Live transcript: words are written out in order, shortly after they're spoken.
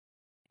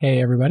Hey,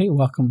 everybody.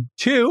 Welcome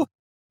to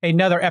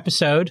another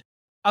episode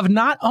of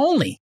not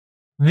only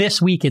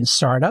This Week in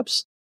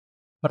Startups,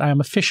 but I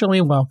am officially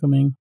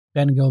welcoming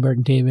Ben Gilbert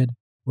and David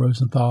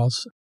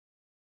Rosenthal's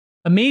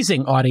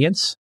amazing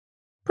audience,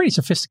 pretty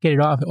sophisticated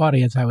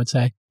audience, I would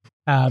say,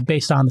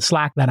 based on the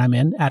Slack that I'm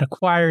in at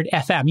Acquired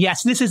FM.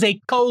 Yes, this is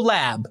a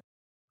collab,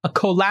 a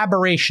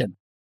collaboration.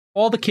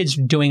 All the kids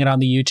are doing it on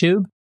the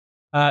YouTube.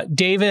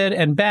 David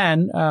and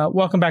Ben,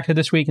 welcome back to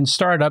This Week in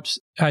Startups.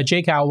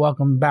 Jake Al,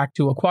 welcome back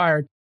to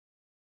Acquired.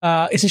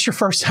 Is this your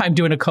first time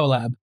doing a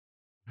collab?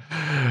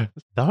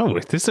 No,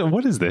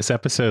 what is this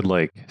episode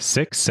like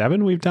 6,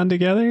 7 we've done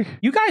together?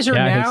 You guys are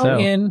now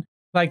in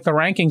like the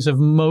rankings of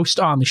most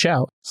on the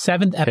show.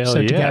 7th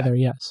episode together.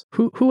 Yes.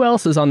 Who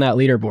else is on that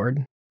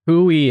leaderboard?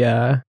 Who we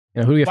have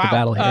to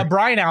battle here?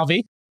 Brian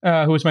Alvey,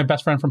 who was my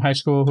best friend from high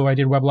school, who I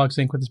did Weblogs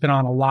Inc. with, has been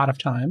on a lot of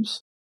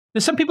times.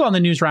 There's some people on the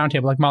News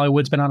Roundtable, like Molly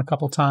Wood's been on a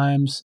couple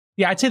times.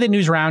 Yeah, I'd say the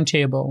News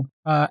Roundtable.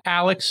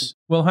 Alex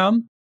Wilhelm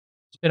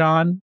has been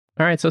on.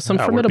 All right, so some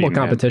formidable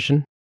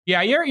competition.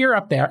 Yeah, you're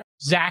up there.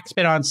 Zach's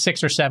been on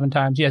 6 or 7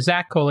 times. Yeah,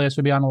 Zach Coleus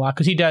would be on a lot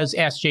because he does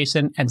Ask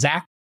Jason and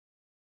Zach.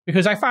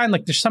 Because I find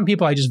like there's some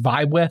people I just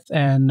vibe with,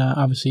 and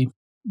obviously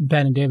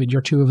Ben and David,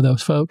 you're 2 of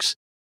those folks.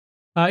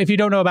 If you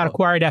don't know about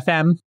Acquired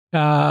FM,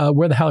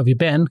 where the hell have you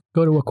been?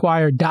 Go to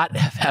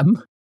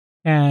acquired.fm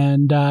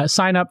and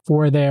sign up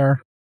for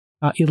their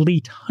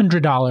elite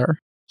 $100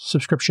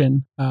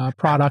 subscription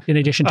product in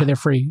addition to their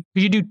free.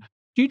 You do.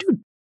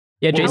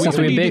 Yeah,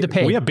 Jason,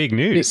 we have big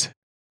news.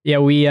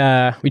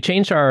 We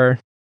changed the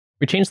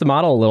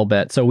model a little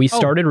bit. So we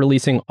started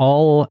releasing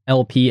all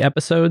LP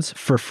episodes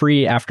for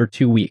free after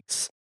 2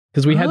 weeks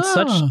because we had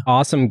such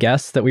awesome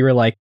guests that we were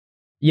like,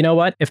 you know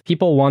what? If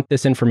people want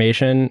this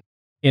information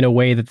in a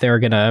way that they're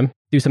going to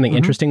do something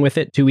interesting with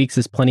it, 2 weeks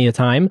is plenty of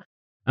time.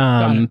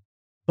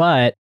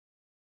 But,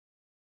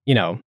 you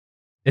know,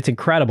 it's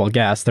incredible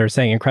guests. They're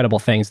saying incredible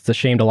things. It's a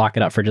shame to lock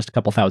it up for just a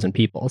couple thousand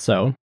people.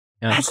 So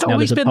that's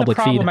always been the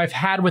problem I've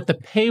had with the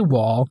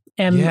paywall.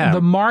 And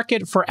the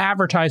market for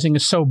advertising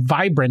is so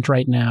vibrant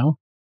right now,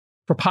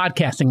 for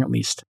podcasting at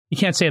least. You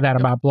can't say that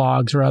about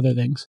blogs or other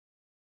things.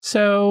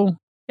 So,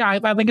 yeah,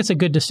 I think it's a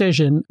good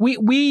decision.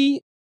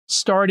 We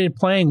started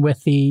playing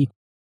with the,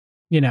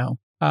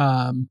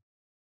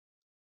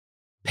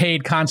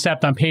 paid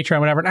concept on Patreon,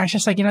 whatever. And I was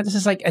just like, this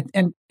is like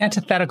an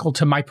antithetical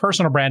to my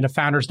personal brand of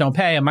founders don't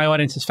pay. And my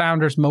audience is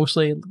founders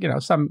mostly,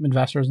 some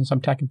investors and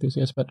some tech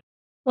enthusiasts, but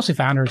mostly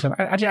founders. And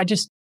I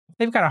just,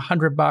 they've got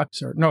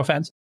 $100 or no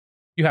offense.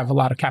 You have a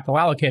lot of capital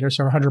allocators.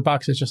 So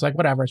 $100 is just like,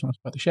 whatever, I just want to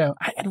support the show.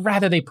 I'd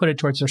rather they put it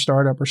towards their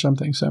startup or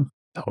something. So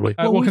totally.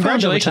 Well,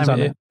 congratulations on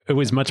it. It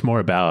was much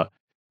more about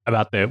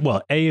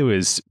it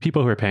was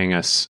people who were paying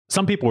us.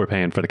 Some people were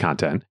paying for the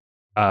content.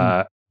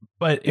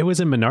 But it was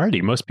a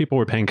minority. Most people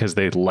were paying because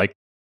they liked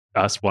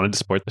us, wanted to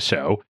support the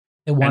show.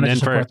 They wanted to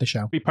support the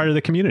show. Be part of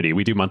the community.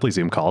 We do monthly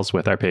Zoom calls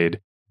with our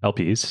paid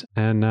LPs.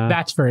 And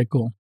that's very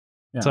cool.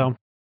 Yeah. So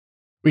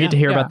we get to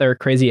hear about their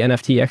crazy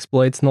NFT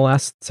exploits in the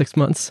last 6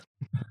 months.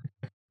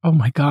 Oh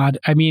my God.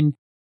 I mean,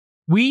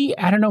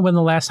 I don't know when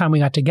the last time we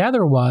got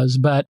together was,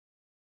 but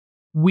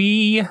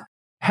we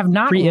have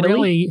not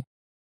really.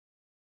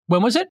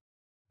 When was it?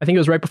 I think it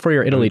was right before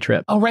your Italy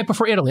trip. Oh, right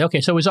before Italy.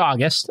 Okay, so it was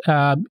August.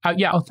 Oh,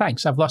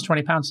 thanks. I've lost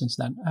 20 pounds since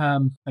then.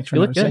 Thanks for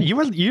noticing.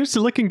 You're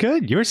still looking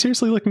good. You were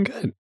seriously looking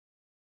good.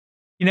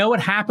 You know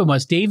what happened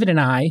was David and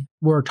I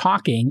were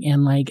talking,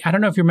 and I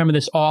don't know if you remember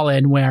this all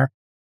in where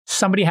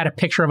somebody had a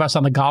picture of us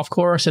on the golf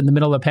course in the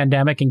middle of the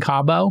pandemic in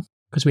Cabo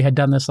because we had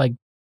done this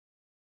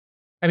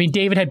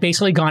David had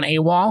basically gone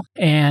AWOL,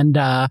 and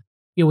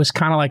it was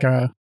kind of like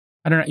I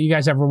don't know, you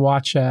guys ever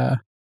watch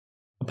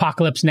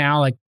Apocalypse Now,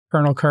 like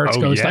Colonel Kurtz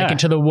goes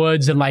into the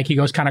woods and he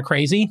goes kind of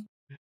crazy.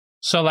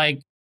 So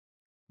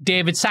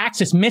David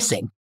Sachs is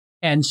missing.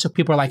 And so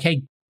people are like,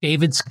 hey,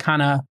 David's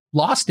kind of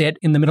lost it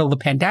in the middle of the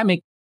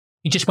pandemic.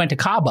 He just went to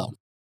Cabo.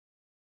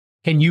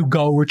 Can you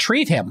go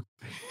retrieve him?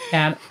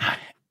 And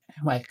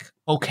I'm like,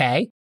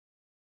 okay.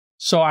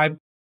 So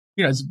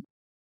it's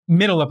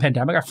middle of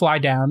pandemic. I fly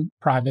down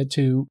private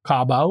to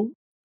Cabo.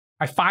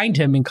 I find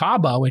him in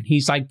Cabo and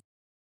he's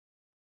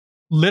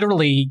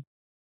literally,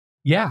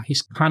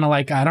 he's kind of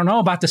I don't know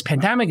about this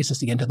pandemic. It's just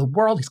the end of the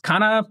world. He's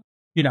kind of,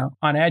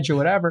 on edge or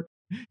whatever.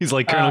 He's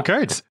like Colonel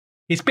Kurtz.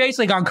 He's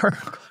basically gone Colonel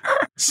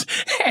Kurtz.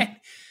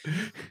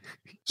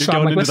 You're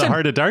going into the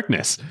heart of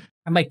darkness.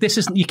 I'm like,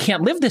 you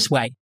can't live this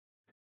way.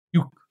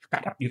 You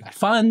got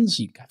funds,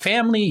 you got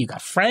family, you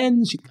got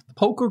friends, you got the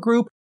poker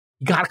group.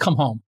 You got to come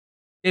home.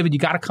 David, you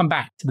got to come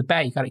back to the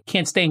Bay. You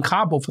can't stay in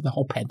Cabo for the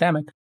whole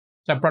pandemic.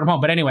 So I brought him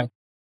home. But anyway,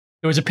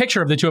 there was a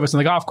picture of the 2 of us on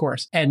the golf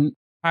course. And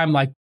I'm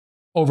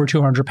over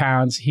 200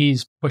 pounds.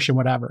 He's pushing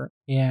whatever.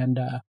 And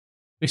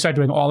we started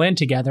doing All In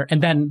together.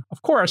 And then,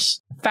 of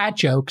course, fat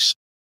jokes.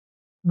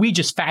 We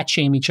just fat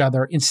shame each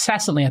other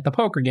incessantly at the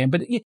poker game.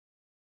 But you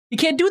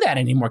can't do that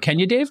anymore, can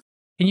you, Dave?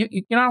 And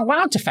you're not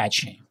allowed to fat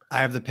shame. I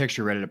have the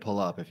picture ready to pull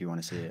up if you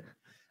want to see it.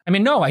 I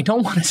mean, no, I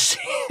don't want to see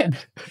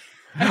it.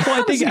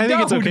 I think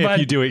it's okay if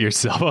you do it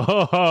yourself.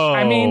 Oh,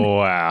 I mean,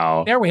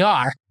 wow. There we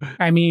are.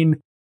 I mean,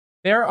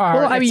 There are.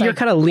 Well, I mean, you're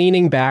kind of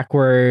leaning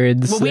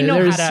backwards. Well, we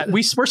know how to.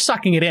 We're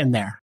sucking it in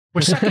there.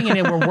 We're sucking it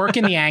in. We're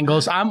working the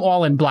angles. I'm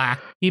all in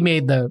black. He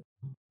made the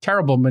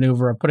terrible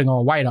maneuver of putting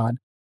all white on,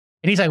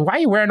 and he's like, "Why are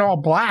you wearing all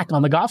black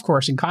on the golf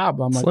course in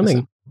Cobb?" I'm like,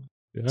 "Slimming."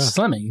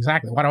 Slimming,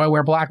 exactly. Why do I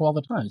wear black all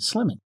the time? It's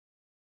slimming.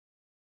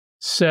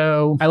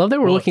 So I love that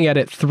we're looking at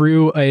it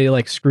through a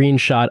like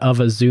screenshot of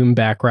a Zoom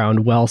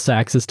background while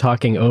Sax is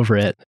talking over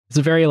it. It's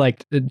a very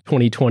like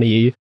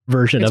 2020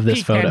 version of this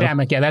peak photo.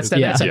 Pandemic, yeah. That's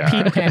a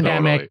peak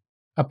pandemic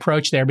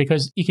approach there,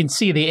 because you can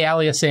see the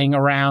aliasing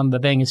around the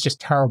thing is just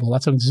terrible.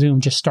 That's when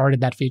Zoom just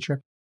started that feature.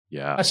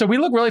 Yeah. So we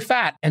look really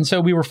fat, and so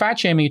we were fat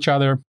shaming each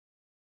other,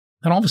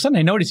 and all of a sudden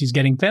I notice he's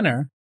getting thinner,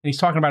 and he's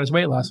talking about his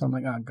weight loss. So I'm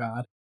like, oh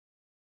god.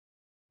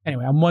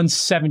 Anyway, I'm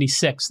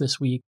 176 this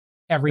week,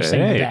 every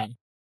single day.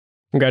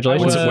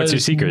 Congratulations. What's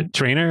your secret?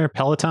 Trainer?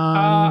 Peloton?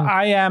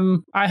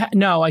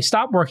 I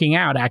stopped working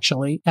out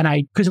actually.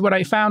 And because what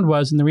I found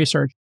was in the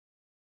research,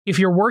 if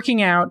you're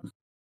working out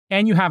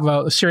and you have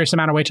a serious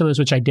amount of weight to lose,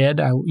 which I did,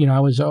 I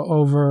was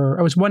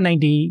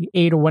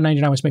 198 or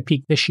 199 was my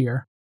peak this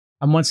year.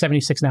 I'm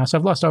 176 now. So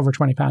I've lost over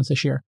 20 pounds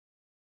this year.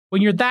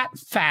 When you're that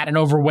fat and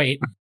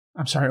overweight,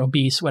 I'm sorry,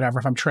 obese, whatever,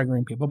 if I'm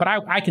triggering people, but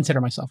I consider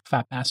myself a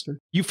fat bastard.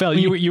 You felt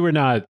you were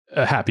not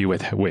happy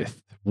with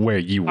where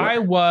you were. I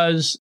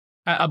was,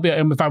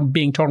 if I'm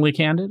being totally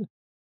candid,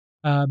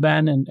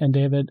 Ben and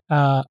David,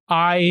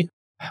 I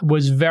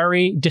was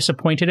very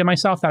disappointed in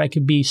myself that I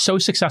could be so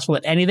successful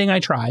at anything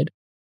I tried,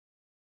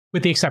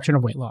 with the exception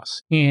of weight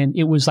loss. And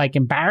it was like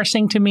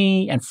embarrassing to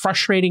me and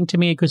frustrating to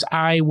me because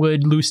I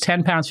would lose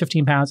 10 pounds,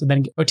 15 pounds, and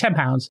then 10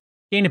 pounds,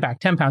 gain it back,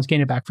 10 pounds,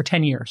 gain it back for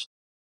 10 years.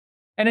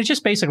 And it's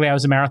just basically, I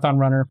was a marathon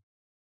runner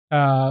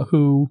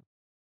who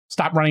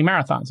stopped running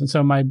marathons. And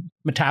so my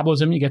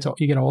metabolism, you get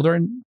older,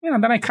 and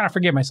then I kind of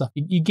forgive myself.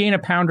 You gain a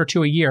pound or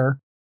two a year.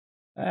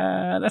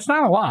 That's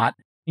not a lot.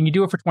 And you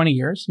do it for 20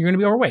 years, you're going to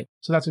be overweight.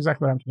 So that's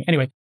exactly what happened to me.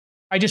 Anyway,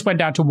 I just went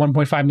down to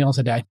 1.5 meals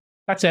a day.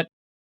 That's it.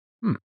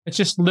 It's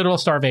just literal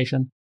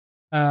starvation.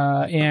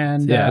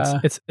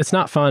 It's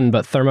not fun,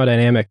 but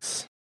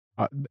thermodynamics,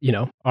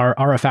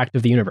 are a fact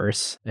of the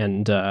universe.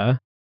 And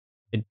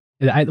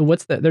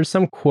there's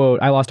some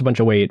quote. I lost a bunch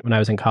of weight when I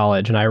was in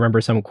college, and I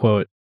remember some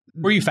quote.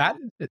 Were you fat?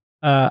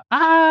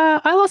 I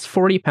lost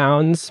 40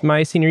 pounds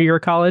my senior year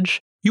of college.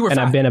 You were and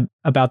fat. I've been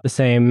about the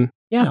same.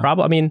 Yeah,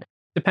 probably. I mean,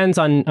 depends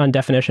on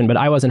definition, but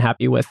I wasn't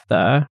happy with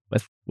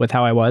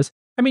how I was.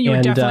 I mean, you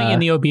were definitely in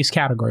the obese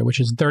category, which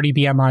is 30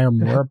 BMI or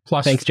more,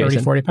 plus thanks, 30,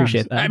 Jason. 40 pounds.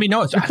 Appreciate that. I mean,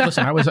 no,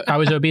 listen, I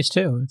was obese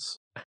too.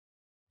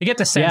 You get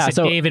the sense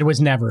that David was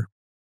never.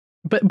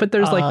 But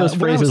there's like those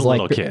phrases I was a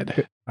like little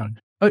kid.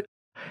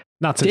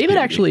 Not since David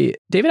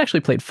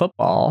actually played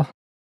football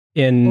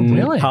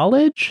in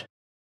college.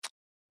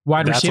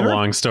 Wide receiver? That's a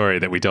long story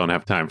that we don't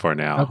have time for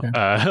now.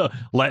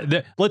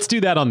 Okay. Let's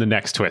do that on the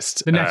next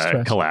twist.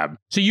 Collab.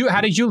 So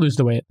how did you lose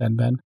the weight then,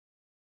 Ben?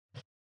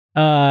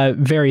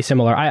 Very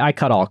similar. I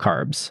cut all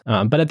carbs,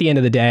 but at the end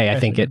of the day, I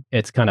think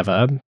it's kind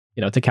of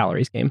it's a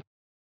calories game.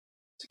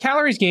 It's a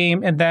calories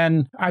game, and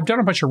then I've done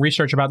a bunch of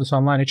research about this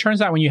online. It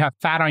turns out when you have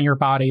fat on your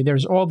body,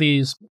 there's all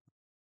these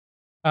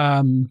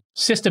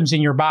systems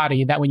in your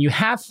body that when you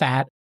have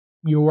fat,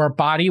 your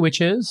body,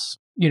 which is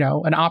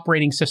an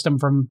operating system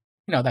from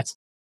that's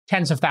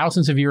tens of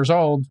thousands of years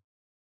old,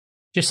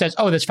 just says,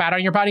 oh, there's fat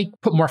on your body,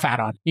 put more fat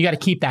on. You got to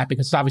keep that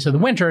because it's obviously the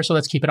winter, so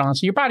let's keep it on.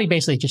 So your body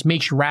basically just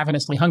makes you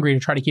ravenously hungry to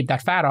try to keep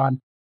that fat on.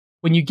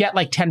 When you get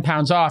like 10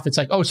 pounds off, it's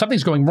like, oh,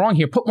 something's going wrong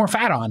here, put more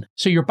fat on.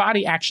 So your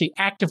body actually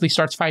actively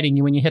starts fighting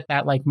you when you hit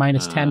that like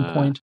minus 10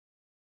 point.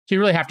 So you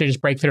really have to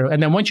just break through.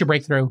 And then once you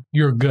break through,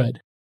 you're good.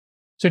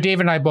 So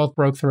David and I both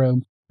broke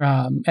through,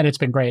 and it's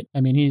been great.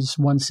 I mean, he's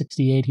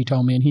 168, he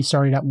told me, and he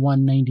started at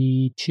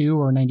 192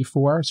 or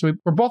 94. So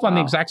we're both on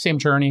the exact same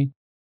journey.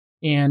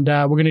 And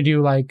we're going to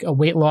do like a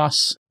weight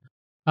loss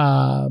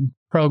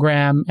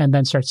program and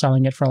then start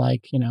selling it for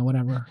like,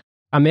 whatever.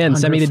 I'm in.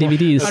 Send me the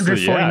DVDs.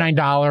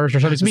 $149 or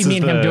something. It's me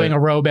and him doing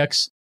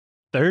aerobics.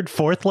 Third,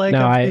 fourth leg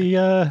of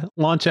the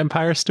launch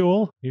Empire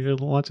stool. You're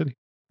launching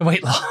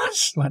weight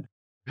loss.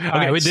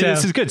 Okay,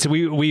 this is good. So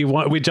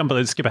we jump.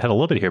 Let's skip ahead a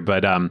little bit here,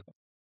 but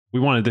we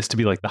wanted this to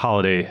be like the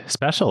holiday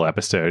special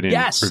episode.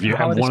 Yes. Review.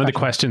 And one of the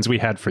questions we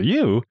had for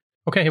you.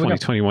 Okay, here we go.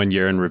 2021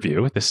 year in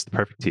review. This is the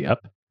perfect tee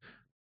up.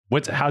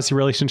 How's your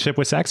relationship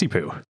with Saxy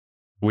Poo?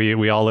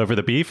 We all over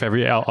the beef?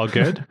 All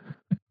good?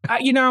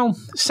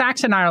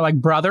 Sax and I are like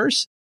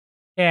brothers,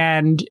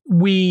 and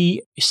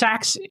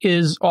Sax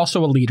is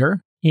also a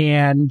leader.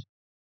 And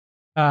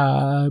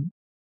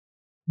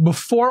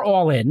before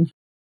All In,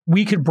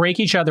 we could break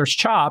each other's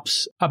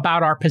chops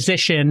about our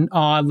position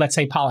on, let's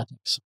say,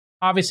 politics.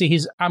 Obviously,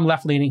 I'm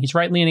left leaning, he's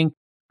right leaning.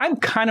 I'm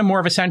kind of more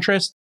of a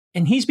centrist,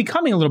 and he's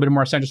becoming a little bit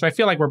more centrist. So I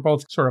feel like we're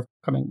both sort of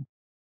coming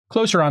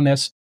closer on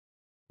this.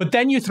 But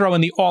then you throw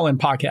in the All In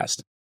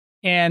podcast.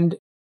 And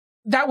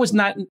that was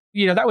not,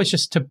 that was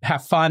just to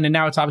have fun. And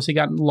now it's obviously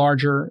gotten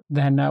larger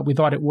than we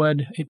thought it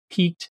would. It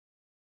peaked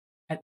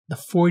at the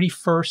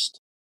 41st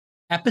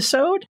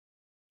episode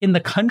in the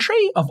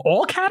country of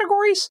all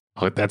categories.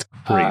 Oh, that's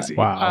crazy.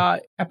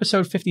 Wow.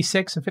 Episode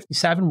 56 and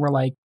 57 were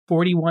like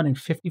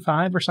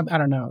 41-55 or something. I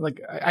don't know. Like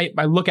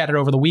I look at it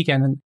over the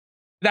weekend, and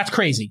that's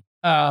crazy.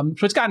 So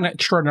it's gotten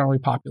extraordinarily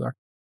popular.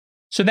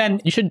 So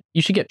then you should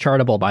get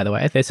Chartable, by the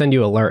way. They send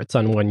you alerts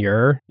on when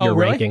you're really?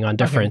 ranking on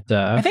different.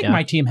 Okay. I think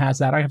my team has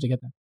that. I have to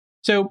get that.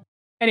 So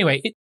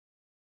anyway,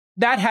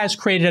 that has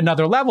created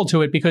another level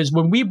to it, because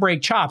when we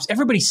break chops,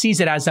 everybody sees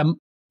it as a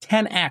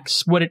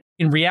 10x what it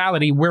in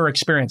reality we're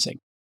experiencing.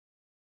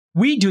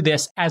 We do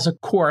this as a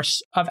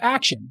course of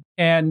action.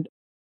 And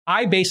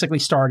I basically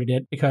started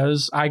it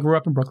because I grew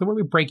up in Brooklyn where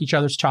we break each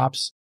other's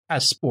chops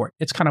as sport.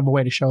 It's kind of a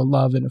way to show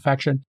love and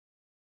affection.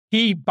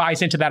 He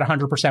buys into that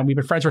 100%. We've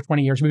been friends for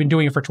 20 years. We've been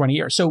doing it for 20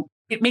 years. So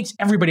it makes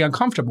everybody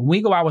uncomfortable. When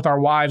we go out with our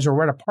wives or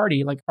we're at a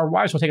party, like our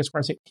wives will take us apart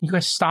and say, can you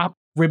guys stop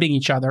ribbing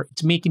each other?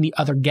 It's making the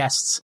other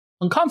guests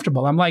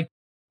uncomfortable. I'm like,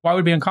 why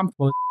would it be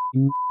uncomfortable?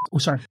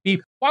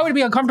 Why would it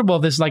be uncomfortable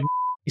if this like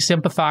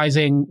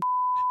sympathizing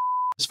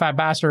this fat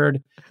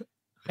bastard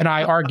and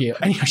I argue?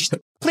 And she's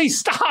like, please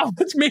stop.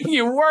 It's making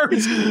it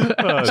worse.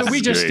 So we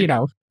just,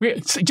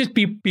 just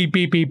beep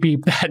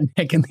that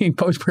Nick in the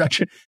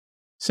post-production.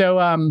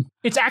 So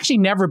it's actually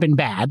never been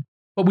bad,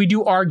 but we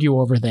do argue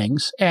over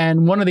things.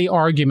 And one of the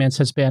arguments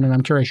has been, and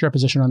I'm curious your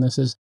position on this,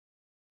 is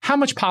how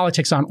much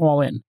politics on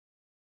All In?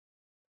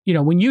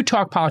 When you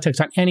talk politics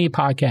on any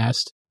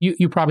podcast,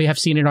 you probably have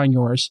seen it on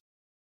yours.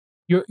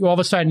 You all of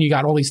a sudden, you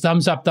got all these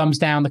thumbs up, thumbs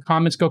down. The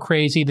comments go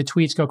crazy. The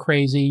tweets go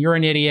crazy. You're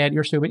an idiot.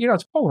 You're stupid.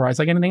 It's polarized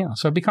like anything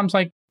else. So it becomes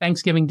like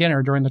Thanksgiving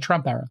dinner during the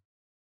Trump era.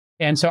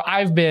 And so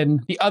I've been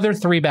the other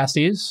three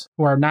besties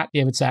who are not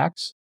David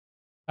Sachs.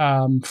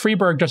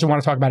 Freeberg doesn't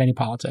want to talk about any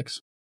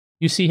politics.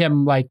 You see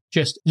him like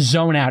just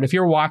zone out. If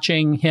you're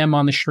watching him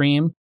on the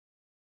stream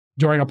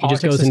during a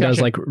politics discussion, he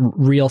just goes discussion, and does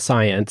like real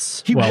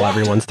science while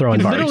everyone's throwing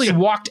he bars. Literally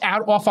walked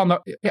out off on the.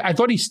 I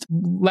thought he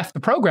left the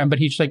program, but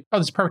he's like, "Oh,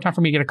 this is perfect time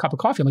for me to get a cup of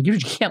coffee." I'm like, "You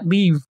just can't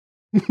leave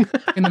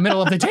in the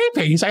middle of the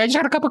taping." He's like, "I just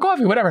had a cup of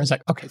coffee, whatever." I was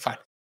like, "Okay, fine."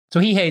 So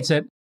he hates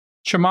it.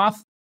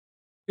 Chamath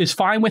is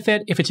fine with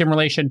it if it's in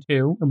relation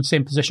to the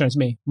same position as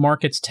me: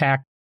 markets,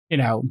 tech,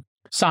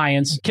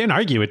 science. Can't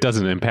argue it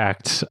doesn't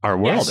impact our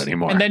world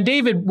anymore. And then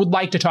David would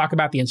like to talk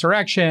about the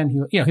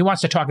insurrection. He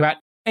wants to talk about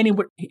he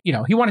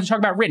wanted to talk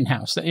about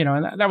Rittenhouse,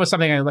 and that was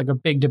something like a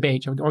big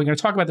debate. Are we going to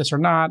talk about this or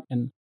not?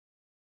 And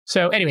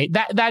so anyway,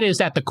 that is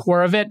at the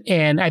core of it.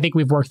 And I think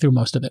we've worked through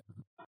most of it.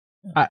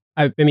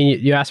 I mean,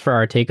 you asked for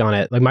our take on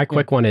it. Like my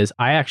quick one is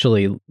I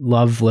actually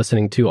love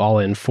listening to All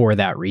In for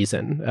that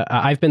reason.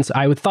 I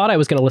thought I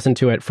was going to listen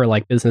to it for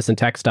like business and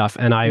tech stuff.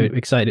 And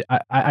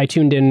I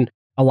tuned in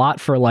a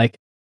lot for like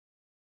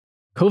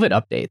COVID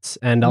updates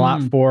and a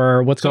lot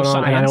for what's going on.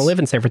 Science. And I don't live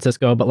in San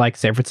Francisco, but like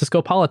San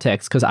Francisco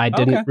politics, because I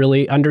didn't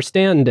really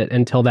understand it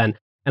until then.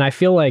 And I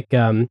feel like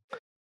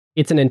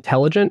it's an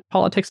intelligent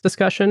politics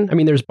discussion. I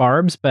mean, there's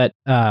barbs, but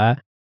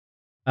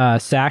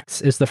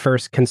Sachs is the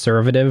first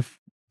conservative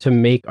to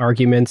make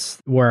arguments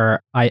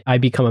where I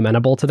become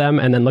amenable to them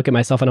and then look at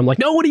myself and I'm like,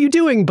 no, what are you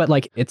doing? But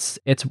like, it's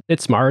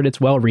smart. It's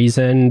well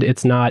reasoned.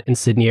 It's not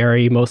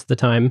incendiary most of the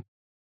time.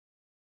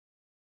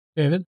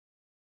 David?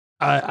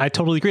 I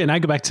totally agree. And I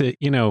go back to,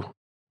 you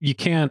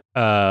can't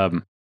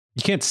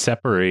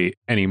separate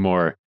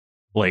anymore.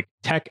 Like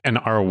tech and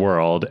our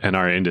world and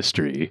our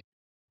industry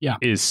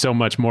is so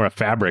much more a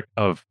fabric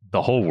of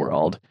the whole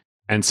world.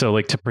 And so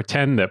like to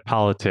pretend that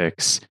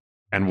politics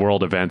and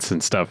world events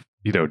and stuff,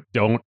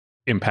 don't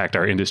impact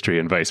our industry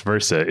and vice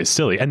versa is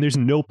silly. And there's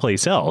no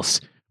place else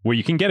where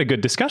you can get a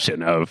good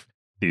discussion of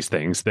these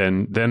things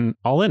than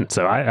All In.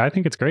 So I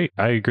think it's great.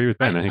 I agree with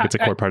Ben. I think it's a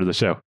core part of the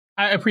show.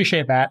 I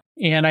appreciate that.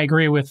 And I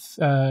agree with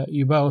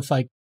you both.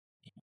 Like,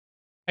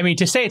 I mean,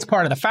 to say it's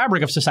part of the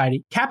fabric of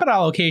society, capital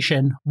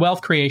allocation,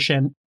 wealth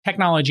creation,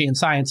 technology, and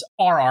science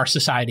are our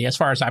society, as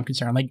far as I'm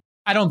concerned. Like,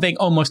 I don't think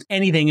almost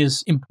anything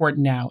is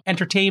important now.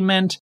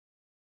 Entertainment,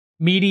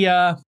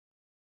 media,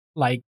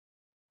 like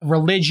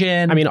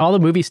religion. I mean, all the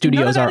movie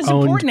studios are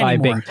owned by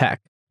big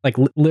tech. Like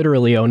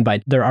literally owned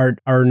by, there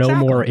are no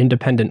more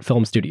independent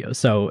film studios.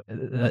 So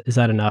is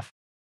that enough?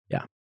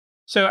 Yeah.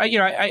 So,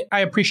 I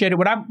appreciate it.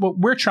 What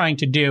we're trying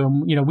to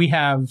do, we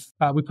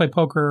play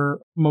poker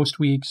most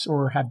weeks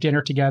or have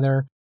dinner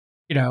together,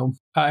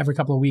 every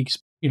couple of weeks,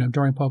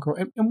 during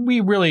poker. And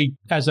we really,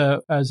 as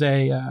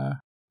a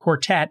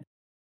quartet,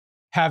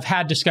 have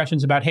had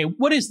discussions about, hey,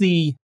 what is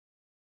a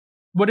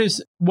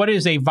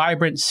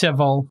vibrant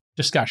civil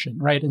discussion,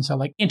 right? And so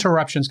like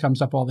interruptions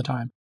comes up all the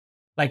time.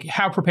 Like,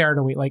 how prepared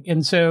are we? Like,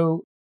 and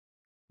so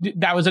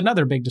that was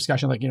another big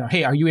discussion. Like,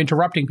 hey, are you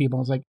interrupting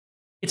people? It's like,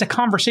 it's a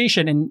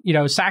conversation, and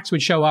Sachs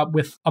would show up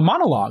with a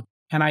monologue,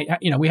 and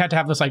we had to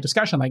have this like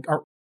discussion. Like,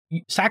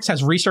 Sachs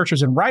has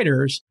researchers and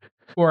writers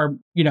who are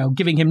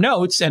giving him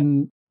notes,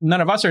 and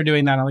none of us are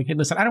doing that. I'm like, hey,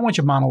 listen, I don't want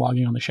you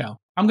monologuing on the show.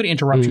 I'm going to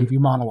interrupt you if you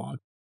monologue.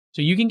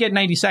 So you can get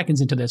 90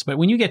 seconds into this, but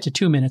when you get to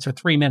 2 minutes or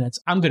 3 minutes,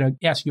 I'm going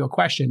to ask you a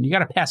question. You got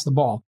to pass the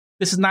ball.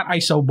 This is not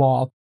ISO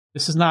ball.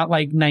 This is not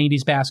like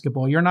 90s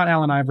basketball. You're not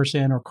Allen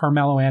Iverson or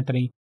Carmelo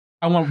Anthony.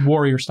 I want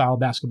Warrior style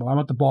basketball. I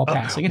want the ball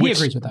passing. And he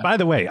agrees with that. By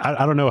the way,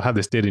 I don't know how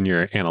this did in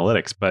your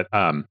analytics, but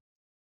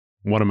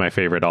one of my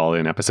favorite All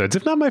In episodes,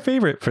 if not my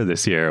favorite for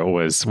this year,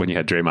 was when you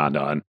had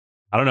Draymond on.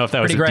 I don't know if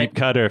that was a deep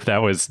cut or if that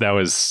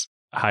was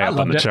high up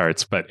on the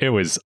charts, but it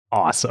was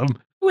awesome.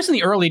 It was in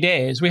the early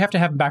days. We have to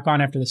have him back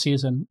on after the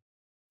season.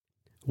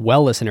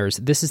 Well, listeners,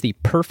 this is the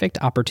perfect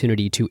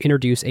opportunity to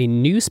introduce a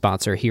new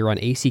sponsor here on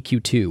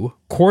ACQ2,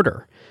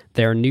 Quarter.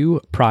 Their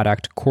new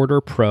product,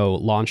 Quarter Pro,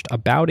 launched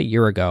about a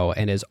year ago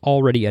and is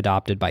already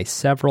adopted by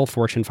several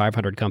Fortune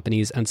 500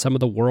 companies and some of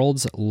the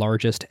world's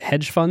largest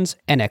hedge funds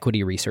and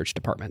equity research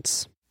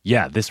departments.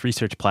 Yeah, this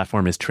research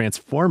platform is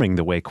transforming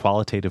the way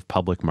qualitative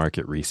public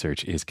market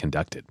research is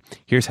conducted.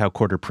 Here's how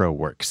Quarter Pro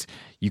works.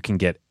 You can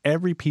get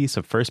every piece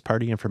of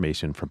first-party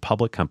information from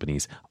public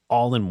companies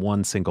all in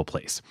one single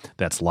place.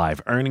 That's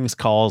live earnings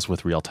calls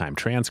with real-time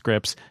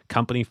transcripts,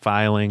 company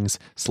filings,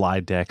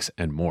 slide decks,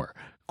 and more.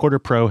 Quarter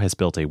Pro has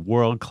built a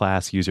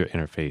world-class user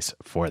interface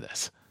for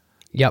this.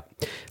 Yep.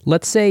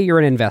 Let's say you're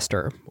an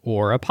investor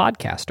or a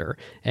podcaster,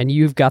 and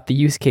you've got the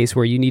use case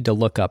where you need to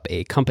look up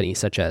a company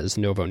such as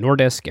Novo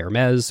Nordisk,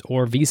 Hermes,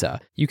 or Visa.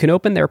 You can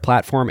open their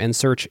platform and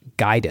search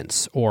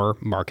guidance or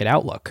market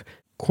outlook.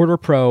 Quarter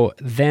Pro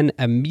then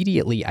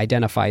immediately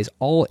identifies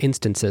all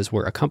instances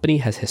where a company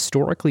has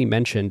historically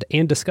mentioned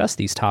and discussed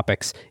these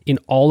topics in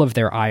all of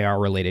their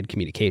IR-related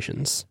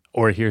communications.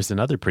 Or here's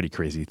another pretty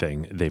crazy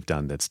thing they've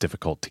done that's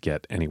difficult to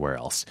get anywhere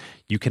else.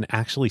 You can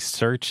actually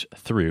search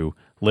through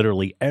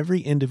literally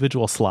every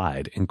individual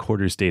slide in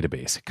Quarter's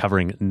database,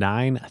 covering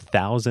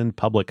 9,000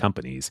 public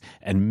companies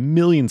and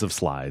millions of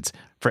slides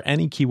for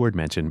any keyword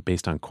mentioned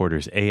based on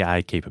Quarter's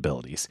AI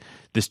capabilities.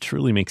 This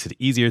truly makes it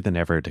easier than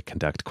ever to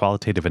conduct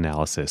qualitative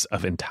analysis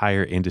of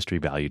entire industry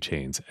value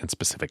chains and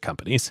specific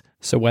companies.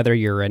 So whether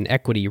you're an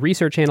equity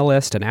research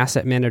analyst, an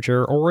asset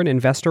manager, or an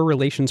investor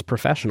relations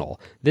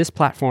professional, this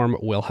platform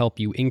will help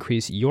you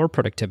increase your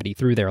productivity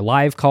through their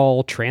live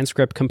call,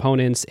 transcript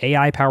components,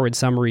 AI-powered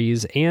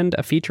summaries, and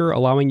a feature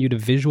allowing you to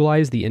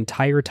visualize the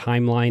entire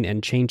timeline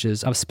and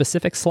changes of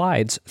specific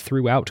slides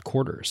throughout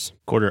quarters.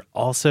 Quarter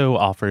also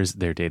offers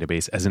their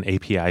database as an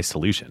API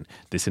solution.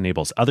 This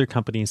enables other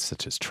companies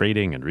such as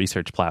trading and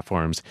research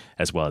platforms,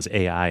 as well as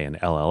AI and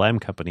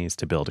LLM companies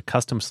to build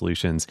custom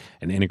solutions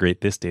and integrate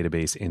this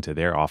database into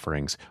their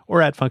offerings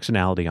or add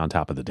functionality on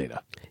top of the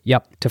data.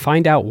 Yep. To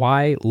find out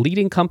why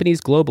leading companies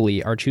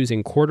globally are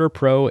choosing Quarter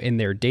Pro in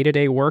their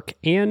day-to-day work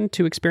and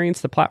to experience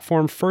the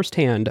platform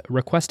firsthand,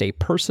 request a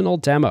personal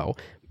demo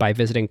by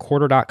visiting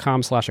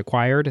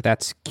quarter.com/acquired.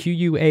 That's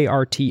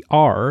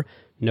QUARTR,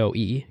 no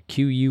E,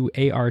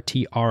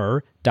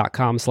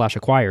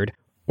 QUARTR.com/acquired,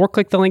 or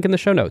click the link in the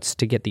show notes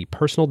to get the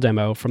personal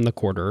demo from the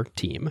Quarter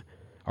team.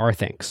 Our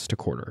thanks to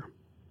Quarter.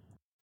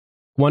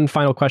 One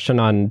final question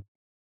on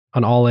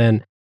All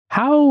In.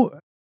 How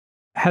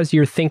has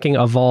your thinking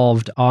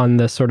evolved on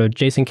the sort of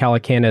Jason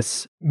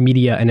Calacanis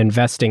media and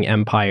investing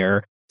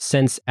empire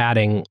since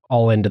adding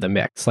All In to the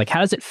mix? Like,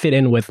 how does it fit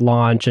in with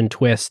Launch and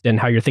Twist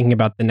and how you're thinking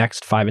about the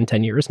next 5 and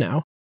 10 years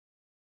now?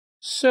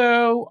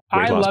 So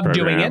I love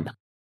doing it.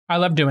 I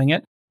love doing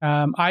it.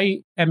 I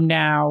am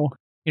now,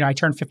 I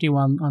turned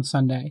 51 on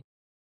Sunday.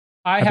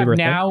 Happy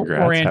birthday. Now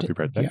oriented. Happy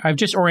birthday. I've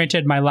just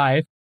oriented my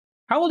life.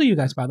 How old are you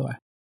guys, by the way?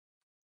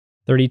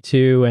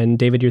 32, and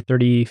David, you're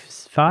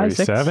 35?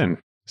 37.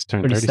 Just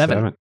turned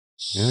 37.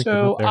 Yeah,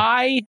 so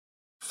I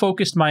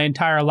focused my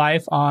entire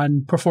life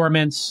on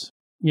performance,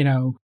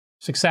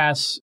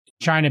 success,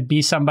 trying to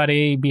be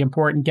somebody, be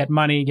important, get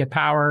money, get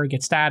power,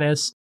 get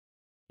status.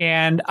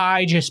 And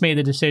I just made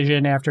the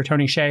decision after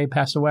Tony Hsieh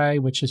passed away,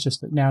 which is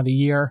just now the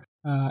year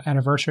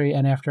anniversary,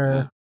 and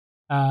after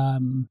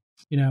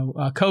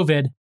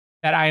COVID,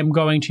 that I am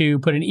going to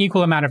put an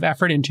equal amount of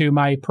effort into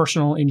my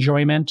personal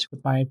enjoyment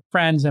with my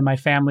friends and my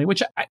family,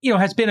 which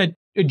has been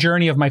a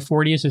journey of my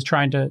 40s, is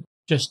trying to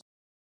just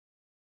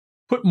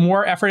put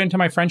more effort into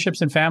my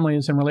friendships and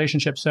families and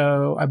relationships.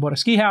 So I bought a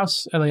ski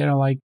house,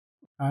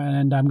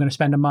 and I'm going to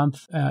spend a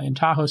month in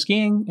Tahoe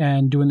skiing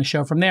and doing the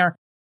show from there.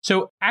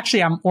 So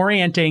actually, I'm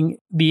orienting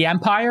the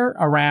empire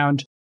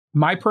around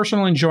my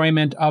personal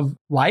enjoyment of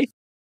life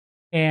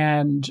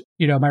and,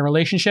 my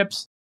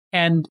relationships,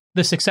 and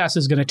the success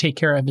is going to take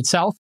care of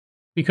itself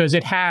because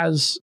it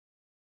has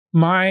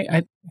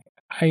I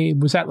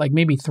was at like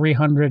maybe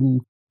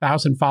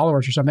 300,000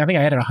 followers or something. I think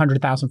I added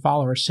 100,000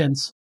 followers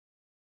since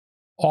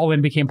All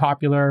In became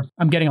popular.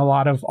 I'm getting a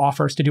lot of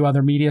offers to do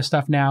other media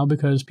stuff now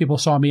because people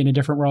saw me in a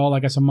different role,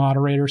 like as a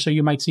moderator. So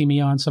you might see me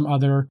on some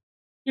other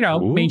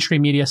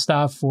mainstream media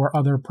stuff or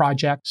other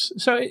projects.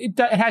 So it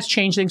has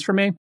changed things for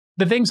me.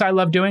 The things I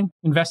love doing,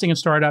 investing in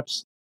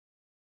startups,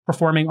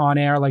 performing on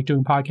air, like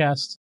doing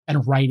podcasts,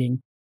 and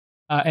writing,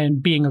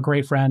 and being a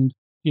great friend,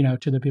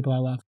 to the people I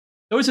love.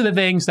 Those are the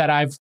things that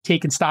I've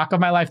taken stock of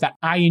my life that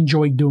I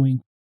enjoy doing.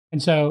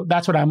 And so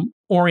that's what I'm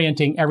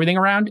orienting everything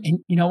around. And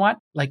you know what?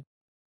 Like,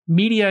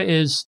 media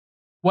is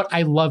what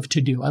I love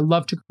to do. I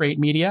love to create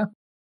media.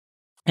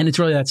 And it's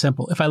really that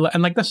simple.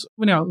 And like this,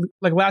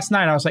 like last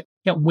night, I was like,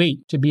 can't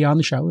wait to be on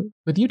the show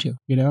with you two,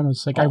 and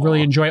it's like, I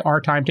really enjoy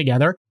our time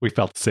together. We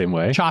felt the same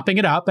way. Chopping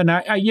it up. And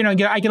I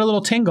get a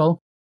little tingle,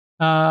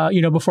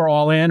 before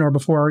All In or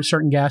before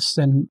certain guests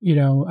and,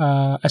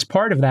 as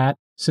part of that.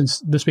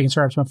 since This Week in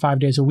Startups went 5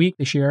 days a week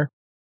this year,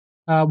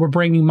 we're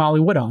bringing Molly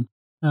Wood on.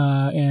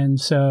 And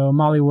so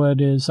Molly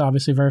Wood is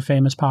obviously a very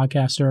famous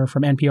podcaster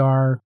from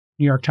NPR,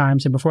 New York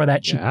Times. And before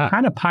that, she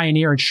kind of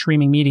pioneered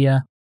streaming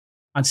media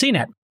on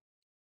CNET.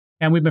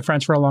 And we've been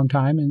friends for a long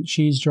time. And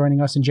she's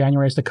joining us in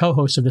January as the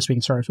co-host of This Week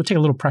in Startups. We'll take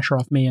a little pressure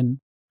off me and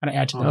kind of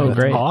add to that. Oh,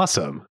 great.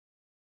 Awesome.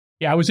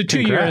 Yeah, it was a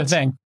 2-year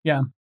thing.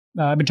 Yeah.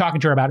 I've been talking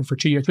to her about it for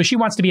 2 years, but she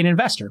wants to be an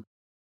investor.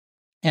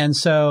 And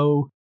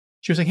so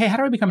she was like, hey, how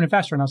do I become an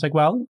investor? And I was like,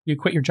 well, you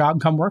quit your job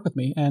and come work with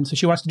me. And so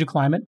she wants to do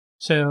climate.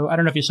 So I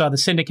don't know if you saw the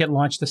syndicate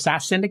launched the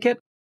SaaS syndicate.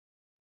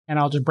 And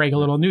I'll just break a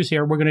little news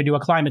here. We're going to do a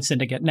climate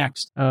syndicate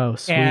next. Oh,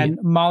 sweet. And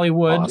Molly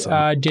Wood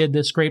did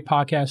this great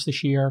podcast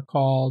this year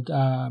called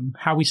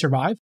How We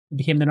Survive. It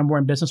became the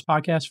 #1 business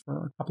podcast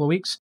for a couple of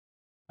weeks.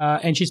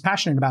 And she's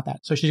passionate about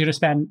that. So she's going to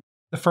spend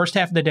the first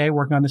half of the day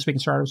working on This Week in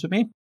Startups with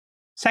me.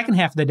 Second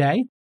half of the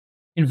day,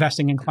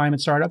 investing in climate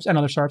startups and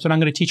other startups. And I'm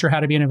going to teach her how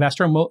to be an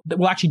investor. And we'll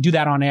actually do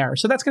that on air.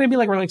 So that's going to be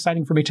like really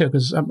exciting for me too,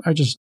 because I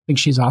just think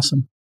she's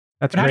awesome.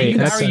 That's great.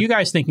 How are you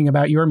guys thinking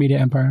about your media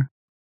empire?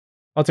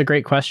 Well, it's a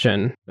great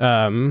question.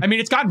 I mean,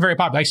 it's gotten very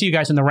popular. I see you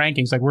guys in the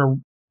rankings. Like we're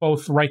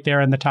both right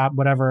there in the top,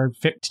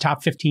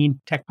 top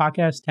 15 tech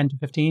podcasts, 10 to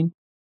 15.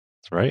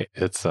 That's right.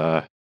 It's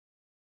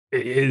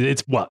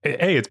it's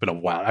been a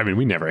while. I mean,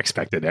 we never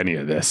expected any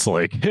of this.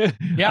 Like,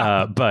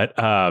 yeah, but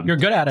you're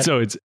good at it. So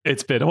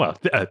it's been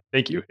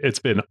thank you. It's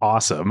been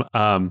awesome.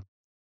 I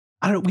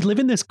don't know. We live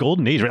in this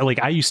golden age, right? Like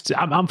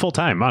I'm full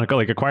time. Monica,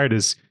 like Acquired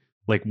is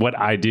like what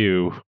I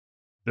do.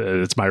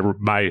 It's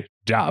my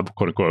job,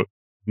 quote unquote.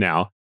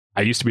 Now,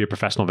 I used to be a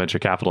professional venture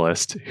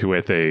capitalist who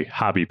with a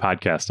hobby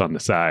podcast on the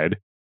side.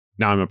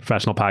 Now I'm a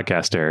professional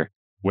podcaster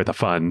with a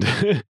fund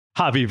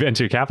hobby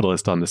venture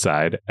capitalist on the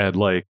side, and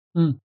like.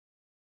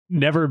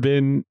 Never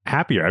been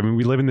happier. I mean,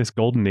 we live in this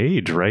golden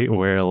age, right?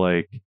 Where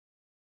like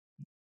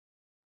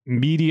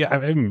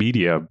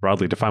media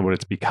broadly defined what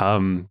it's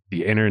become,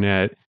 the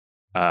internet,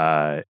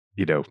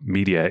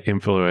 media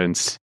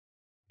influence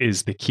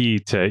is the key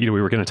to, we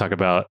were going to talk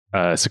about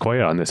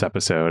Sequoia on this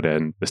episode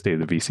and the state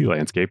of the VC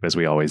landscape, as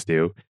we always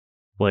do.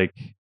 Like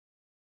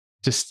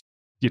just,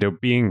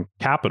 being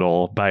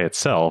capital by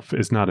itself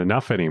is not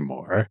enough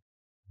anymore.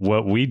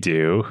 What we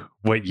do,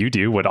 what you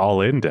do, what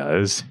All In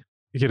does,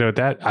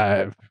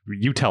 that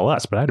you tell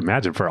us, but I'd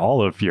imagine for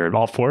all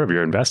 4 of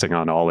your investing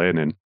on All In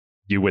and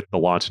you with the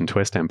Launch and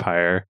Twist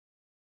empire,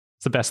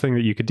 it's the best thing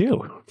that you could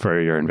do for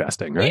your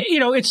investing, right?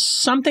 It's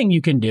something you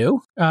can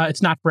do.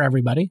 It's not for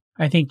everybody.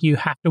 I think you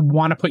have to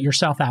want to put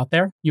yourself out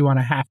there. You want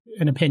to have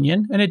an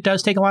opinion, and it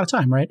does take a lot of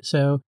time, right?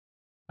 So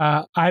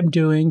I'm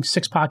doing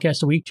 6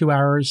 podcasts a week, 2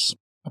 hours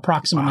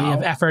approximately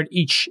of effort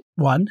each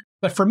one.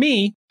 But for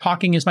me,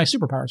 talking is my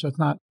superpower, so it's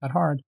not that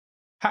hard.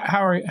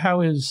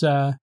 How is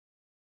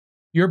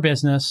your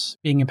business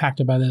being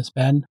impacted by this,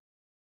 Ben?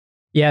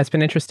 Yeah, it's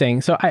been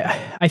interesting. So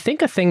I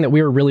think a thing that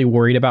we were really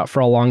worried about for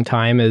a long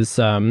time is,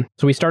 so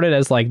we started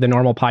as like the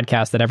normal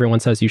podcast that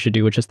everyone says you should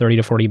do, which is 30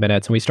 to 40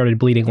 minutes. And we started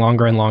bleeding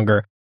longer and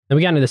longer. Then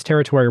we got into this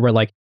territory where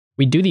like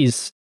we do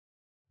these,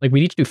 like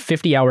we each do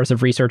 50 hours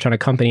of research on a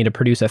company to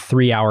produce a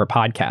 3-hour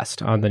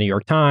podcast on the New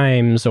York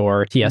Times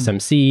or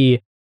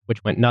TSMC,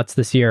 which went nuts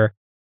this year.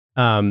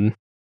 And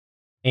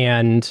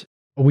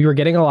we were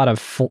getting a lot of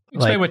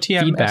Explain what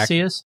TSMC feedback.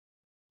 is.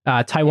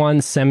 Taiwan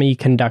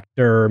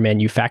Semiconductor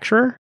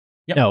Manufacturer.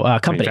 Yep. No,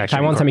 company.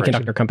 Taiwan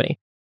Semiconductor Company.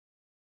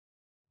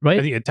 Right?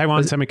 I think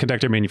Taiwan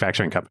Semiconductor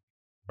Manufacturing Company.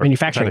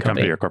 Manufacturing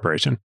company or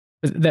corporation.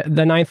 The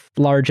 9th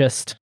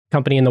largest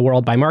company in the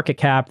world by market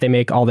cap. They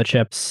make all the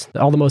chips,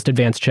 all the most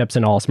advanced chips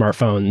in all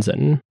smartphones,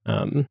 and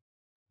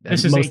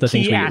this is a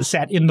key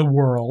asset in the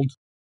world.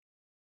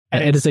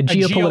 It is a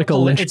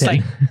geopolitical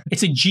linchpin.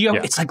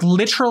 It's like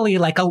literally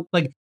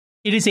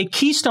it is a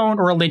keystone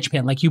or a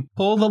linchpin. Like you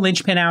pull the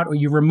linchpin out or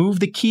you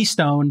remove the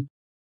keystone,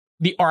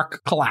 the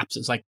arc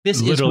collapses. Like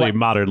this literally is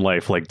modern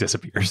life like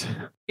disappears.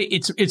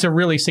 It's a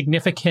really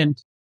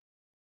significant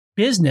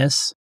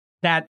business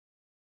that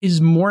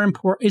is more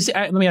important.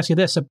 Let me ask you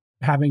this: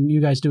 having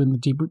you guys doing the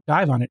deep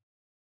dive on it,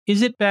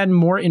 is it been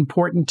more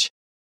important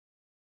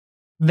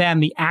than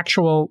the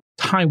actual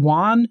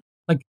Taiwan,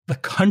 like the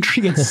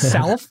country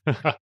itself?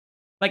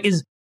 Like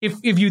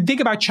If you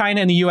think about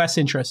China and the U.S.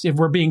 interest, if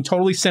we're being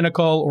totally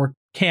cynical or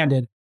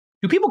candid,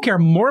 do people care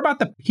more about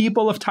the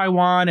people of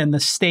Taiwan and the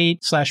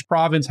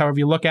state/province, however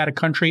you look at a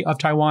country of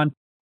Taiwan,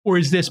 or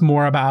is this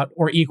more about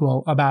or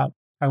equal about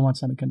Taiwan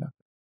Semiconductor?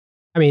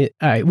 I mean,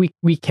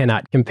 we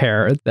cannot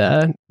compare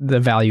the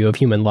value of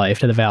human life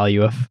to the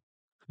value of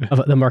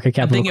the market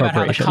cap of a corporation.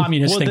 About how the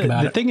communists think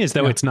about it. The thing is,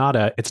 though, it's not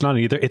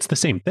either. It's the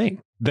same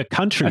thing. The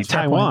country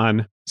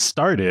Taiwan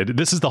started.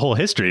 This is the whole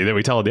history that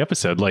we tell in the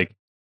episode. Like,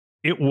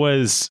 it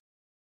was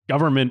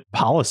government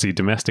policy,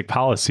 domestic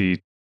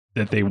policy,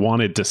 that they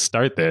wanted to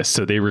start this.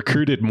 So they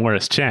recruited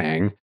Morris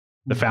Chang,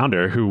 the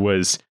founder, who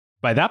was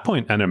by that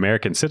point an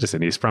American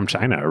citizen. He's from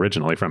China,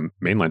 originally from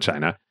mainland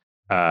China.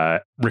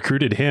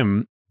 Recruited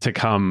him to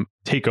come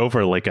take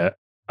over like a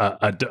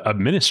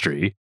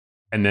ministry.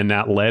 And then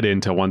that led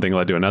into one thing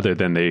led to another.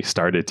 Then they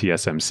started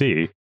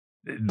TSMC.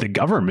 The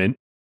government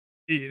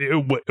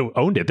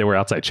owned it. There were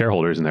outside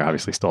shareholders, and there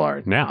obviously still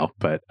are now.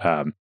 But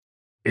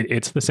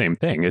it's the same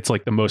thing. It's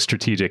like the most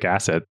strategic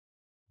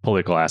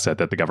political asset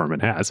that the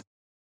government has.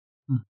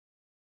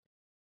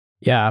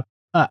 Yeah.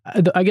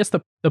 I guess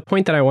the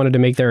point that I wanted to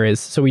make there is,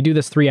 so we do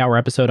this 3-hour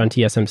episode on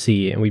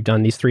TSMC, and we've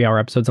done these 3-hour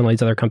episodes on all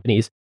these other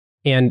companies.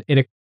 And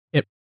it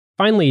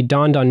finally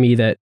dawned on me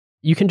that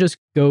you can just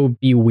go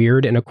be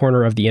weird in a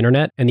corner of the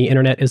internet. And the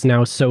internet is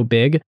now so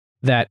big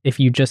that if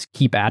you just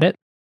keep at it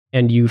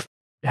and you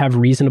have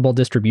reasonable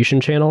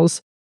distribution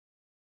channels,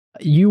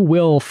 you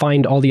will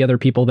find all the other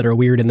people that are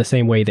weird in the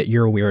same way that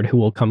you're weird who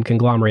will come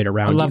conglomerate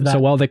around you. That. So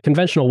while the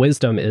conventional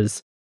wisdom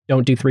is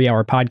don't do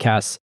 3-hour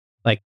podcasts,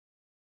 like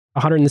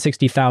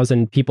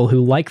 160,000 people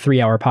who like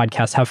 3-hour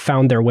podcasts have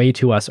found their way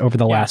to us over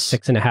the last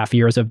 6.5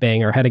 years of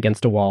banging our head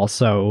against a wall.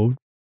 So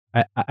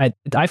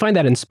I find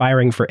that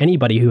inspiring for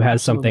anybody who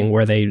has something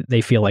where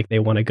they feel like they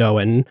want to go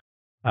and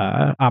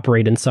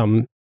operate in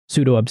some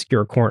pseudo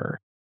obscure corner.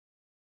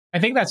 I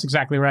think that's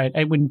exactly right.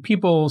 When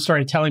people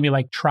started telling me,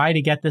 like, try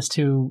to get this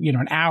to,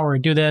 an hour,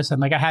 do this.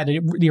 And like, I had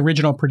the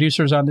original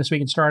producers on This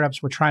Week in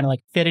Startups were trying to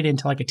like fit it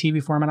into like a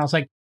TV format. I was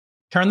like,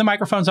 turn the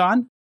microphones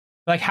on.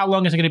 Like, how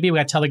long is it going to be? We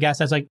got to tell the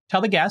guest. I was like,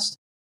 tell the guest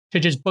to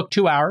just book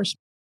 2 hours,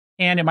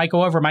 and it might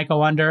go over, it might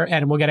go under,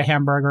 and we'll get a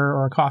hamburger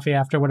or a coffee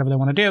after, whatever they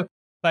want to do.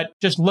 But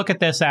just look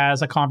at this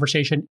as a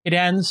conversation. It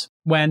ends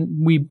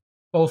when we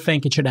both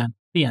think it should end.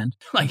 The end.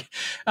 Like,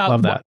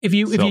 love that. If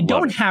you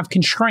don't have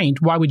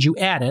constraint, why would you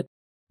add it?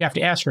 You have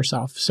to ask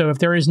yourself. So if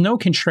there is no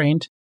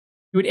constraint,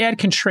 you would add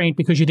constraint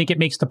because you think it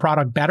makes the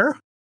product better,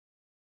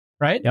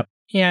 right? Yep.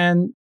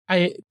 And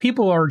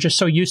people are just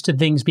so used to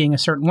things being a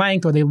certain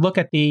length, or they look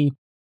at the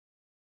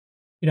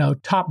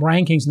top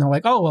rankings and they're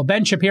like, oh, well,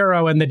 Ben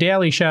Shapiro and The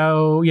Daily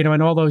Show,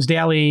 and all those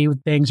daily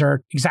things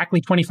are exactly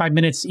 25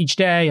 minutes each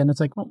day. And it's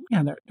like, well,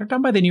 yeah, they're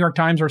done by the New York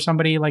Times or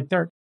somebody. Like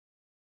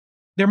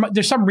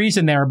there's some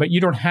reason there, but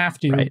you don't have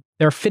to. Right.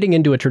 They're fitting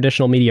into a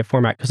traditional media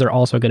format because they're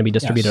also going to be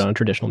distributed on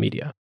traditional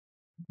media.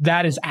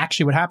 That is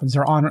actually what happens.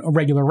 They're on a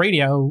regular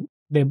radio.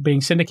 They're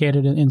being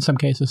syndicated in some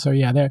cases. So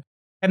yeah, they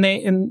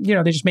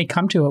just may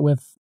come to it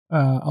with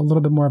a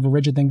little bit more of a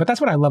rigid thing. But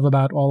that's what I love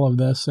about all of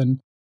this.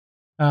 And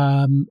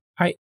then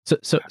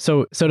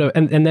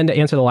to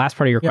answer the last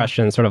part of your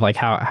question, sort of like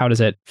how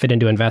does it fit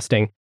into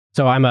investing?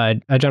 So I'm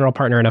a general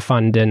partner in a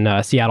fund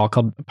in Seattle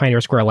called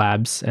Pioneer Square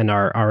Labs, and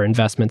our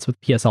investments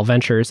with PSL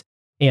Ventures.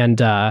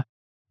 And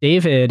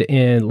David,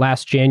 in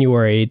last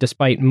January,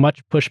 despite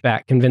much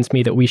pushback, convinced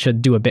me that we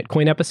should do a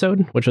Bitcoin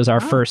episode, which was our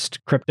first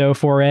crypto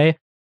foray.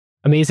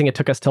 Amazing, it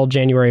took us till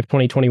January of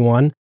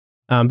 2021.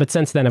 But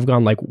since then, I've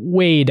gone like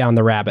way down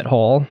the rabbit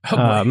hole.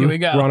 Here we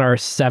go. We're on our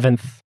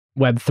 7th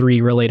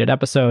Web3 related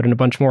episode, and a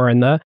bunch more in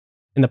the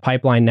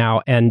pipeline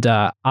now. And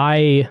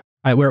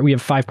we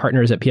have 5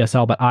 partners at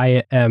PSL, but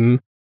I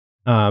am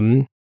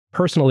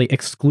personally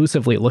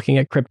exclusively looking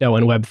at crypto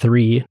and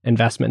Web3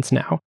 investments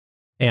now.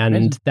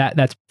 And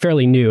that's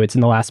fairly new. It's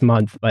in the last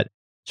month, but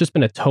it's just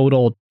been a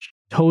total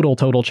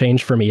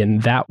change for me.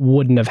 And that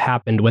wouldn't have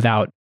happened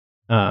without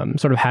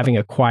sort of having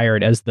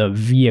acquired as the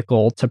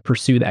vehicle to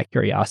pursue that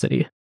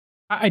curiosity.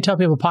 I tell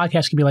people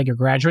podcasts can be like your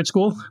graduate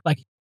school.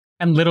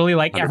 And literally,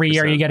 like, 100%. Every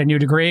year you get a new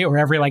degree, or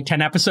every like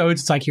 10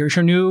 episodes, it's like, here's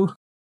your new,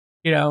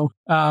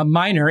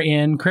 minor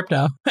in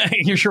crypto.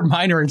 Here's your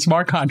minor in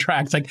smart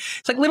contracts. Like,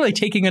 it's like literally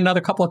taking another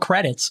couple of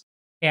credits.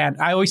 And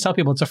I always tell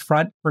people it's a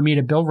front for me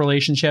to build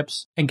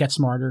relationships and get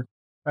smarter,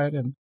 right?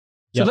 And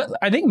so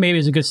I think maybe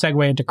it's a good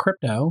segue into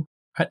crypto.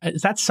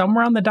 Is that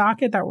somewhere on the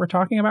docket that we're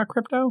talking about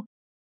crypto?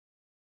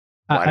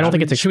 I don't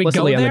think it's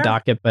explicitly on the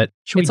docket, but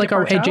it's like,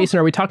 hey, Jason,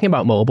 are we talking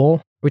about mobile?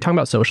 Are we talking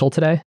about social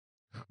today?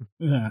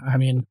 I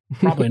mean,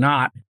 probably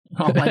not.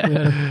 Well,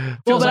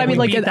 but I mean,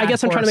 like, I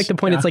guess I'm trying to make the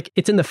point. It's like,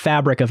 it's in the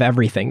fabric of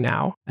everything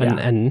now.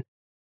 And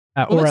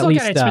let's look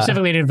at it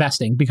specifically in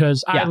investing,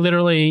 because I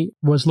literally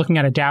was looking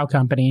at a DAO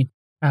company,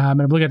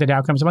 and I'm looking at the DAO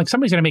companies. I'm like,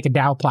 somebody's going to make a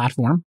DAO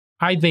platform.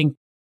 I think,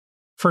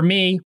 for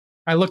me,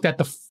 I looked at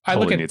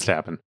needs to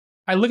happen.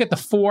 I look at the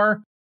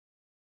 4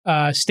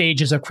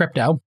 stages of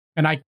crypto,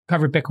 and I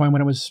covered Bitcoin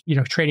when it was,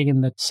 trading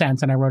in the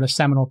cents, and I wrote a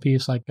seminal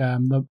piece, like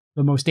the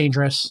most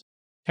dangerous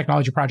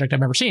technology project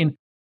I've ever seen.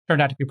 Turned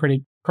out to be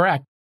pretty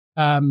correct.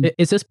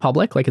 Is this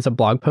public? Like, it's a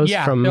blog post?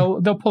 Yeah, from...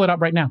 they'll pull it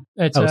up right now.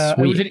 It's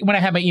sweet. It was when I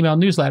had my email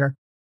newsletter.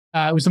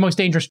 It was the most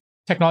dangerous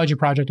technology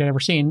project I'd ever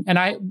seen. And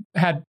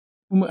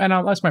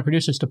I'll ask my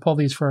producers to pull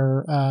these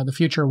for the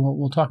future.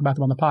 We'll talk about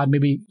them on the pod.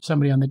 Maybe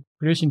somebody on the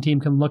producing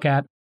team can look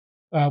at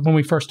when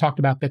we first talked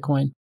about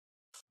Bitcoin.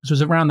 This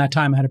was around that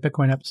time I had a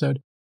Bitcoin episode.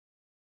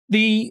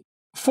 The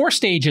 4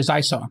 stages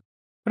I saw,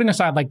 putting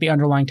aside like the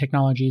underlying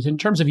technologies, in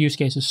terms of use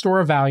cases, store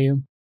of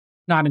value,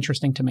 not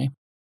interesting to me.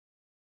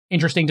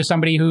 Interesting to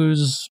somebody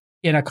who's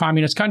in a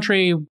communist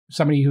country,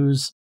 somebody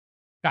who's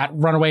got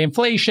runaway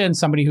inflation,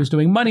 somebody who's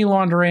doing money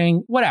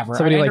laundering, whatever.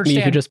 Somebody like me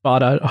who just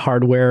bought a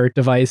hardware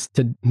device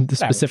to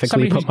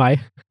specifically put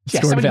my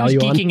stored value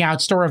on. Geeking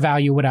out, store of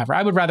value, whatever.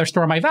 I would rather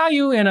store my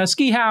value in a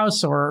ski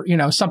house or,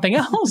 something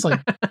else.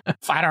 Like,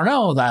 I don't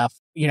know,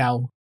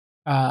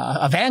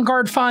 a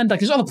Vanguard fund. Like,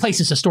 there's other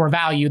places to store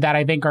value that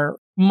I think are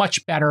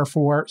much better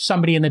for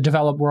somebody in the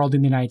developed world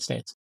in the United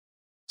States.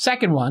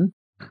 Second one,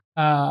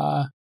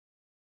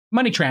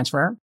 money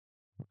transfer.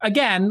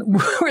 Again,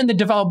 we're in the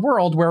developed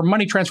world where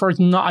money transfer is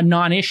not a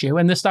non-issue,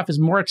 and this stuff is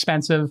more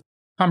expensive,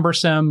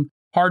 cumbersome,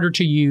 harder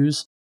to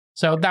use.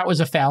 So that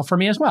was a fail for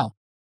me as well.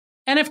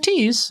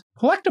 NFTs,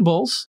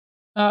 collectibles,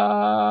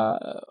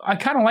 I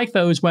kind of like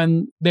those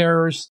when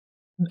there's,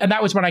 and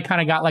that was when I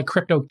kind of got like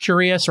crypto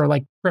curious or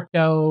like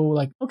crypto,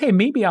 like, okay,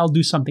 maybe I'll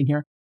do something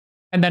here.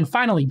 And then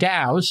finally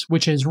DAOs,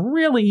 which is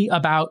really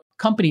about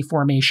company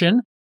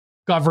formation,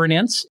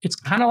 governance. It's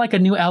kind of like a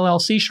new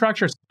LLC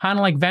structure. It's kind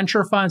of like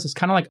venture funds. It's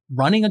kind of like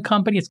running a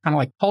company. It's kind of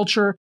like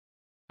culture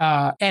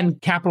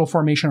and capital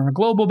formation on a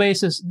global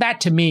basis.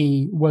 That to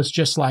me was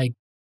just like,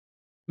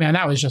 man,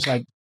 that was just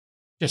like,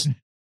 just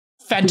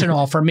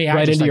fentanyl for me.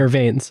 Right into your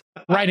veins.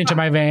 Right into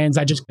my veins.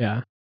 I just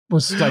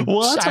was like,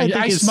 well,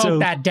 I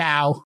smoked that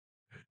DAO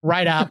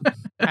right up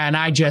and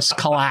I just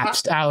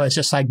collapsed. I was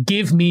just like,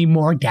 give me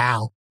more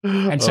DAO.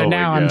 And so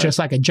now I'm just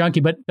like a junkie.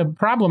 But the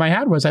problem I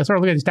had was I started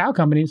looking at these DAO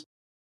companies.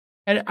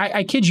 And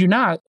I kid you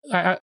not,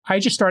 I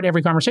just start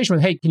every conversation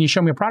with, hey, can you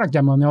show me a product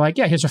demo? And they're like,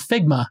 yeah, here's a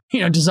Figma,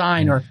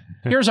 design, or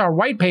here's our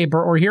white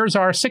paper, or here's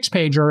our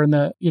 6-pager in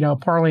the,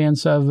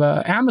 parlance of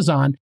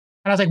Amazon.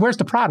 And I was like, where's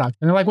the product?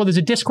 And they're like, well, there's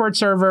a Discord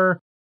server,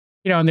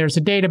 and there's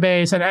a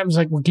database. And I was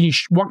like, well, can you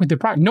walk me through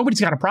the product?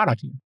 Nobody's got a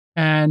product here.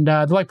 And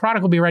they're like,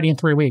 product will be ready in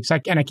 3 weeks.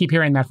 And I keep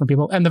hearing that from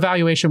people. And the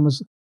valuation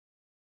was,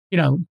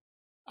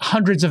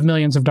 hundreds of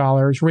millions of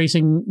dollars,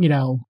 raising,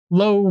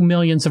 low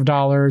millions of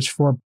dollars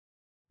for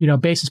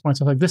basis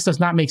points. I was like, this does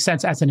not make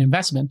sense as an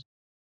investment.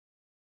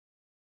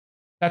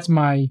 That's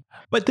my.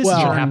 But this is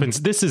what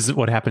happens. This is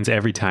what happens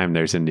every time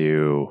there's a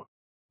new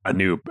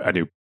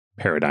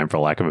paradigm, for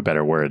lack of a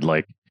better word.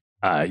 Like,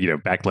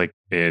 back like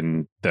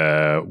in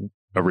the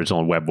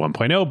original Web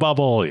 1.0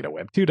 bubble,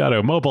 Web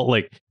 2.0 mobile.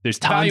 Like, there's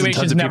tons and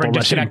tons of never people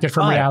disconnected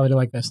from reality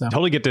like this, though.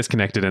 Totally get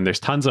disconnected, and there's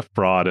tons of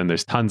fraud, and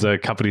there's tons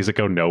of companies that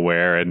go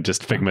nowhere, and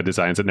just Figma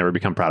designs that never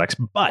become products.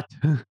 But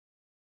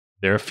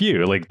there are a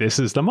few. Like, this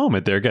is the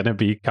moment. They're going to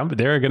be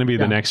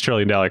the next $1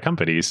 trillion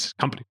companies,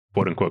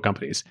 quote unquote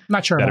companies.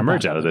 Not sure that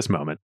emerge out of this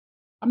moment.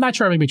 I'm not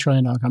sure it'll be $1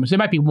 trillion companies. It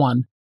might be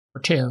one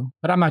or two,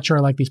 but I'm not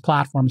sure like these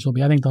platforms will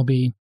be. I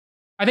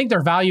think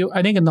their value.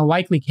 I think in the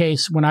likely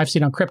case, when I've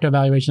seen on crypto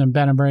valuation, and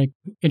Ben, I'm very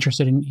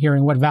interested in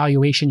hearing what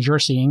valuations you're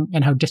seeing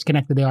and how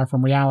disconnected they are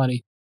from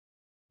reality.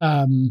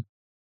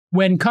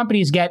 When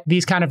companies get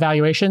these kind of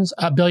valuations,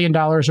 $1 billion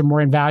or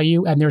more in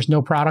value, and there's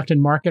no product in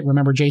market,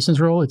 remember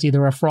Jason's rule, it's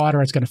either a fraud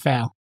or it's going to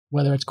fail.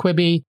 Whether it's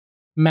Quibi,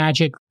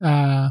 Magic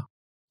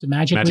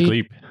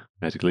Leap.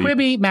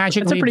 Quibi,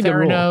 Magic Leap,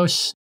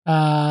 Theranos,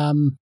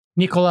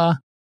 Nikola,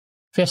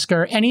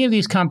 Fisker, any of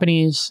these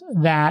companies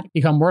that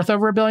become worth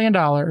over $1 billion,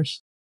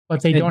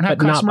 but they don't have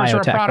customers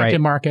or a product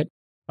in market.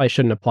 Probably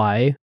shouldn't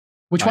apply.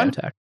 Which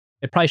biotech. One?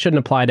 It probably shouldn't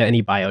apply to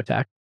any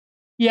biotech.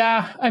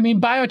 Yeah, I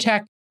mean,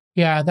 biotech,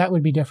 yeah, that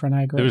would be different.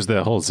 I agree. There was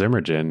the whole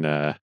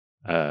Zymergen,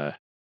 well,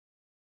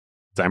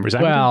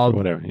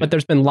 whatever. Yeah. But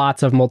there's been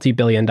lots of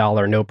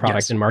multi-billion-dollar no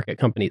product in market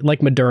companies like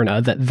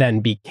Moderna that then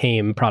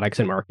became products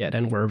in market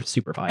and were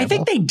super viable. I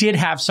think they did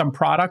have some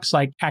products,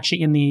 like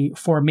actually in the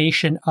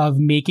formation of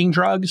making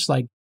drugs,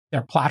 like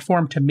their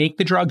platform to make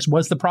the drugs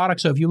was the product.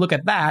 So if you look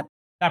at that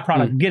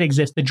product did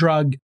exist. The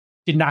drug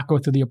did not go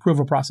through the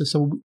approval process.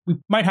 So we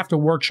might have to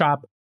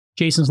workshop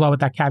Jason's law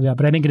with that caveat,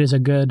 but I think it is a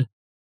good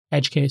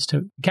edge case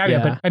to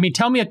caveat. But I mean,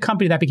 tell me a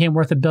company that became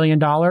worth $1 billion,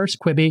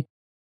 Quibi,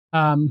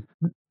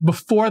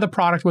 before the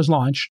product was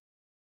launched.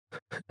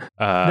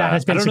 That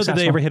has been I don't successful. know that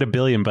they ever hit $1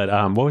 billion, but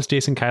what was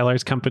Jason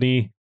Calacanis'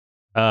 company?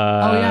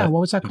 What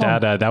was that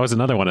called? That was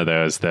another one of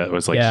those that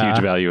was like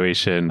huge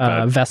valuation.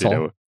 But,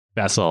 Vessel.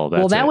 Vessel.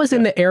 Well, that was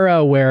in the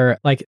era where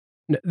like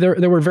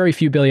there were very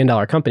few $1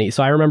 billion companies.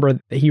 So I remember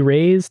he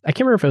raised, I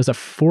can't remember if it was a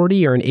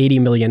 $40 or an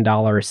 $80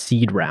 million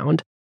seed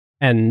round.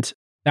 And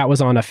that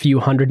was on a few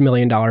 $100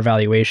 million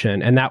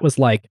valuation. And that was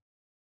like,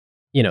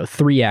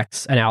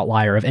 3x an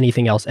outlier of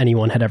anything else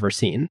anyone had ever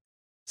seen.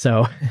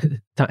 So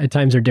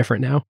times are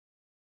different now.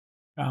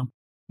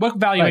 What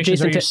valuations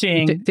Jason, are you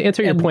seeing? To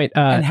answer your point.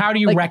 And how do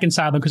you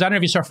reconcile them? Because I don't know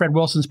if you saw Fred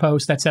Wilson's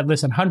post that said,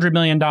 listen, $100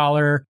 million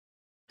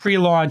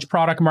pre-launch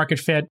product market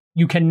fit.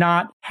 You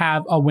cannot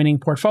have a winning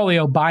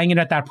portfolio buying it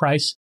at that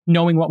price,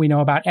 knowing what we know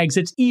about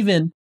exits,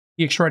 even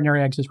the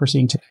extraordinary exits we're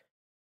seeing today.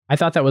 I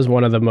thought that was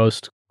one of the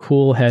most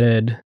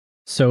cool-headed,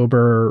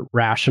 sober,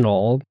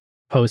 rational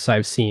posts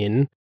I've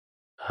seen.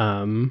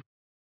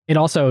 It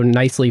also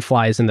nicely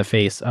flies in the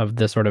face of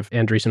the sort of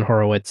Andreessen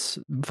Horowitz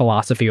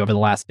philosophy over the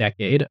last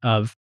decade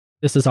of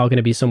this is all going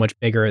to be so much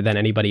bigger than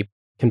anybody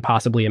can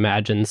possibly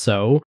imagine.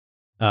 So,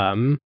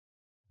 on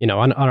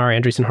our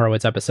Andreessen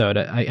Horowitz episode,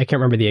 I can't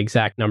remember the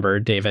exact number,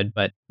 David,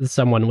 but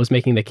someone was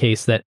making the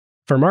case that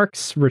for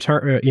Mark's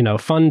return,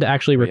 fund to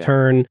actually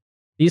return,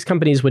 these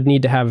companies would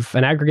need to have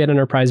an aggregate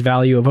enterprise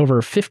value of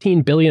over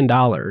 $15 billion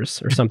or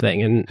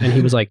something. And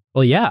he was like,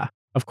 well, yeah,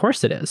 of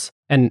course it is.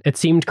 And it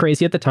seemed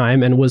crazy at the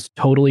time and was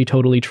totally,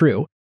 totally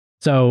true.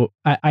 So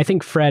I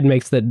think Fred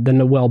makes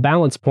the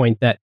well-balanced point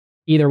that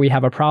either we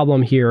have a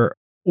problem here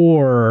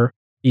or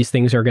these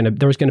things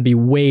there's going to be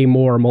way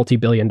more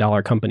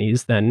multi-billion-dollar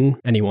companies than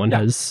anyone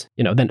has,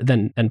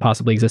 than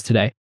possibly exists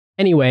today.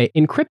 Anyway,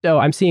 in crypto,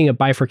 I'm seeing a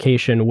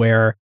bifurcation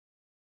where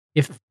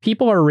if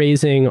people are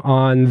raising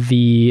on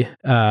the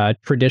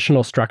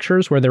traditional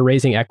structures where they're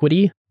raising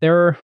equity,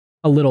 they're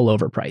a little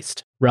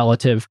overpriced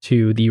relative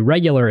to the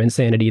regular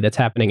insanity that's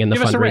happening in the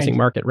fundraising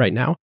market right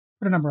now.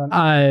 Put a number on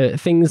it.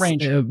 Things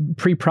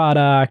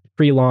pre-product,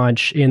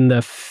 pre-launch in the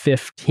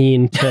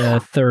 $15 to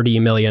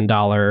 $30 million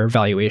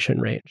valuation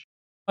range.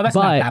 Oh, that's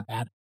not that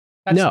bad.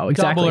 That's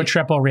double or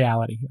triple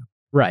reality.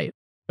 Right.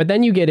 But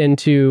then you get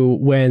into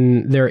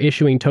when they're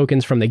issuing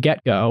tokens from the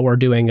get-go or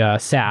doing a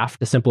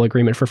SAFT, a simple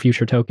agreement for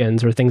future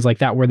tokens, or things like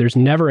that, where there's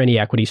never any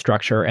equity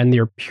structure and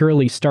they're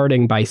purely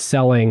starting by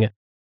selling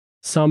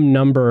some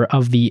number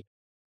of the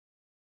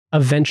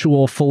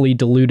eventual fully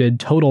diluted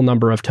total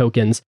number of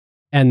tokens.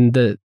 And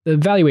the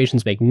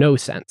valuations make no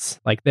sense.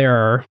 Like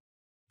they're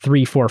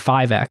 3, 4,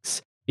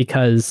 5x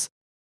because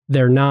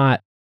they're not,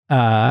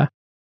 the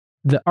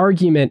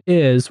argument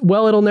is,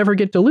 well, it'll never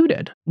get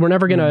diluted. We're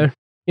never going to,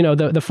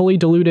 the fully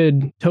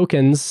diluted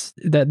tokens,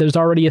 that there's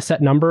already a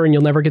set number and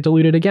you'll never get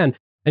diluted again.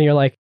 And you're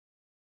like,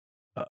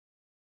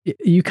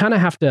 you kind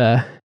of have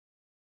to.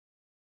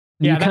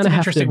 Yeah, that's an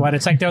interesting one.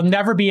 It's like there'll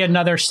never be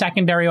another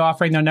secondary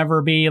offering. There'll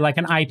never be like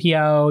an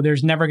IPO.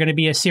 There's never going to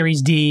be a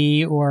Series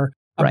D or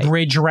a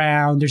bridge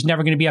round. There's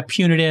never going to be a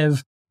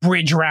punitive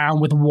bridge round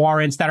with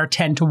warrants that are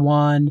 10 to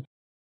 1.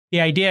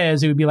 The idea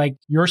is it would be like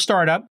your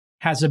startup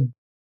has 1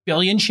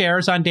 billion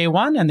shares on day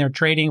one and they're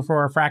trading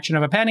for a fraction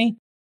of a penny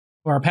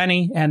or a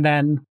penny. And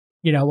then,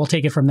 we'll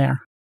take it from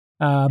there.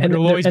 But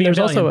it'll always be a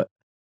billion.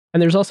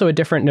 There's also a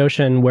different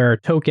notion where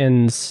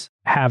tokens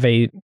have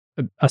a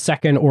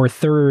second or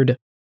third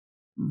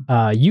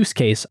use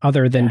case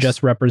other than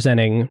just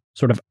representing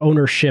sort of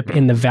ownership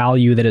in the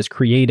value that is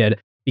created,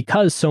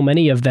 because so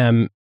many of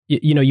them,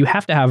 you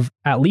have to have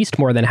at least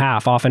more than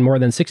half, often more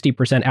than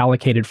 60%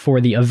 allocated for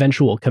the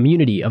eventual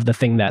community of the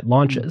thing that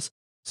launches.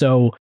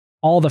 So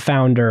all the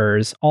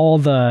founders, all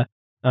the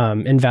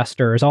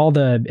investors, all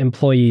the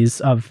employees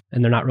and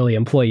they're not really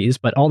employees,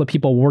 but all the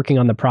people working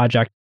on the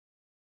project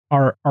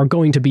are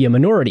going to be a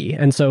minority.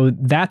 And so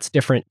that's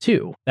different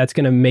too. That's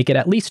going to make it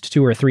at least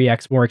 2 or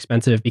 3x more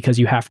expensive because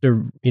you have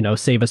to,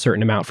 save a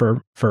certain amount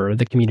for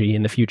the community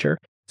in the future.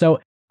 So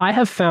I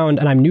have found,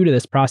 and I'm new to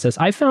this process,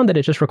 I found that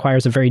it just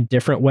requires a very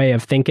different way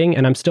of thinking.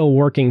 And I'm still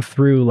working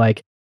through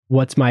like,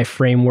 what's my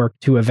framework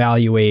to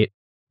evaluate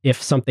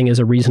if something is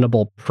a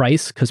reasonable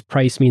price, because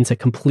price means a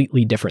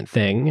completely different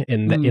thing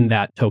in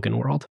that token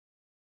world.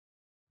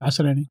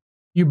 Fascinating.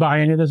 You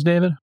buy any of this,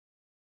 David?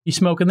 You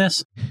smoking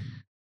this?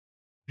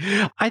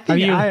 I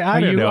think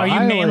I don't know. Are you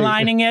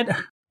mainlining it?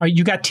 Are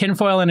you got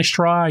tinfoil and a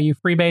straw? Are you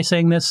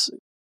freebasing this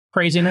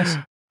craziness?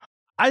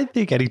 I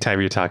think anytime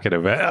you're talking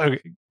about,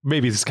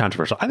 maybe this is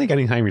controversial. I think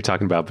anytime you're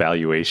talking about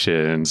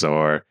valuations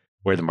or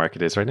where the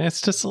market is right now,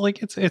 it's just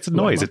like it's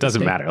noise. It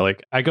doesn't matter.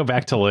 Like I go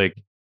back to like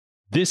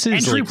this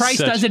is entry price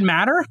doesn't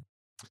matter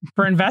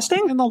for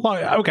investing in the long.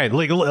 Okay,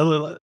 like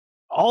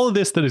all of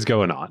this that is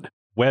going on,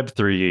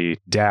 Web3,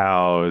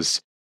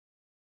 DAOs.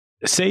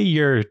 Say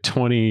you're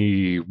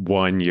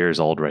 21 years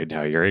old right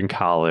now, you're in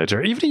college,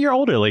 or even you're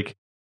older. Like,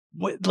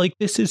 what? Like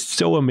this is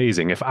so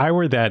amazing. If I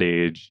were that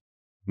age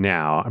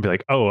now, I'd be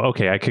like, oh,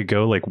 okay, I could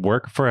go like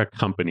work for a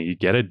company,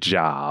 get a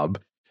job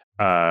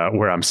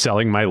where I'm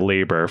selling my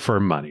labor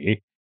for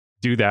money,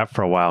 do that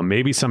for a while.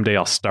 Maybe someday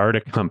I'll start a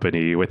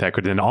company with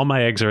equity, and all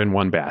my eggs are in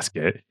one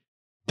basket.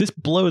 This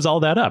blows all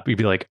that up. You'd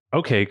be like,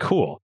 okay,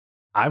 cool.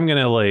 I'm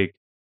gonna like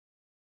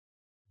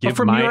give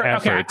my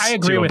efforts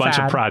to a bunch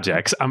of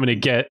projects. I'm going to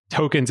get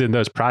tokens in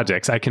those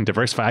projects. I can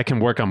diversify. I can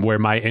work on where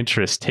my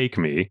interests take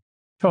me.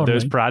 Totally.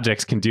 Those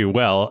projects can do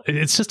well.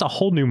 It's just a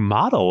whole new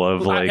model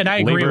of like and I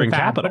agree labor with and that,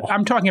 capital. But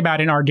I'm talking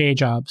about in our day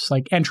jobs,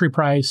 like entry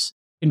price,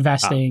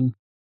 investing.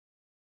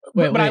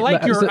 But I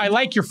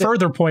like your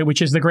further point,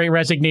 which is the Great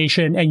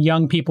Resignation and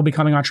young people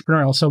becoming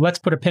entrepreneurial. So let's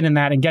put a pin in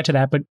that and get to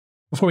that. But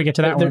before we get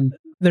to that one,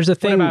 there's a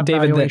thing,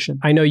 David, that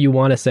I know you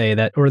want to say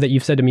that, or that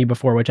you've said to me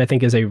before, which I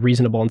think is a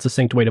reasonable and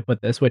succinct way to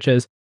put this, which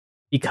is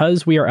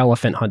because we are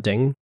elephant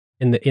hunting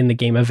in the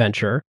game of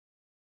venture,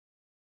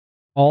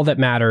 all that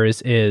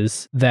matters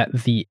is that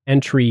the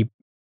entry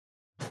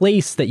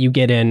place that you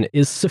get in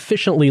is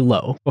sufficiently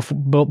low,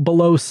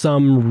 below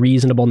some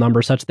reasonable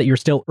number, such that you're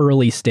still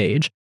early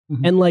stage.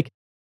 Mm-hmm. And like,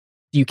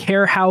 do you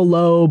care how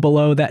low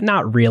below that?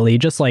 Not really.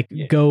 Just like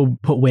go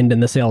put wind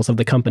in the sails of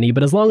the company.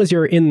 But as long as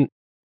you're in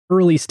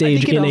early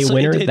stage in a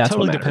winner, it that's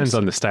totally what depends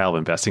on the style of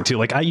investing too.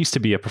 Like I used to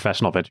be a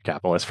professional venture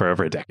capitalist for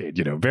over a decade,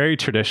 very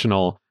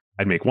traditional.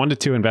 I'd make 1 to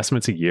 2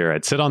 investments a year.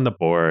 I'd sit on the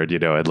board,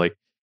 I'd like,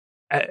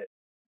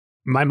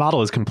 my model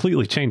has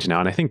completely changed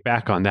now. And I think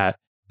back on that,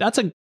 that's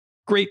a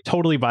great,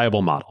 totally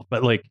viable model.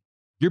 But like,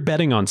 you're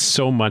betting on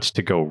so much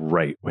to go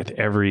right with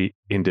every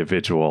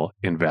individual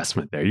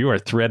investment there. You are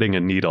threading a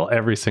needle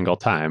every single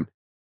time.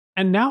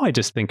 And now I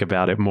just think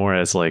about it more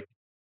as like,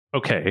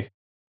 okay,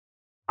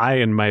 I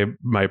and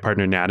my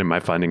partner Nat in my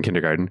fund in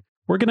kindergarten,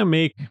 we're going to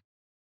make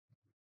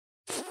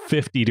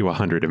 50 to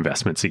 100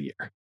 investments a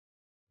year.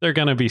 they're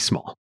going to be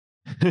small,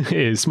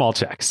 small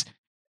checks.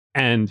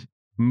 And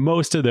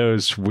most of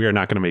those, we're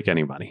not going to make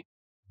any money.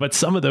 But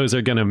some of those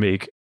are going to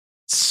make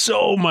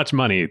so much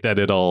money that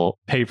it'll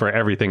pay for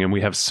everything. And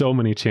we have so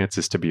many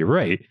chances to be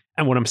right.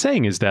 And what I'm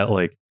saying is that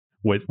like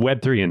with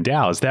Web3 and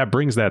DAOs, that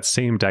brings that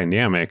same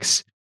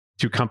dynamics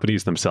to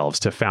companies themselves,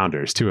 to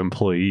founders, to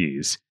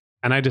employees.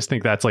 And I just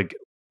think that's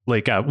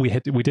we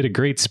did a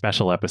great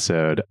special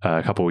episode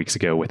a couple of weeks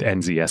ago with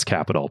NZS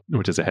Capital,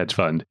 which is a hedge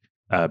fund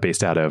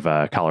based out of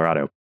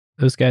Colorado.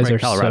 Those guys are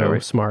so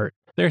smart.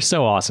 They're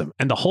so awesome.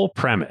 And the whole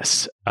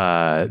premise,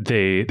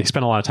 they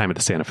spent a lot of time at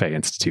the Santa Fe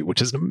Institute,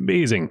 which is an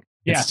amazing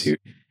institute.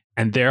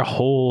 And their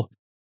whole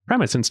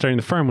premise in starting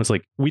the firm was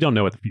like, we don't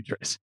know what the future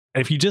is.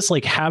 And if you just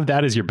like have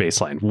that as your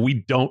baseline,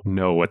 we don't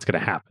know what's going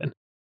to happen.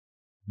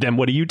 Then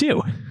what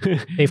do?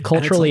 They've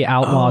culturally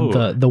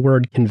outlawed the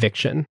word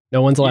conviction.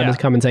 No one's allowed to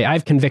come and say, I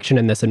have conviction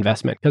in this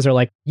investment, because they're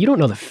like, you don't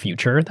know the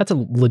future. That's a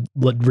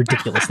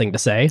ridiculous thing to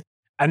say.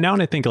 And now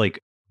when I think like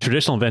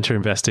traditional venture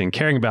investing,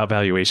 caring about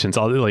valuations,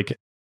 all like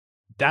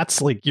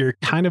that's like you're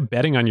kind of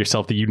betting on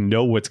yourself that you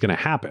know what's going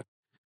to happen.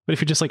 But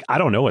if you're just like, I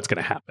don't know what's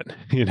going to happen,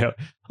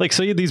 like,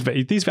 so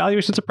these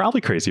valuations are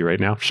probably crazy right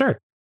now. Sure.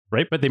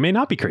 Right. But they may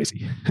not be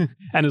crazy.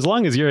 And as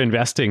long as you're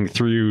investing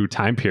through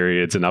time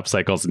periods and up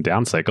cycles and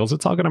down cycles,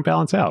 it's all going to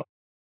balance out.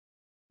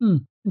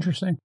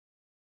 Interesting.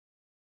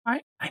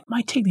 I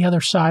might take the other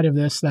side of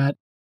this, that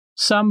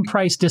some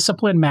price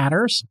discipline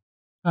matters,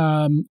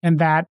 and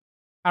that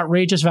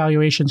outrageous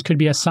valuations could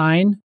be a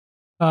sign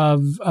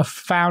of a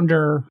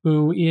founder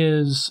who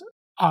is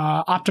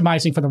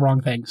optimizing for the wrong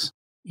things.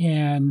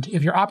 And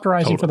if you're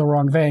optimizing for the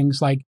wrong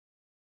things, like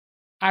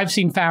I've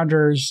seen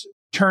founders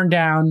turn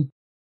down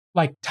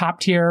like top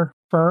tier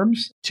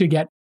firms to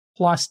get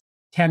plus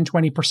 10,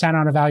 20%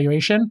 on a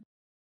valuation.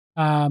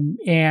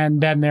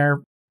 And then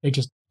they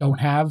just don't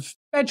have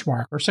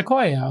Benchmark or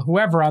Sequoia,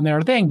 whoever on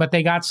their thing, but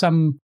they got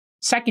some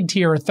second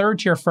tier or third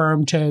tier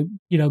firm to,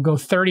 go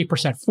 30%,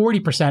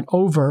 40%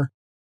 over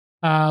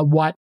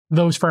what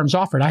those firms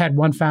offered. I had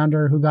one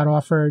founder who got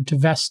offered to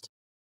vest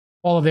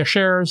all of their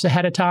shares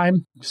ahead of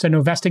time, so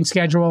no vesting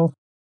schedule,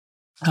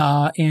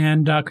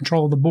 and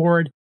control of the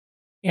board.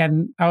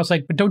 And I was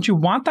like, but don't you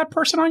want that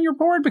person on your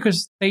board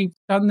because they've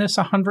done this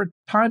 100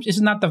 times?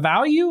 Isn't that the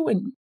value?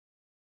 And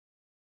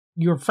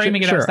you're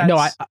framing it as that. No,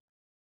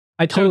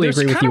 I totally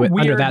agree with you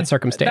under that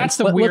circumstance.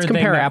 Let's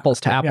compare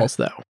apples to apples,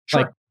 though.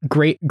 Sure. Like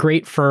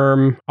great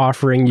firm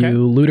offering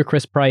you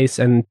ludicrous price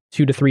and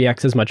 2 to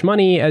 3x as much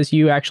money as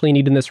you actually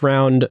need in this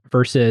round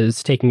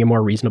versus taking a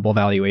more reasonable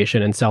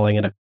valuation and selling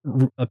at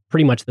a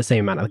pretty much the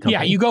same amount of the company.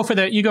 Yeah, you go for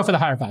the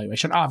higher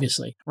valuation,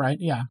 obviously, right?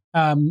 Yeah.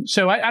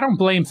 So I don't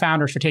blame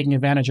founders for taking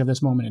advantage of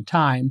this moment in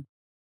time.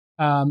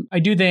 I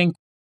do think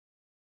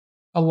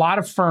a lot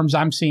of firms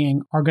I'm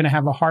seeing are going to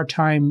have a hard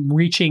time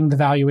reaching the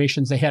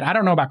valuations they hit. I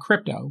don't know about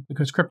crypto,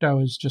 because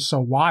crypto is just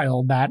so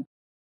wild that,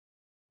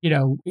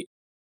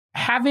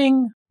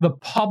 having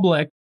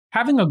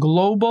a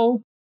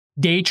global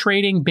day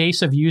trading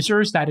base of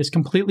users that is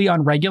completely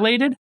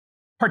unregulated,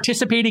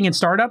 participating in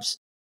startups.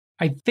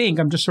 I think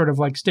I'm just sort of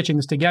like stitching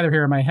this together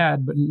here in my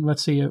head, but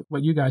let's see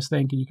what you guys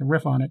think and you can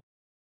riff on it.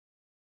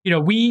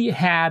 We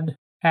had,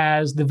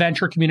 as the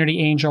venture community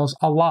angels,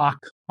 a lock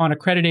on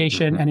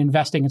accreditation and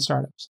investing in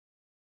startups.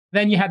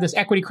 Then you had this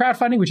equity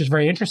crowdfunding, which is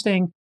very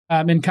interesting,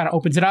 and kind of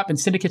opens it up, and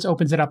syndicates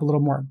opens it up a little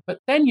more. But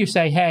then you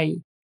say, hey,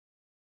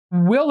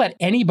 we'll let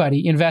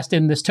anybody invest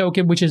in this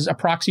token, which is a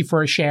proxy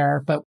for a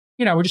share, but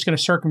we're just going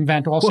to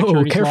circumvent all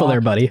securities careful law.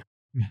 There, buddy.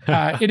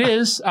 It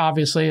is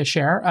obviously a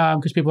share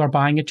because people are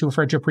buying it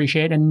for it to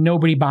appreciate, and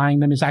nobody buying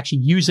them is actually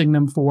using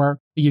them for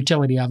the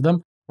utility of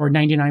them, or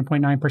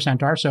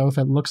 99.9% are. So if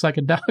it looks like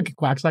a duck, it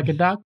quacks like a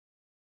duck,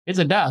 it's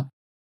a duck.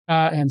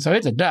 And so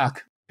it's a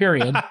duck,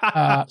 period.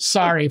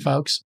 Sorry,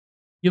 folks.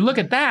 You look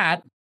at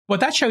that,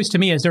 what that shows to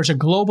me is there's a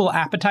global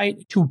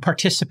appetite to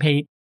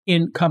participate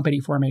in company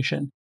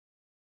formation.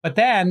 But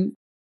then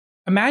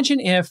imagine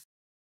if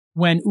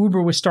when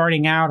Uber was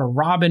starting out, or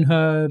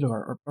Robinhood,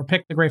 or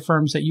pick the great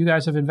firms that you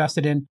guys have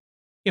invested in,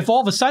 if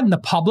all of a sudden the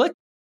public,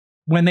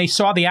 when they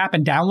saw the app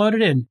and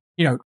downloaded it,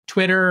 and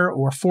Twitter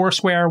or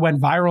Foursquare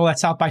went viral at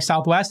South by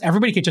Southwest,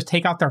 everybody could just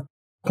take out their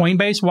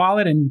Coinbase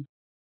wallet and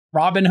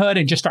Robinhood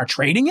and just start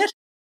trading it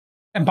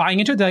and buying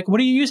into it. They're like, what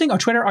are you using? Oh,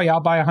 Twitter? Oh, yeah,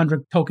 I'll buy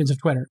 100 tokens of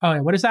Twitter. Oh, yeah,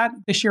 what is that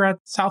this year at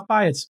South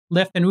by? It's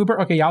Lyft and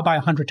Uber. Okay, yeah, I'll buy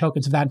 100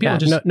 tokens of that.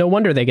 And people no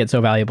wonder they get so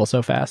valuable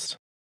so fast.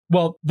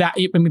 Well,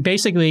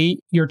 basically,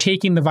 you're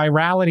taking the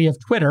virality of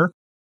Twitter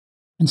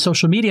and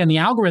social media and the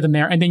algorithm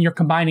there, and then you're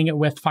combining it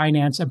with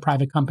finance and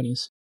private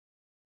companies.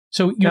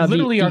 So you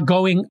literally are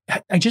going,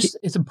 I'm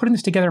putting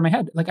this together in my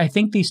head. Like, I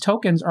think these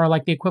tokens are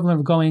like the equivalent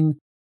of going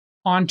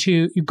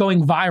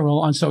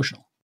viral on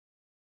social.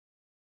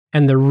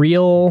 And the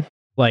real,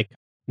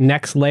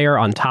 next layer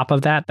on top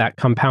of that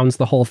compounds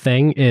the whole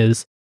thing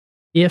is,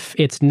 if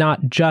it's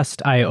not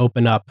just I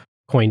open up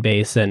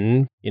Coinbase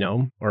and,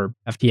 or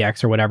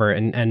FTX or whatever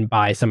and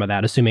buy some of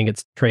that, assuming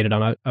it's traded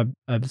on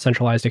a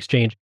centralized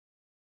exchange.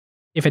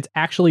 if it's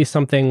actually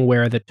something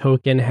where the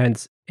token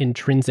has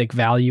intrinsic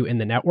value in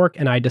the network,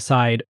 and I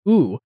decide,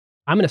 ooh,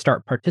 I'm going to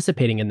start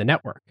participating in the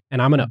network,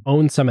 and I'm going to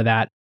own some of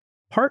that,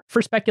 part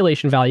for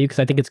speculation value, because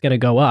I think it's going to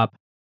go up.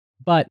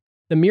 But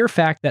the mere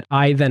fact that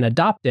I then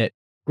adopt it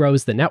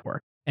grows the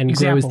network and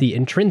grows the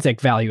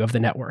intrinsic value of the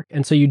network.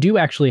 And so you do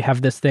actually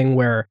have this thing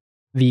where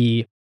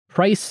the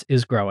price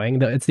is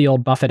growing. It's the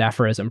old Buffett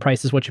aphorism,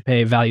 price is what you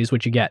pay, value is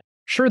what you get.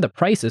 Sure, the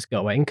price is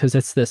going because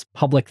it's this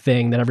public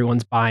thing that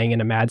everyone's buying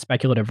in a mad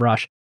speculative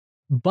rush.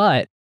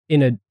 But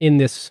in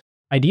this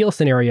ideal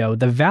scenario,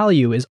 the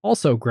value is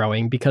also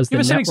growing because the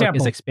network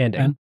is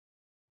expanding.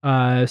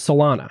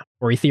 Solana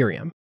or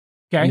Ethereum.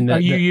 Okay. Are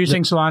you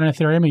using Solana and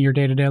Ethereum in your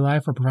day-to-day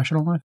life or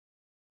professional life?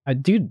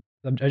 Dude,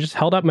 I just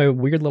held up my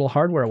weird little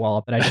hardware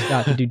wallet that I just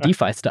got to do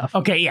DeFi stuff.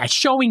 Okay, yeah,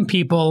 showing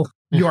people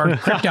your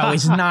crypto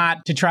is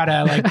not to try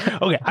to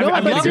like. Okay,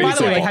 by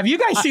the way, have you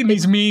guys seen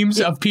these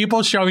memes of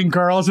people showing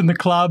girls in the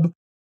club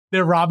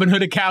their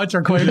Robinhood accounts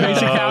or Coinbase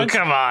accounts?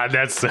 Come on,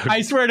 that's so.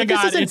 I swear to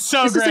God, it's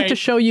so great. This isn't to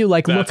show you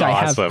like, that's look,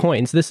 awesome. I have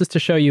coins. This is to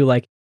show you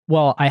like,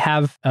 well, I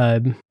have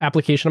an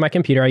application on my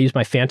computer. I use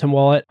my Phantom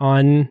wallet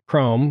on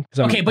Chrome.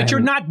 Okay, but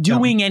you're not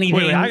doing anything.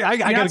 Wait, I you're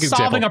got not a good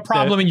solving example. a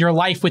problem in your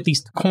life with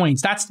these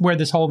coins. That's where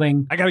this whole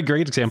thing. I got a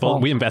great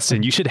example. We invested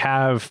in. You should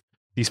have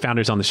these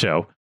founders on the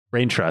show.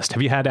 Brain Trust.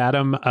 Have you had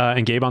Adam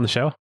and Gabe on the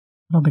show?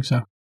 I don't think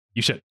so.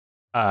 You should.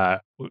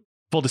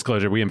 Full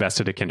disclosure, we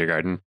invested at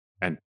kindergarten,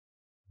 and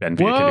Ben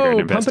via kindergarten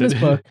invested. His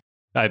book.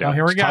 I know. Oh,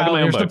 here we go.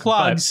 Here's the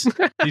plugs.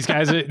 These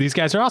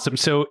guys are awesome.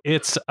 So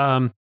it's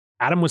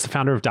Adam was the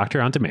founder of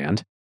Doctor on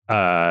Demand.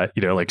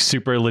 Like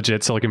super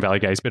legit Silicon Valley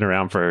guy. He's been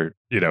around for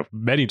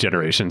many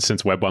generations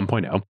since Web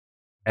 1.0.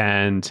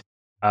 And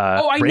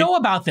I know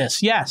about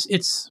this. Yes,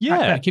 it's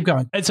okay, keep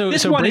going. And so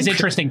this one is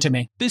interesting to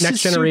me. This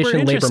next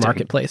generation labor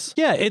marketplace.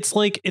 Yeah,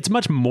 it's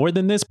much more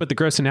than this, but the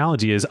gross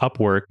analogy is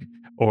Upwork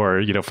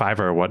or Fiverr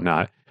or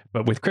whatnot.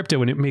 But with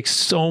crypto, and it makes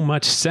so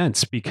much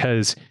sense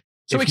because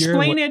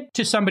explain it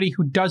to somebody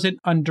who doesn't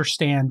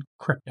understand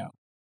crypto.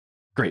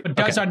 Great, but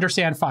does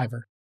understand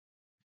Fiverr.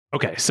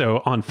 Okay,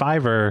 so on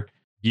Fiverr,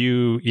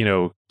 you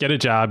get a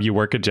job, you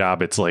work a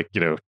job. It's like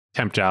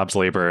temp jobs,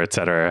 labor,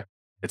 etc.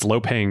 It's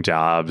low paying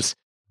jobs.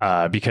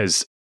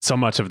 Because so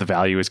much of the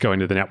value is going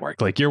to the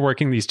network. Like you're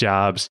working these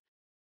jobs,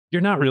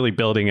 you're not really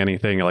building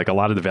anything. Like a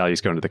lot of the value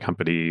is going to the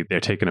company. They're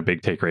taking a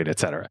big take rate, et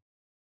cetera.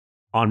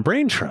 On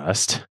Brain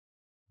Trust,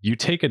 you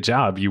take a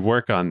job, you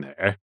work on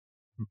there.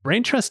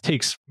 Brain Trust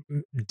takes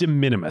de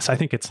minimis. I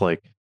think it's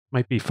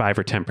might be 5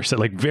 or 10%,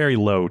 like very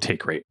low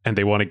take rate. And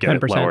they want to get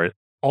 10%. It lower,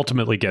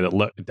 ultimately get it,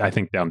 I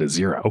think, down to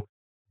 0.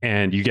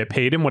 And you get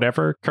paid in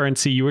whatever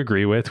currency you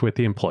agree with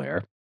the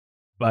employer.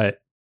 But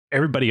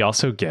everybody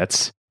also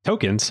gets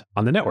tokens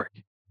on the network.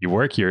 You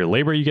work your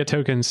labor, you get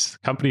tokens.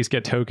 Companies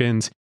get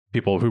tokens.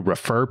 People who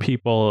refer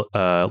people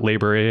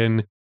labor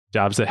in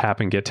jobs that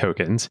happen get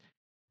tokens.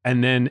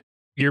 And then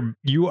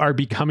you are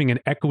becoming an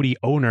equity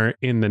owner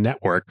in the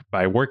network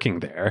by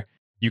working there.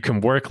 You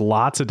can work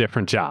lots of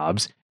different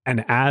jobs,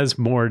 and as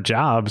more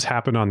jobs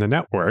happen on the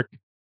network,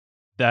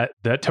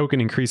 that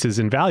token increases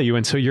in value,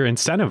 and so you're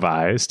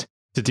incentivized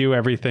to do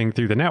everything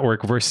through the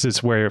network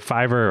versus where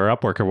Fiverr or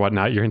Upwork or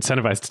whatnot, you're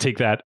incentivized to take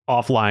that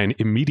offline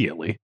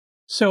immediately.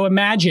 So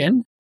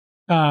imagine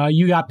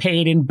you got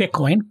paid in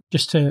Bitcoin,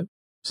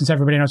 since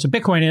everybody knows what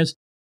Bitcoin is.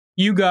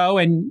 You go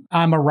and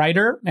I'm a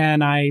writer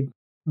and I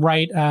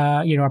write,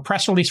 a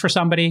press release for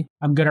somebody.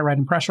 I'm good at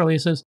writing press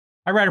releases.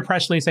 I write a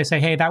press release. I say,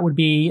 hey, that would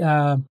be,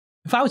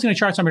 if I was going to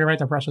charge somebody to write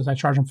their press release, I'd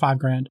charge them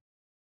 $5,000.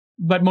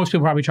 But most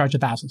people probably charge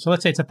 $1,000. So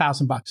let's say it's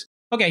 $1,000.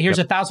 Okay, here's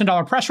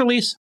 $1,000 press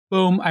release.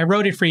 Boom, I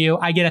wrote it for you.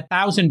 I get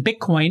 1,000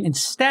 Bitcoin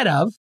instead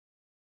of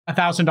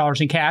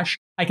 $1,000 in cash.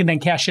 I can then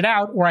cash it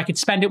out, or I could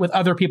spend it with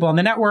other people on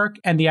the network.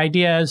 And the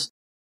idea is,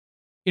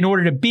 in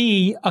order to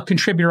be a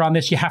contributor on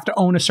this, you have to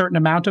own a certain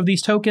amount of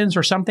these tokens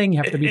or something.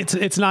 You have to be.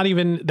 It's not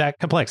even that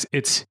complex.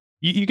 It's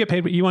you get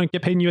paid. You want to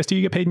get paid in USD.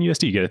 You get paid in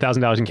USD. You get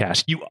 $1,000 in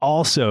cash. You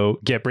also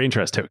get Brain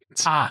Trust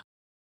tokens.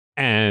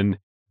 And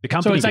the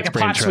company. So it's like a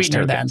pot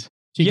sweetener then. So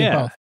you get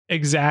both.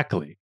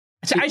 Exactly.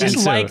 So I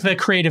just like the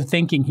creative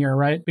thinking here,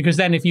 right? Because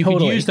then if you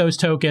could use those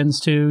tokens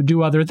to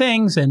do other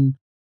things and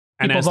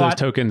as those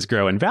tokens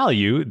grow in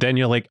value, then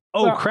you're like,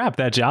 crap,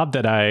 that job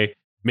that I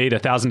made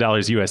 $1,000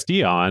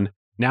 USD on,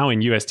 now in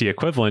USD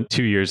equivalent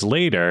 2 years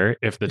later,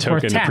 if the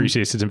token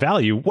appreciates in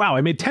value, wow,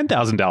 I made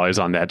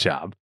 $10,000 on that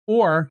job.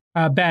 Or,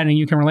 Ben, and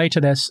you can relate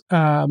to this,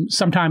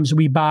 sometimes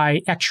we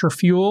buy extra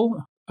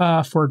fuel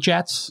for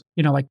jets,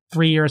 like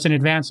 3 years in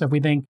advance. So if we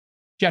think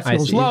jet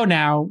fuel's low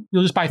now,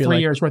 you'll just buy 3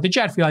 years worth of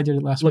jet fuel. I did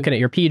it last week. Looking at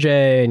your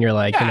PJ and you're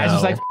like, it's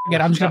just like,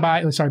 I'm just going to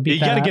buy it. Sorry, you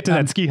got to get to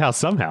that ski house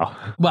somehow.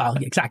 Well,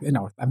 exactly.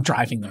 No, I'm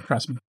driving there.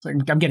 Trust me.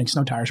 I'm getting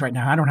snow tires right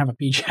now. I don't have a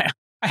PJ.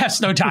 I have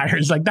snow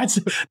tires. Like that's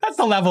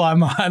the level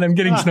I'm on. I'm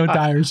getting snow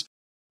tires.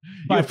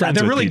 But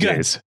they're really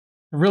good. They're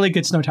really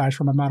good snow tires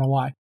from my Model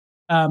Y.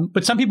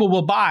 But some people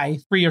will buy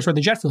 3 years worth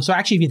of jet fuel. So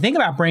actually, if you think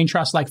about Brain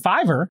Trust like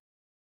Fiverr,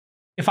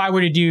 if I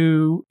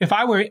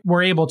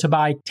were able to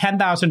buy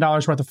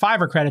 $10,000 worth of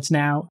Fiverr credits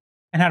now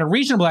and had a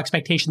reasonable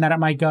expectation that it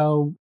might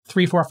go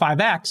 3, 4,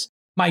 5x,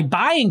 my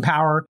buying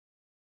power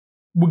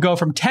would go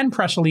from 10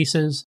 press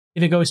releases.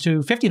 If it goes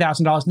to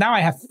 $50,000, now I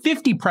have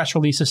 50 press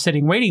releases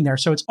sitting waiting there.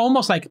 So it's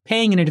almost like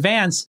paying in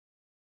advance.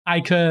 I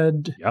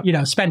could,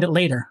 spend it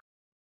later.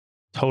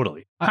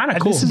 Totally. Kind of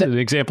cool. This is an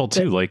example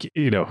too. Like,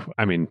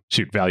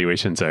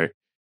 valuations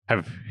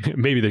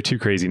maybe they're too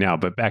crazy now,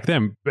 but back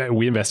then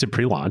we invested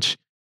pre-launch.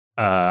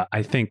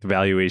 I think the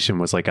valuation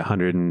was like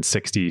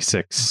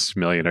 166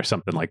 million or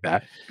something like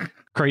that.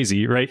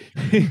 Crazy, right?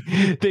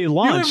 They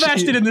launched. You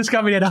invested in this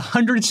company at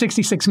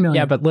 166 million.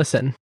 Yeah, but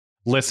listen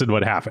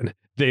what happened.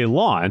 They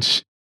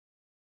launch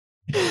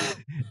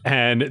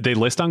and they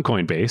list on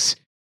Coinbase.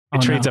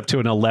 It trades up to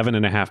an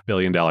 $11.5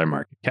 billion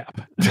market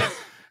cap.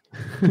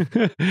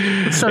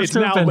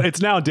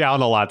 It's now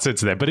down a lot since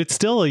then, but it's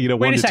still $1 to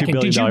 $2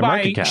 billion Did you buy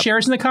market cap.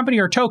 shares in the company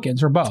or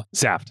tokens or both?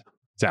 Zapped.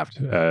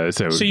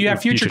 So you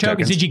have future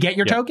tokens. Did you get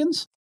your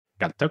tokens?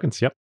 Got tokens.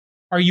 Yep.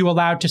 Are you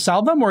allowed to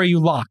sell them or are you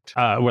locked?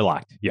 We're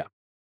locked. Yeah.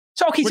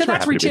 So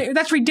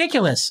that's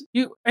ridiculous.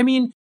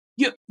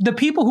 The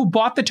people who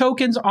bought the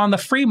tokens on the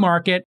free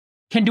market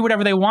can do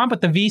whatever they want, but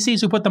the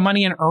VCs who put the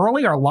money in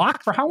early are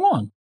locked for how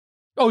long?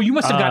 Oh, you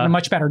must have gotten a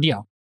much better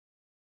deal.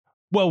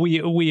 Well,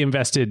 we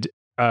invested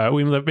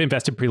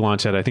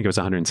pre-launch at, I think it was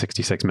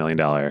 $166 million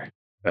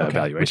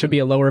valuation. Which would be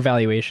a lower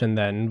valuation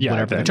than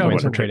whatever the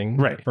tokens are trading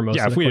for most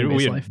of the Coinbase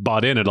we life. Had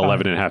bought in at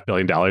 $11.5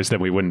 billion,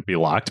 then we wouldn't be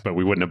locked, but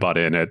we wouldn't have bought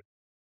in at,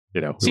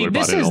 we would have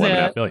bought in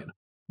at $11.5 billion.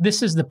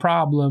 This is the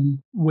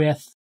problem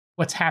with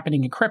what's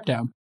happening in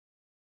crypto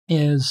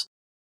is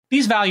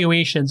these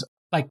valuations,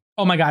 like,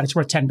 oh my God, it's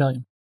worth 10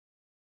 billion.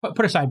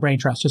 Put aside Brain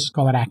Trust, just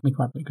call that Acme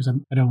correctly, because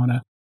I don't want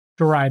to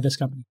deride this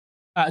company.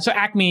 So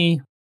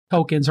Acme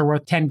tokens are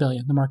worth 10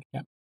 billion, the market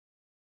cap.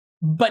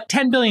 But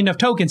 10 billion of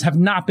tokens have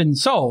not been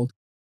sold.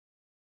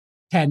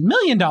 $10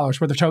 million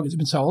worth of tokens have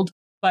been sold,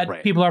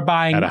 but people are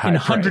buying in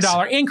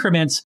 $100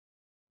 increments.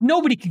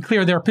 Nobody can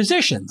clear their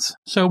positions.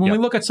 So when we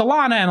look at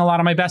Solana, and a lot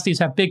of my besties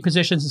have big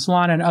positions in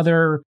Solana and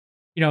other,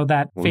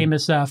 that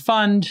famous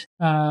fund.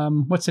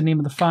 What's the name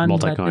of the fund?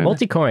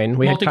 Multicoin.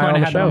 We had Kyle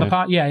on the show.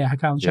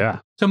 Kyle on the show. Yeah.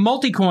 So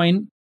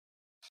Multicoin,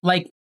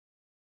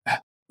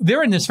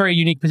 they're in this very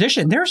unique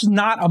position. There's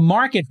not a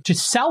market to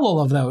sell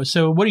all of those.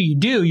 So what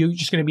do? You're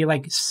just going to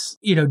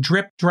be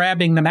drip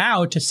drabbing them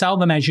out to sell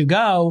them as you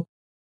go.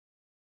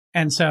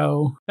 And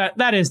so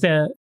that is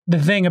the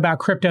thing about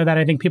crypto that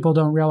I think people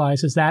don't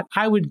realize is that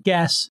I would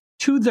guess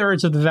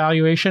 2/3 of the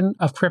valuation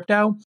of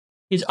crypto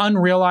is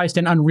unrealized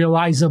and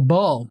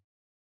unrealizable.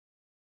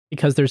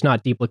 Because there's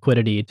not deep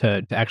liquidity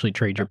to actually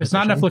trade your position.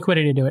 There's not enough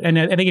liquidity to do it. And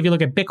I think if you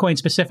look at Bitcoin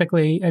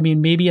specifically,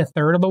 maybe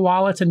 1/3 of the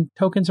wallets and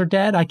tokens are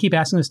dead. I keep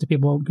asking this to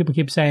people. People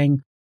keep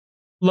saying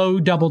low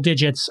double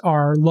digits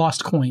are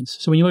lost coins.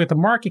 So when you look at the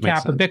market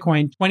cap of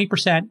Bitcoin,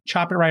 20%,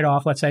 chop it right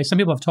off, let's say. Some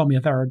people have told me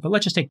 1/3, but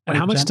let's just take 20%. And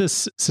how much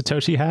does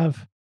Satoshi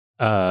have?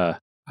 I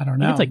don't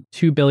know. I think it's like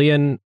 2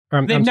 billion.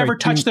 They've never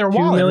touched their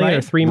wallet, 2 million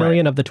or 3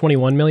 million of the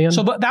 21 million.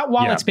 So that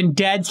wallet's been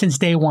dead since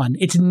day one.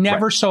 It's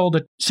never sold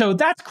it. So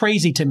that's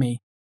crazy to me.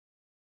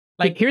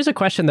 Here's a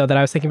question, though, that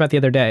I was thinking about the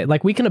other day.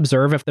 We can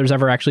observe if there's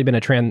ever actually been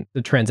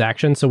a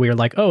transaction. So we were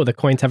like, oh, the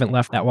coins haven't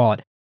left that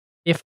wallet.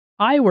 If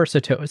I were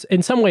Satoshi,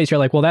 in some ways, you're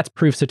like, well, that's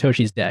proof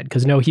Satoshi's dead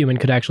because no human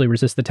could actually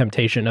resist the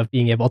temptation of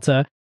being able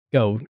to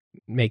go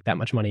make that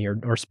much money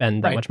or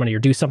spend that much money or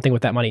do something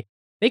with that money.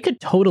 They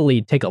could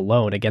totally take a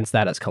loan against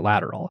that as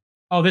collateral.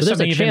 Oh, there's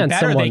something even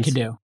better they could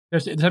do.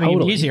 There's something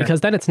even easier.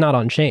 Because then it's not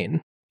on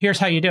chain. Here's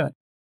how you do it.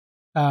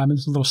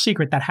 It's a little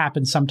secret that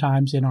happens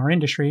sometimes in our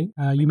industry.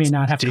 You may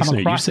not have come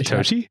across it.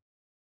 Satoshi?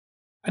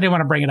 I didn't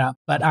want to bring it up,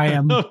 but I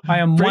am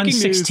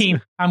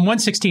 1/16th. I'm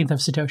 1/16th of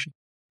Satoshi.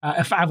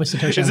 If I was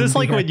Satoshi, is this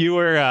like when you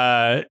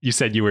were? You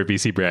said you were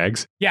VC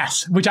Braggs.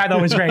 Yes, which I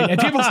thought was great, and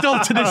people still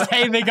to this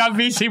day think I'm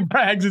VC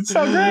Braggs. It's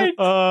so great.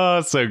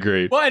 Oh, so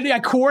great. Well, I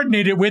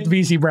coordinated with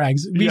VC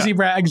Braggs. VC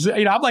Braggs.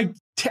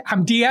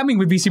 I'm DMing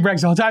with VC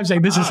Braggs all the time,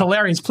 saying this is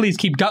hilarious. Please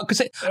keep going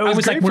because I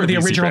was like one of the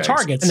original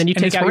targets. And then you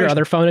take out your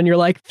other phone and you're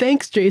like,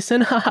 "Thanks,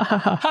 Jason."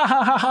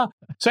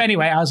 So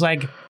anyway, I was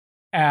like,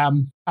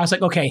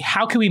 okay,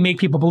 how can we make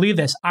people believe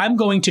this? I'm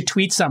going to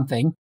tweet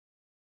something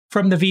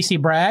from the VC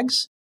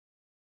Braggs.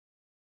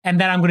 And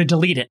then I'm going to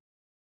delete it.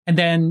 And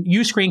then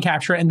you screen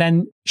capture it and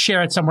then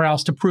share it somewhere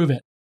else to prove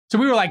it. So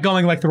we were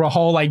going through a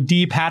whole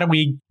deep, how do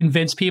we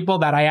convince people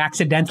that I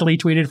accidentally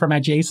tweeted from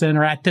at Jason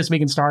or at This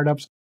Week in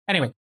Startups?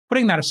 Anyway,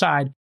 putting that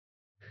aside,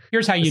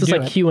 here's how you do it. This is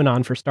like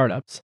QAnon for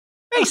startups.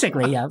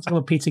 Basically, yeah. It's a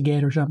little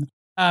Pizzagate or something.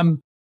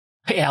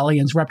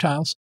 Aliens,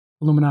 reptiles,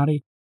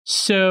 Illuminati.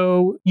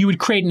 So you would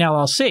create an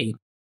LLC,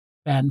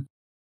 Ben,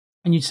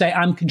 and you'd say,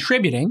 I'm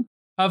contributing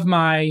of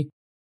my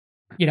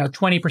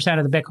 20%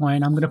 of the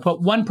Bitcoin. I'm going to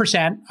put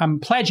 1%. I'm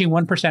pledging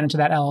 1% into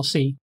that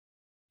LLC.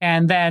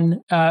 And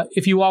then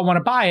if you all want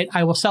to buy it,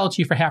 I will sell it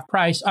to you for half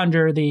price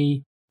under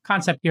the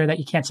concept here that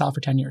you can't sell it for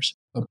 10 years.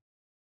 Boom.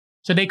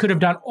 So they could have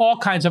done all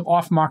kinds of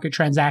off-market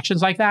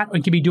transactions like that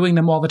and could be doing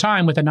them all the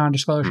time with a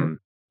non-disclosure. Mm.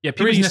 Yeah,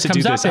 people used to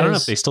do this. I don't know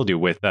if they still do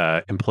with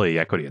employee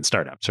equity in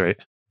startups, right?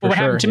 Well, what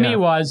happened to me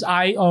was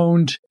I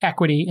owned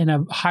equity in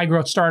a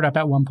high-growth startup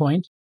at one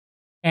point.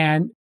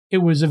 and it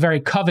was a very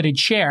coveted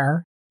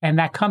share. And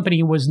that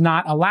company was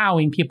not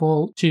allowing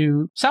people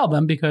to sell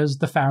them because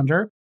the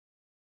founder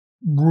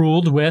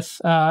ruled with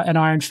an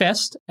iron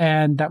fist.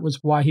 And that was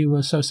why he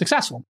was so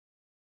successful.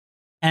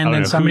 And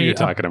then somebody, who you're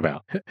talking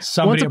about.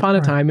 Once upon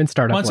a time in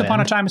startup Once land. upon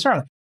a time in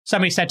startup.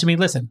 Somebody said to me,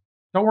 listen,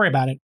 don't worry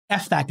about it.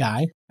 F that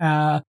guy.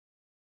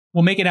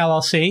 We'll make an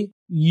LLC.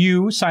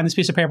 You sign this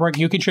piece of paperwork.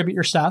 You contribute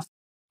your stuff.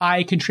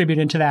 I contribute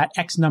into that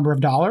X number of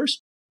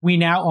dollars. We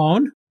now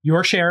own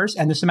your shares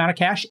and this amount of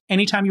cash.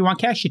 Anytime you want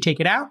cash, you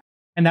take it out.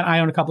 And then I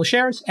own a couple of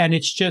shares. And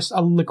it's just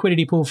a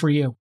liquidity pool for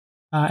you.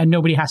 And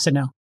nobody has to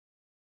know.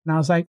 And I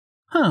was like,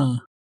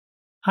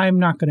 I'm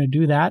not going to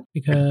do that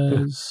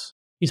because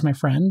he's my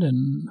friend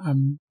and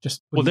I'm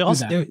just. Well, they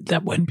also,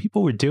 that when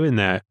people were doing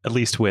that, at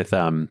least with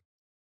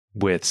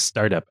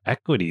startup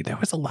equity, there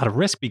was a lot of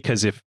risk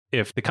because if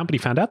the company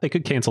found out, they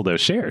could cancel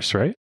those shares,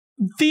 right?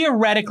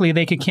 Theoretically,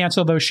 they could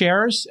cancel those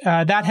shares.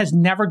 That has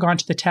never gone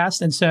to the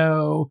test. And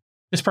so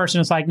this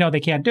person is like, no, they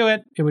can't do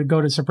it. It would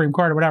go to the Supreme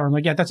Court or whatever. I'm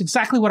like, yeah, that's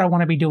exactly what I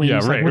want to be doing.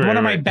 Yeah, with one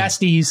of my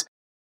besties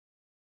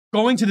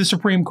going to the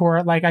Supreme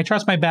Court. Like, I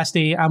trust my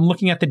bestie. I'm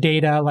looking at the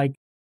data. Like,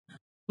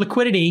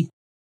 liquidity,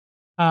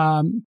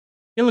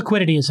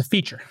 illiquidity is a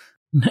feature.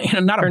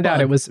 Not a Turned bug.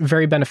 out it was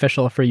very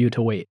beneficial for you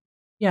to wait.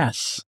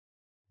 Yes.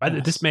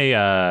 But this may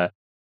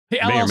The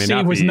may or may LLC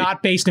not was be,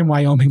 not based in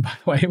Wyoming, by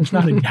the way. It was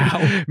not a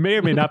DAO. may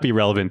or may not be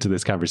relevant to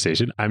this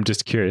conversation. I'm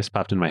just curious,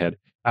 popped in my head.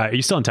 Are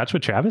you still in touch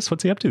with Travis?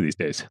 What's he up to these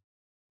days?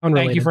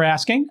 Unrelated. Thank you for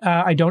asking.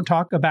 I don't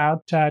talk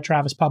about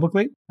Travis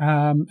publicly,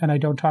 and I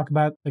don't talk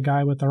about the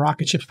guy with the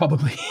rocket ships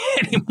publicly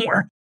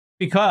anymore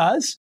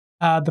because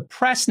the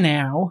press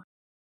now,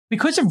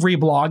 because of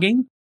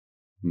reblogging,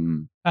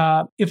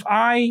 if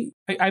I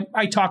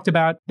talked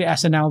about the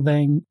SNL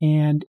thing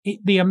and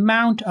the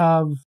amount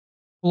of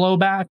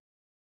blowback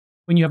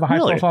when you have a high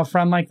profile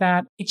friend like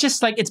that, it's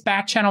just like it's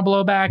back channel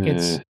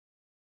blowback.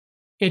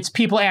 It's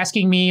people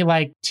asking me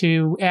like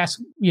to ask,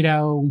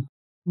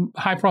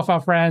 high profile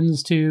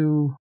friends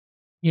to,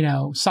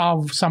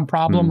 solve some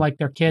problem like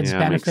their kids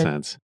benefit. Makes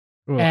sense.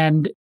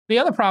 And the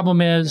other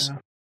problem is,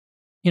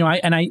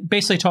 I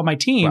basically told my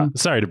team. Well,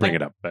 sorry to bring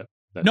it up, but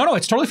no,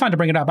 it's totally fine to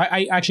bring it up.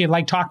 I actually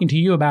like talking to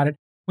you about it.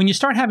 When you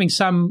start having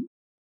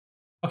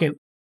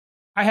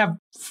I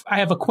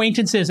have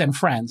acquaintances and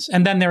friends,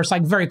 and then there's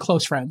like very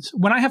close friends.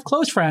 When I have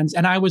close friends,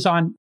 and I was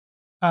on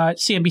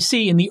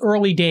CNBC in the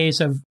early days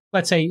of,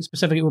 let's say,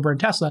 specifically Uber and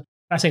Tesla,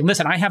 I say,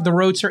 listen, I have the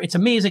Roadster. It's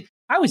amazing.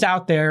 I was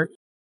out there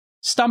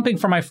stumping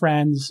for my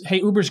friends. Hey,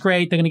 Uber's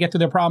great. They're going to get through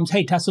their problems.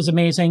 Hey, Tesla's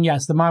amazing.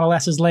 Yes, the Model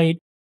S is late,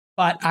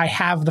 but I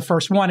have the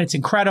first one. It's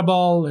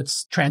incredible.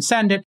 It's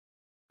transcendent.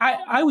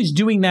 I was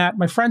doing that.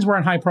 My friends were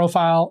on high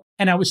profile,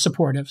 and I was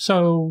supportive.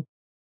 So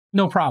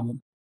no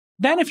problem.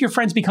 Then if your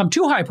friends become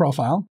too high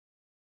profile,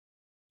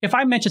 if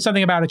I mentioned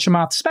something about a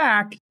Chamath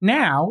SPAC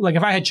now, like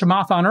if I had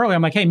Chamath on earlier,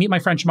 I'm like, hey, meet my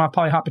friend Chamath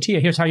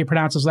Palihapitiya. Here's how you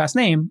pronounce his last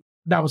name.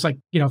 That was like,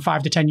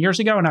 5 to 10 years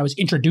ago, and I was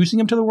introducing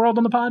him to the world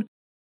on the pod.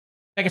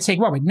 I could say,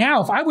 well, wait,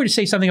 now if I were to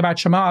say something about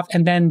Chamath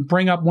and then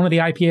bring up one of the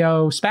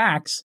IPO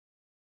SPACs,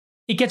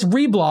 it gets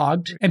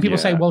reblogged, and people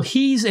say, well,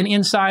 he's an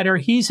insider.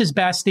 He's his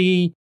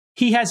bestie.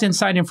 He has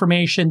inside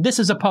information. This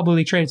is a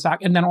publicly traded stock.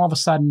 And then all of a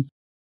sudden,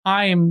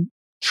 I'm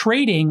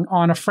trading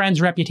on a friend's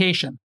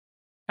reputation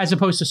as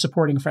opposed to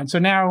supporting a friend. So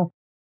now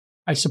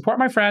I support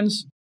my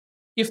friends.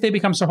 If they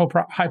become so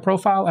high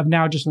profile, I've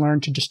now just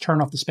learned to just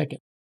turn off the spigot.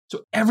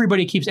 So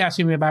everybody keeps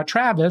asking me about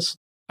Travis.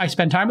 I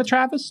spend time with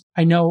Travis.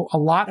 I know a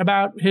lot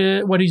about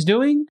what he's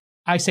doing.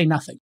 I say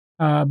nothing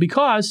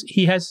because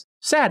he has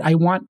said, I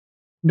want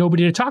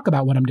nobody to talk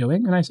about what I'm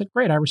doing. And I said,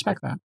 great, I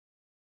respect that.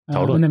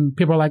 Totally. And then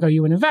people are like, are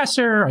you an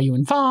investor? Are you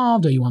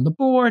involved? Are you on the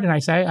board? And I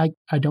say,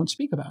 I don't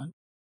speak about it.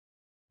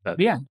 At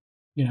the end,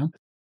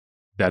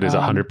 That is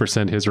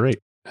 100% his rate.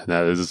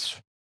 That is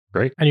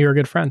great. And you're a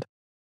good friend.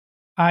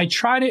 I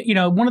try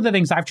to, one of the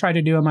things I've tried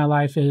to do in my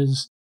life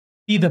is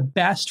be the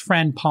best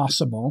friend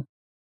possible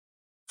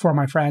for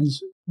my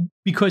friends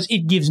because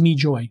it gives me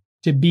joy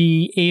to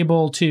be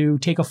able to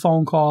take a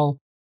phone call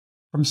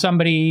from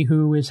somebody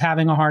who is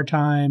having a hard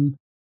time.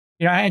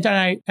 And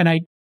I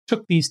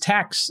took these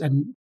texts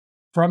and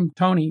from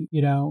Tony,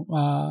 leading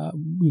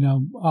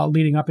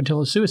up until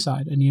his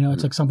suicide. And,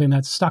 it's like something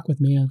that's stuck with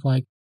me of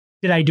like,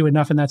 did I do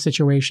enough in that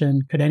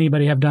situation? Could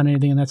anybody have done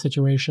anything in that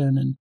situation?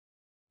 And,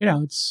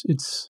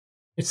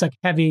 it's like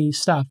heavy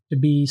stuff to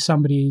be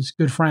somebody's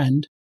good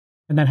friend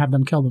and then have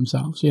them kill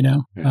themselves, in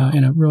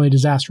a really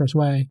disastrous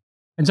way.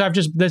 And so I've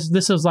just,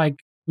 this is like,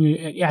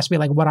 you asked me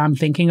like what I'm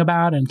thinking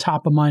about and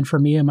top of mind for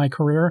me in my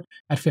career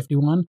at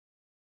 51.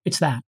 It's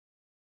that.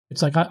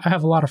 It's like I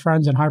have a lot of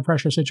friends in high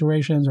pressure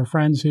situations or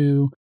friends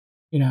who,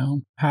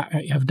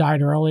 have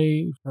died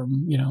early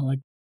from, like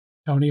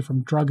Tony,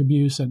 from drug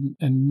abuse and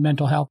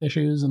mental health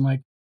issues. And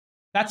like,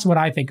 that's what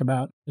I think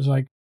about is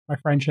like my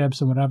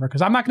friendships and whatever,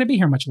 because I'm not going to be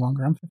here much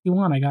longer. I'm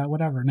 51. I got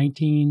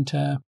 19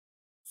 to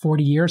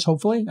 40 years,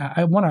 hopefully.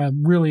 I want to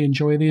really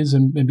enjoy these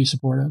and be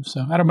supportive.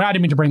 So I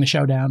didn't mean to bring the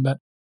show down, but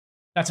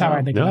that's how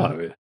I think about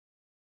it.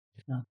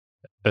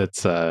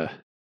 It's, I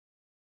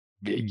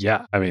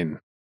mean,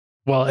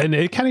 Well, and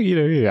it kind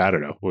of, I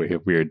don't know,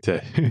 weird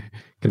to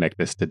connect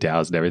this to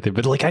DAOs and everything,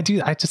 but like I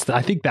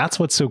think that's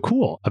what's so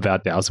cool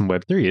about DAOs and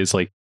Web3 is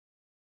like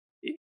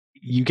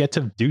you get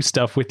to do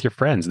stuff with your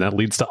friends, and that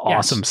leads to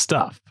awesome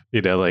stuff.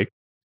 Like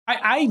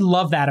I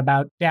love that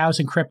about DAOs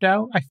and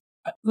crypto.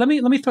 Let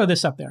me throw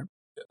this up there.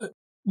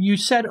 You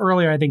said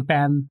earlier, I think,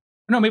 Ben,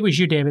 no, maybe it was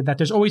you, David, that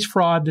there's always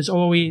fraud, there's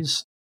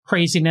always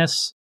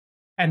craziness,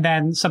 and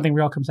then something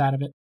real comes out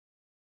of it.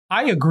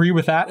 I agree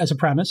with that as a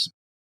premise.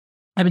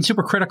 I've been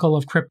super critical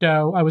of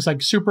crypto. I was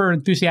like super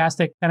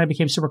enthusiastic. Then I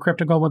became super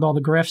critical with all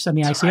the grifts and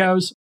the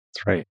ICOs.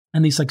 That's right.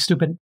 And these like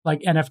stupid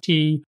like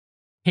NFT,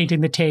 painting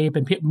the tape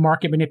and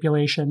market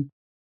manipulation.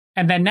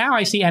 And then now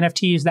I see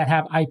NFTs that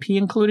have IP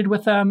included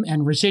with them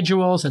and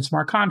residuals and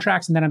smart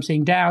contracts. And then I'm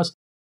seeing DAOs.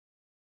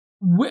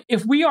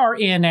 If we are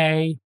in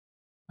a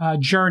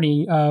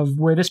journey of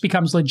where this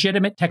becomes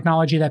legitimate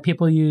technology that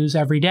people use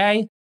every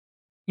day,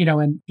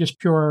 and just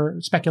pure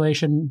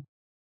speculation,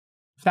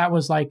 if that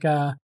was like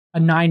a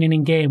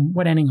 9-inning game,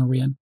 what inning are we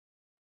in?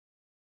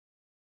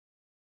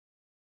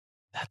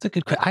 That's a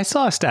good question. I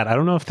saw a stat. I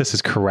don't know if this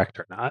is correct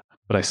or not,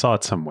 but I saw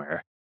it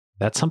somewhere.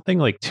 That's something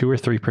like 2 or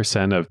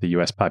 3% of the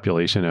U.S.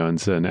 population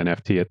owns an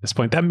NFT at this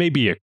point. That may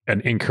be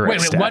an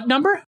incorrect stat. What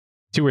number?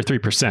 2 or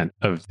 3%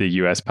 of the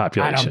U.S.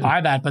 population. I don't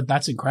buy that, but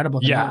that's incredible.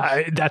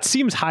 Yeah, that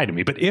seems high to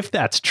me. But if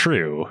that's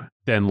true,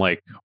 then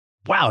like,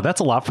 wow,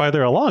 that's a lot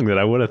farther along than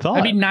I would have thought.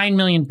 I mean, 9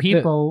 million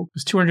people. It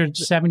was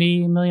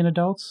 270 million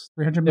adults,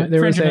 300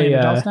 million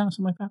adults now,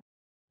 something like that.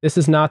 This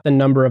is not the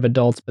number of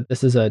adults, but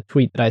this is a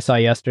tweet that I saw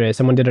yesterday.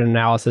 Someone did an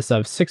analysis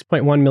of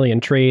 6.1 million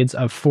trades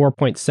of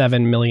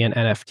 4.7 million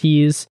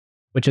NFTs,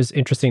 which is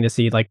interesting to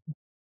see. Like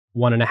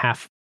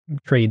 1.5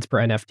 trades per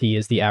NFT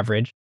is the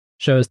average.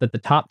 Shows that the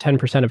top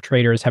 10% of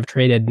traders have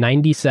traded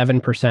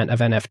 97% of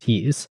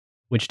NFTs,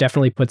 which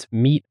definitely puts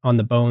meat on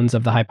the bones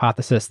of the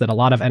hypothesis that a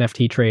lot of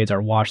NFT trades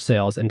are wash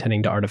sales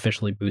intending to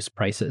artificially boost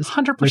prices.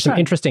 100%. There's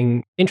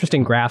some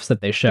interesting graphs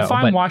that they show.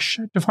 Define wash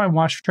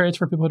trades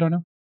for people who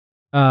don't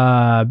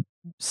know.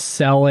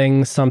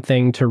 Selling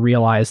something to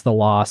realize the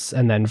loss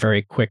and then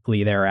very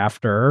quickly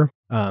thereafter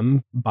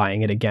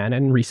buying it again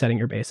and resetting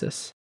your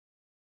basis.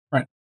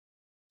 Right.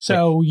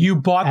 So you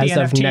bought the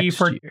NFT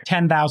for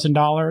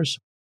 $10,000.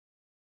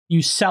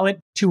 You sell it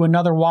to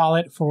another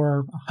wallet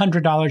for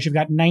 $100. You've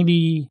got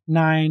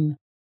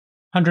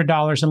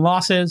 $9,900 in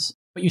losses,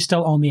 but you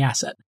still own the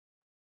asset.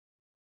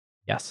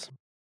 Yes.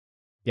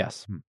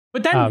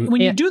 But then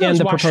when you do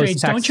those wash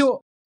trades, don't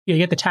you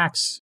get the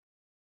tax?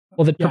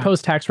 Well, the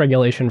proposed tax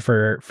regulation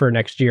for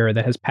next year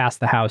that has passed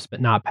the House but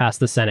not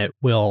passed the Senate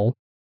will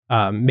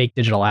make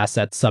digital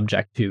assets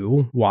subject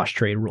to wash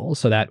trade rules.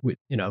 So that,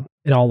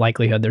 in all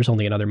likelihood, there's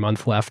only another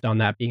month left on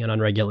that being an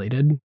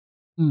unregulated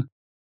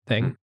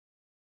thing.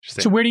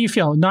 So where do you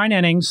feel? 9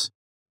 innings.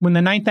 When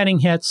the 9th inning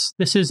hits,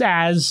 this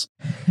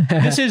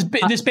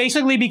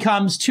basically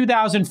becomes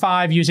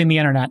 2005 using the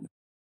internet.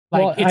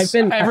 Like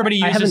everybody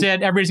uses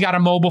it. Everybody's got a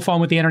mobile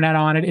phone with the internet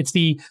on it. It's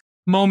the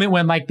moment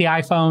when like the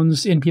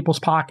iPhones in people's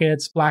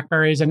pockets,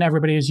 BlackBerries, and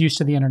everybody is used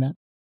to the internet.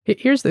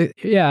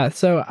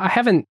 So I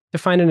haven't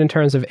defined it in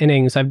terms of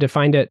innings. I've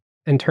defined it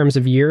in terms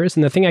of years.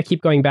 And the thing I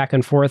keep going back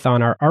and forth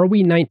on are we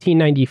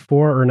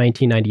 1994 or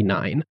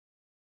 1999?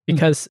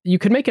 Because you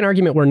could make an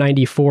argument we're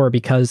 94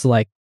 because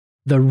like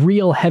the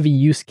real heavy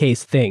use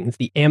case things,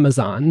 the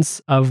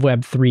Amazons of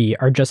Web3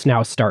 are just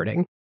now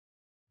starting.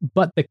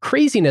 But the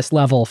craziness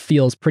level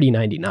feels pretty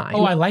 99.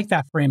 Oh, I like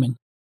that framing.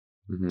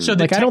 Mm-hmm. So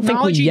the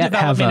technology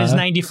development is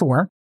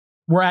 94.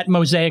 We're at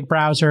Mosaic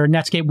browser,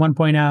 Netscape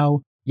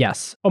 1.0.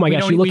 Yes. Oh my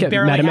gosh, you look at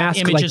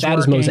MetaMask, like that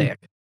is Mosaic.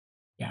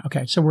 Yeah,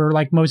 okay. So we're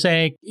like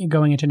Mosaic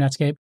going into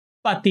Netscape.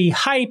 But the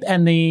hype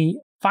and the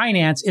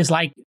finance is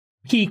like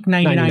peak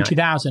 99,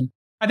 2000.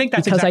 I think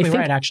that's exactly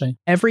right, actually.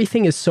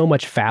 Everything is so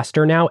much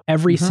faster now.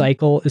 Every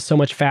cycle is so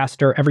much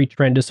faster. Every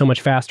trend is so much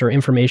faster.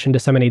 Information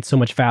disseminates so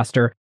much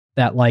faster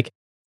that like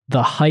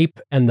the hype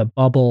and the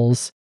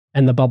bubbles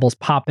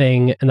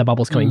popping and the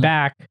bubbles coming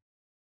back,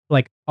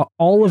 like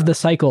all of the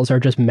cycles are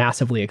just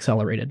massively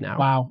accelerated now.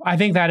 Wow. I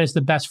think that is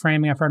the best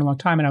framing I've heard in a long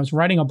time. And I was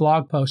writing a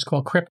blog post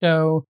called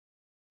Crypto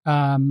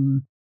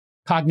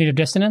Cognitive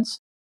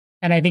Dissonance.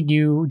 And I think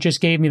you just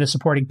gave me the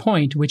supporting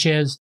point, which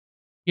is,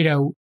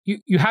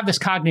 you have this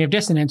cognitive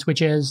dissonance,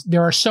 which is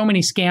there are so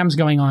many scams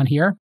going on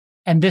here.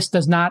 And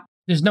there's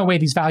no way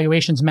these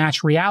valuations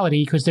match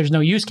reality because there's no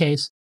use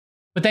case.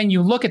 But then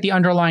you look at the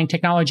underlying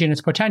technology and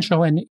its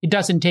potential, and it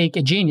doesn't take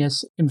a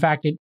genius. In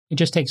fact, it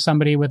just takes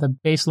somebody with a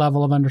base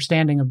level of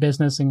understanding of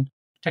business and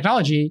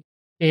technology,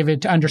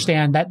 David, to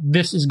understand that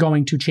this is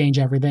going to change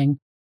everything.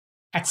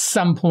 At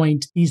some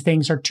point, these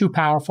things are too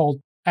powerful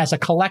as a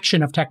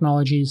collection of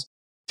technologies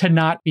to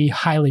not be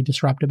highly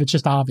disruptive. It's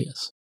just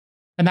obvious.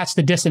 And that's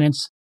the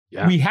dissonance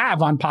we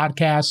have on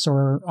podcasts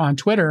or on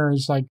Twitter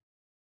is like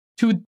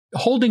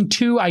holding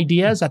two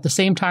ideas at the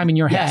same time in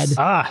your head.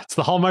 It's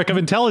the hallmark of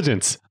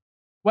intelligence.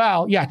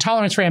 Well, yeah,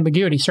 tolerance for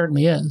ambiguity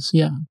certainly is.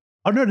 Yeah.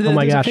 Oh, no,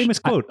 there's a famous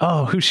quote.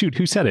 Who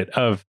said it?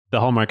 Of the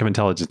hallmark of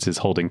intelligence is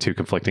holding two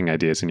conflicting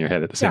ideas in your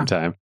head at the same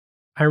time.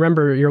 I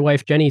remember your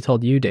wife Jenny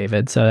told you,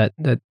 David, so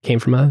that came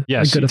from a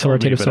good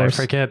authoritative source.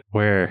 I forget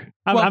where.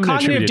 I'm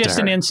cognitive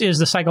dissonance is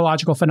the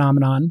psychological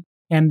phenomenon,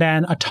 and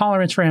then a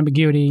tolerance for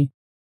ambiguity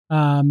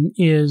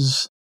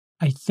is,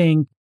 I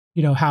think,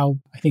 how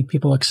I think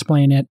people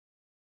explain it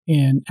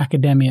in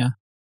academia,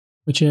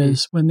 which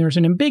is when there's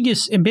an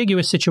ambiguous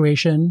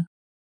situation,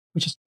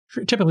 which is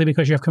typically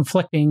because you have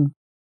conflicting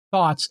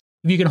thoughts.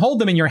 If you can hold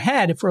them in your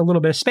head for a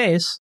little bit of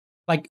space,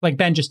 like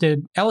Ben just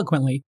did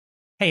eloquently,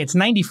 hey, it's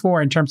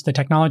 94 in terms of the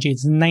technology,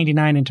 it's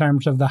 99 in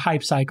terms of the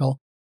hype cycle.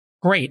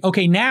 Great.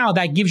 Okay, now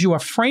that gives you a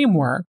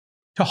framework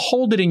to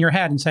hold it in your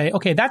head and say,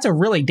 okay, that's a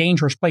really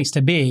dangerous place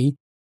to be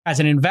as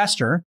an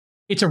investor.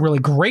 It's a really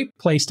great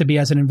place to be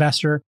as an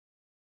investor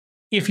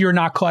if you're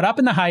not caught up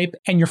in the hype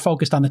and you're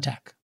focused on the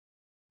tech,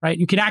 right?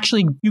 You can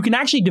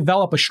actually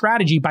develop a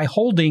strategy by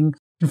holding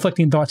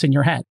conflicting thoughts in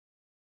your head.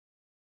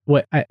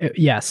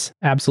 Yes,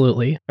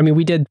 absolutely. I mean,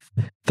 we did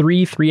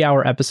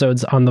 3-hour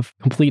episodes on the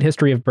complete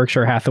history of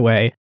Berkshire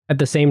Hathaway at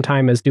the same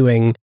time as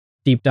doing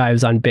deep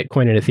dives on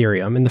Bitcoin and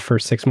Ethereum in the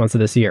first 6 months of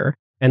this year.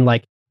 And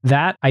like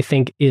that, I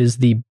think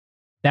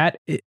that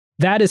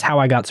is how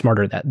I got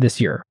smarter this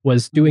year,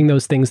 was doing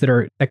those things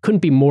that couldn't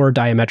be more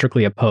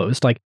diametrically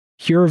opposed, like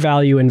pure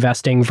value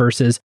investing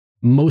versus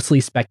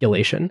mostly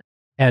speculation,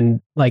 and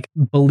like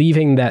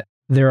believing that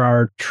there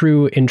are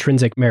true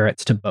intrinsic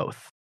merits to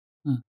both.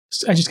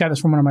 I just got this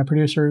from one of my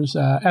producers.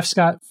 F.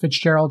 Scott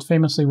Fitzgerald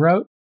famously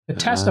wrote, "The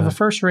test of a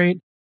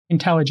first-rate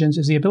intelligence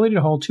is the ability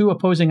to hold two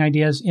opposing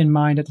ideas in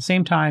mind at the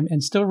same time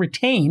and still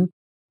retain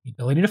the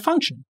ability to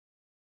function.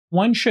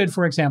 One should,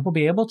 for example,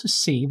 be able to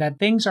see that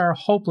things are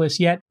hopeless,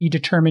 yet be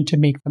determined to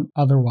make them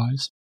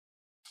otherwise,"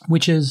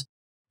 which is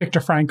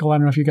Viktor Frankl. I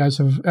don't know if you guys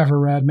have ever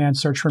read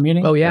Man's Search for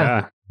Meaning. Oh,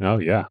 yeah. Oh,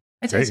 yeah.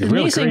 It's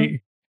amazing.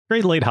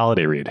 Great late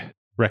holiday read.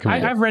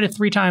 I've read it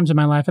 3 times in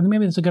my life. I think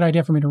maybe it's a good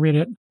idea for me to read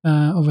it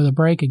over the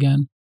break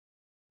again.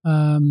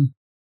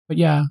 But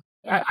yeah,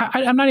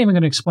 I'm not even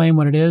going to explain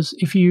what it is.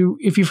 If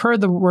you've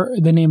heard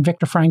the name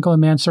Viktor Frankl and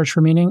Man's Search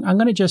for Meaning, I'm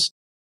going to just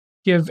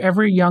give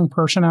every young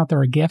person out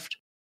there a gift.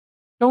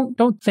 Don't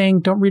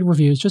read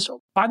reviews. Just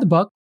buy the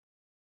book,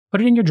 put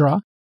it in your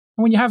drawer,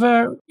 and when you have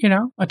a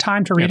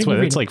time to read it,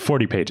 it's like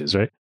 40 pages,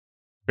 right?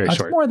 Very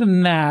short. It's more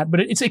than that, but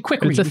it's a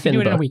quick read. It's a thin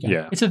book. Do it in a weekend.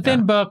 Yeah. It's a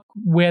thin book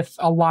with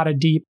a lot of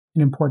deep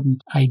and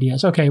important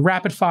ideas. Okay,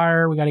 rapid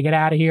fire. We got to get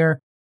out of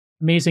here.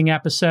 Amazing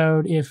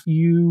episode. If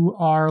you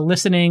are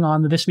listening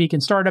on the This Week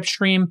in Startup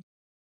stream,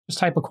 just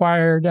type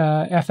Acquired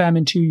FM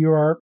into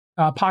your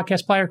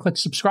podcast player, click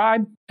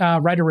subscribe,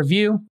 write a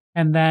review,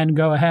 and then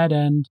go ahead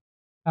and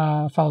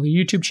follow the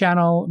YouTube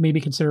channel.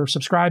 Maybe consider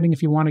subscribing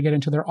if you want to get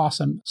into their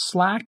awesome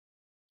Slack.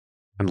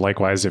 And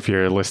likewise, if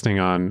you're listening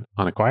on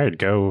Acquired,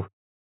 go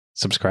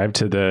subscribe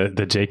to the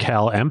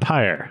JCal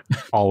Empire.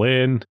 All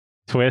In,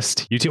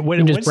 Twist, YouTube.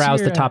 You can just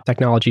browse the top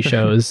technology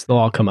shows. They'll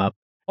all come up.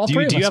 Do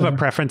you have a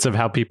preference of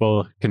how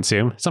people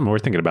consume? Something we're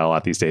thinking about a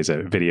lot these days,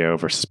 video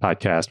versus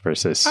podcast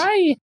versus...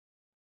 I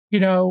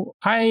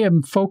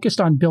am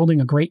focused on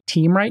building a great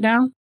team right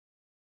now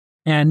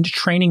and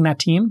training that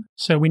team.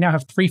 So we now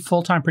have 3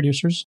 full-time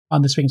producers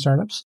on This Week in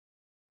Startups.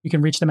 You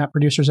can reach them at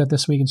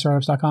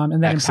producers@thisweekinstartups.com,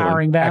 and then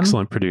empowering them.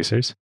 Excellent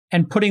producers.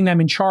 And putting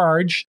them in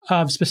charge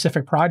of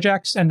specific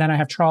projects. And then I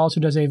have Charles,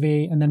 who does AV,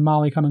 and then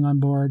Molly coming on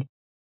board.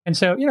 And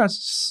so,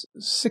 it's a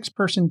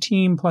 6-person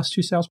team plus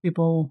 2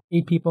 salespeople,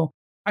 8 people.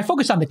 I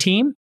focus on the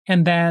team,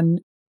 and then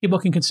people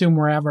can consume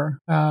wherever.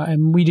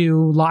 And we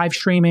do live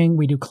streaming,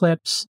 we do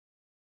clips,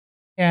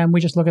 and we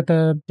just look at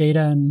the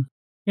data. And,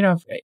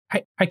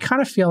 I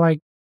kind of feel like,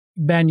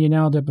 Ben, you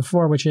nailed it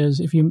before, which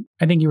is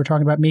I think you were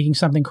talking about making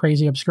something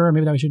crazy obscure.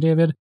 Maybe that was you,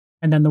 David.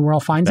 And then the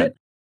world finds it.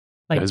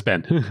 It was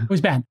Ben. It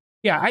was Ben.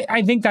 Yeah,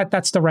 I think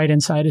that's the right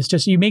insight. It's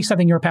just you make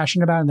something you're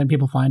passionate about, and then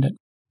people find it.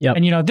 Yep.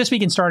 And, This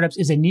Week in Startups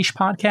is a niche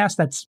podcast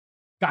that's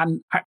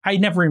gotten, I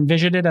never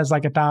envisioned it as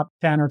like a top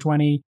 10 or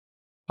 20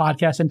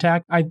 podcast in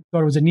tech. I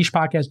thought it was a niche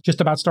podcast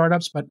just about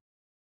startups, but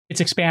it's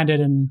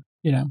expanded, and,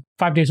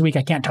 5 days a week,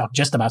 I can't talk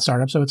just about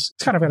startups. So it's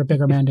kind of got a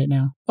bigger mandate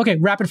now. Okay,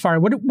 rapid fire.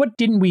 What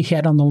didn't we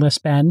hit on the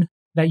list, Ben,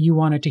 that you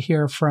wanted to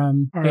hear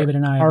from David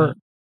and I?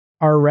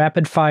 Our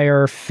rapid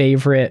fire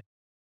favorite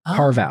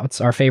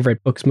Carveouts, our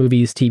favorite books,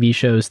 movies, TV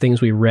shows, things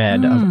we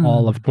read of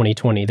all of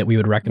 2020 that we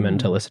would recommend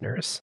to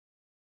listeners.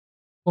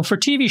 Well, for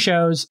TV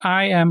shows,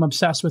 I am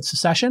obsessed with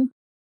Succession.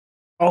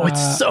 Oh,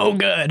 it's so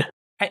good.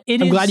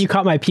 I'm glad you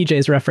caught my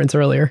PJ's reference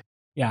earlier.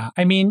 Yeah.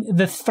 I mean,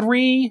 the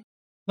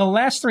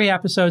last 3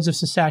 episodes of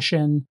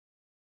Succession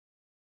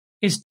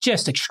is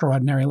just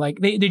extraordinary. Like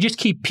they just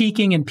keep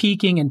peaking and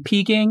peaking and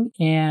peaking.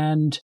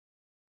 And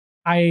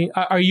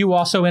are you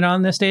also in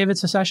on this, David,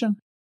 Succession?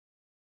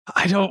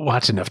 I don't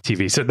watch enough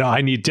TV, so no, I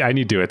need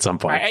to at some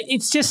point.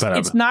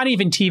 It's not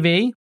even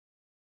TV.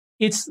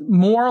 It's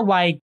more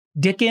like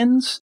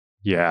Dickens.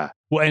 Yeah.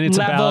 Well, and it's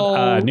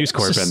about News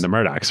Corp and the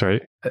Murdochs,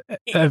 right?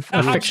 A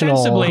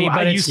fictional who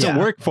I used to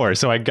work for,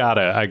 so I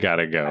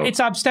gotta go. It's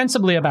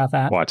ostensibly about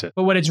that. Watch it.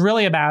 But what it's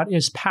really about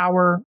is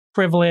power,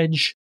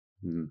 privilege,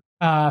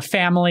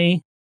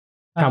 family.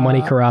 How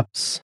money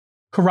corrupts.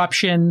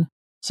 Corruption,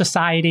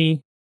 society.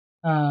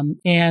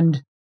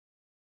 And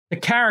the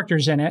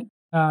characters in it,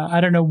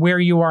 I don't know where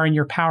you are in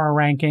your power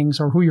rankings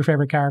or who your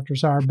favorite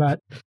characters are, but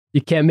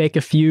you can't make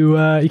a few.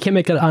 You can't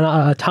make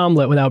a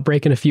Tomlet without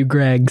breaking a few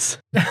Gregs.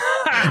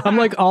 I'm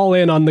like all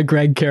in on the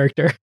Greg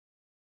character.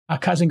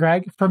 Cousin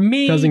Greg. For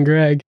me, Cousin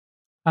Greg.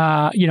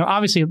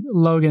 Obviously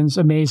Logan's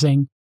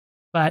amazing,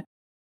 but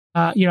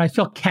I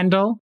feel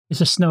Kendall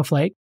is a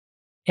snowflake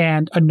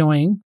and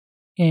annoying,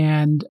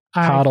 and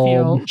Coddled, I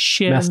feel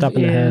Shiv messed up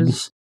in the head.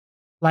 is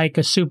like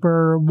a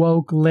super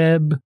woke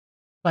lib,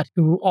 but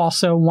who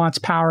also wants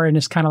power and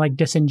is kind of like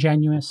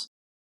disingenuous.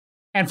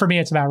 And for me,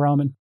 it's about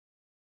Roman.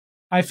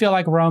 I feel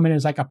like Roman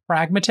is like a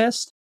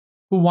pragmatist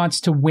who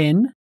wants to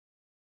win,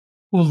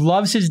 who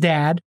loves his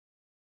dad,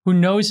 who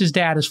knows his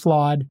dad is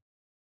flawed,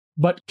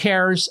 but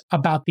cares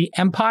about the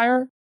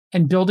empire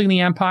and building the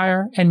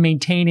empire and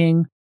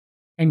maintaining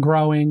and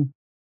growing.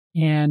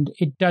 And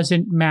it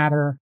doesn't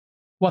matter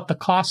what the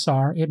costs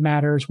are. It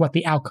matters what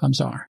the outcomes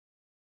are.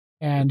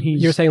 And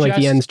you're saying like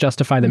the ends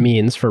justify the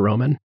means for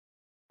Roman.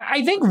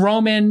 I think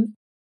Roman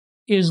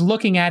is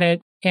looking at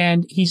it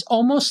and he's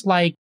almost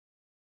like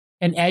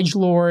an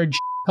edgelord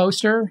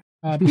poster,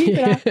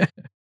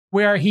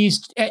 where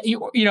he's,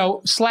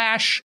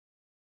 slash,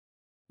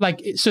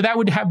 like, so that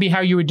would be how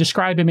you would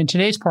describe him in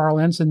today's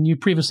parlance. And you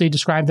previously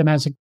described him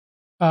as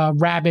a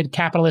rabid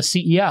capitalist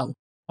CEO,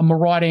 a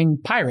marauding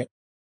pirate.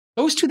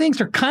 Those two things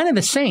are kind of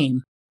the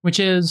same, which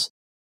is,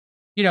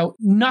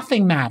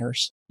 nothing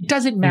matters. It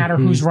doesn't matter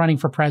who's running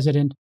for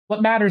president.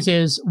 What matters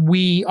is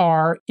we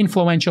are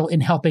influential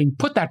in helping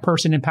put that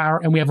person in power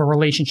and we have a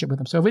relationship with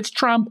them. So if it's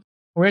Trump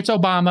or it's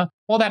Obama,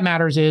 all that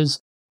matters is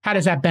how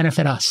does that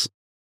benefit us?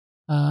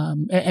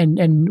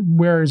 And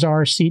where is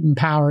our seat in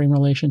power in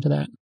relation to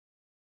that?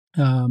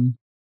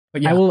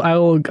 But yeah.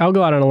 I'll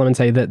go out on a limb and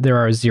say that there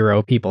are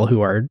 0 people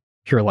who are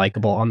pure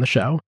likable on the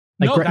show.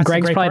 Like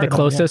Greg's probably the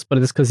closest, but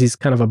it's because he's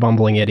kind of a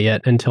bumbling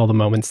idiot until the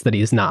moments that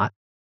he's not.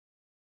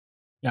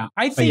 Yeah,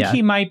 I think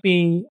he might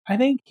be.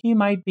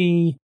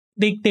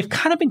 They've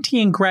kind of been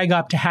teeing Greg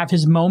up to have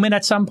his moment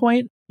at some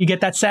point. You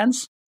get that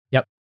sense?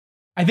 Yep.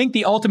 I think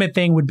the ultimate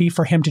thing would be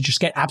for him to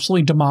just get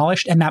absolutely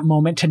demolished and that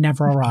moment to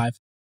never arrive.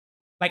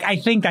 Like, I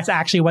think that's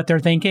actually what they're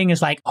thinking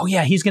is like, oh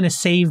yeah, he's going to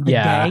save the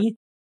day.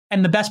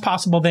 And the best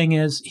possible thing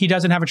is he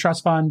doesn't have a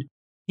trust fund.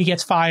 He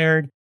gets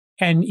fired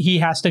and he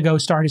has to go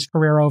start his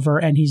career over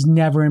and he's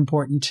never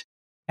important.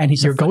 And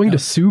You're going to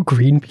sue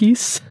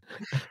Greenpeace?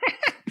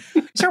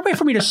 Is there a way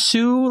for me to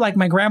sue like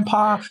my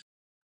grandpa,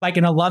 like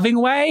in a loving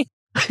way?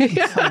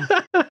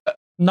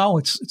 No,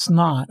 it's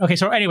not. Okay,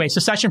 so anyway,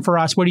 Secession for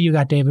us. What do you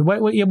got, David?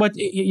 What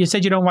you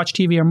said you don't watch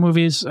TV or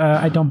movies.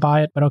 I don't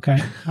buy it, but okay.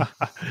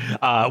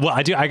 Well,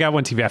 I do. I got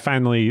one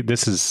TV.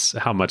 This is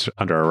how much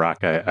under a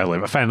rock I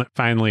live.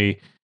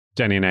 Finally,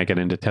 Jenny and I get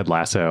into Ted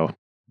Lasso.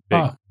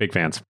 Big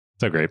fans.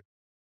 So great.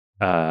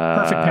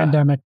 Perfect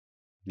pandemic.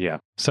 Yeah.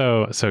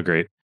 So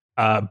great.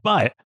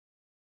 But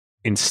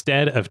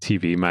instead of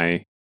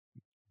TV,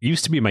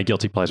 used to be my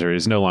guilty pleasure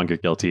is no longer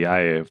guilty.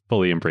 I have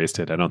fully embraced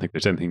it. I don't think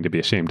there's anything to be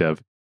ashamed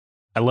of.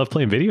 I love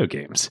playing video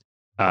games.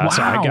 Wow.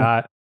 So I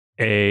got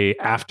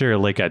after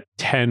like a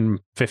 10,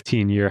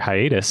 15 year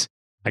hiatus,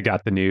 I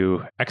got the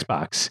new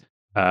Xbox.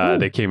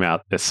 They came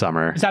out this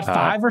summer. Is that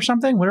 5 or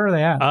something? Where are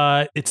they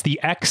at? It's the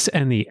X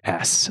and the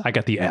S. I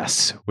got the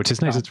S, which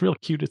is nice. It's real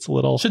cute. It's a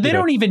little. So they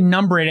don't even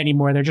number it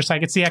anymore. They're just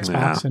like, it's the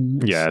Xbox,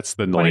 and it's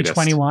the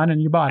 2021,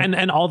 and you bought it.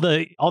 And all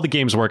the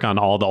games work on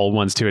all the old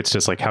ones too. It's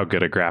just like how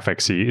good a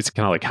graphics. It's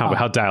kind of like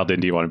how dialed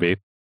in do you want to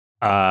be?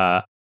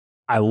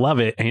 I love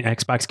it. And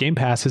Xbox Game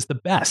Pass is the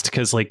best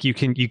because like you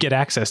get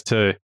access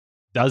to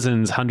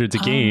dozens, hundreds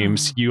of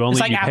games. It's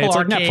like Apple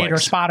Arcade or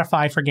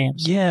Spotify for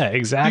games. Yeah,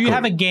 exactly. Do you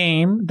have a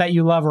game that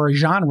you love or a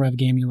genre of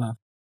game you love?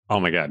 Oh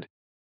my God.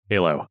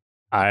 Halo.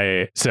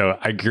 I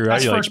grew up.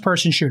 That's first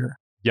person shooter.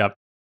 Yep.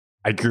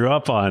 I grew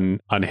up on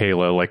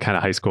Halo, like kind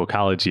of high school,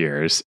 college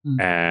years,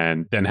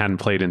 and then hadn't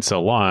played in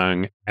so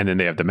long. And then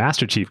they have the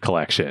Master Chief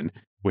Collection,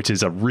 which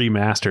is a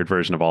remastered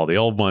version of all the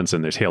old ones.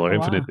 And there's Halo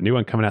Infinite, the new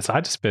one coming out. So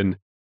I've just been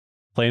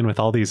playing with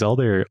all these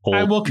other old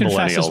I will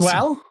confess as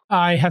well,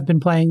 I have been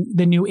playing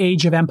the new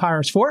Age of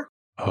Empires 4,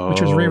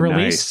 which was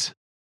re-released. Nice.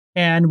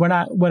 And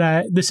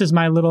this is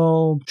my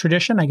little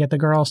tradition. I get the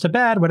girls to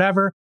bed,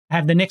 whatever. I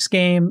have the Knicks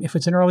game. If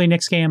it's an early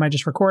Knicks game, I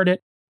just record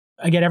it.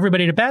 I get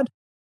everybody to bed.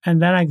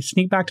 And then I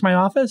sneak back to my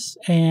office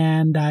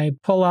and I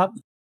pull up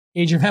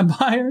Age of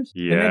Empires,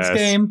 the Knicks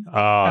game,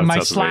 and my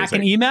Slack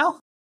and email.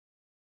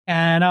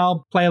 And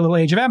I'll play a little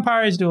Age of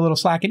Empires, do a little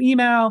Slack and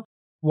email,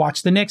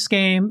 watch the Knicks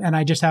game, and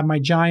I just have my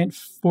giant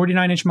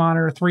 49-inch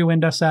monitor,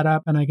 3-window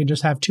setup, and I can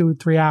just have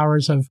 2-3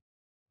 hours of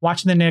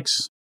watching the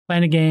Knicks,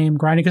 playing a game,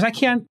 grinding, because I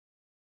can't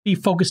be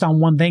focused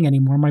on one thing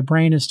anymore. My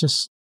brain is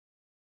just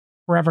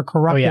forever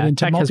corrupted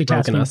into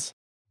multitasking.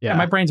 Yeah,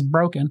 my brain's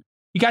broken.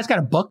 You guys got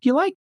a book you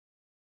like?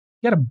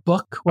 You got a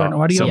book or an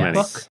audio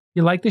book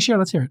you like this year?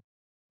 Let's hear it.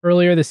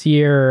 Earlier this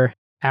year,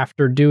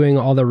 after doing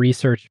all the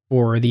research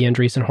for the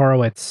Andreessen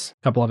Horowitz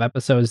couple of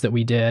episodes that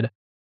we did,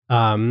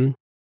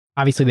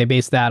 obviously they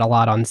based that a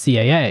lot on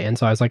CAA. And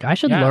so I was like, I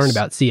should learn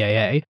about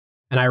CAA.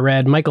 and I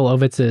read Michael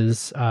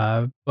Ovitz's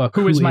book.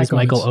 Who is Michael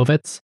Ovitz?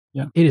 Ovitz?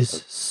 Yeah. It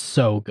is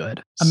so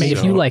good. Amazing.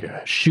 If you like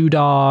Shoe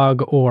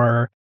Dog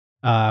or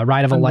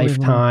Ride of a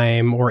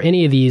Lifetime or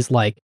any of these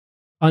like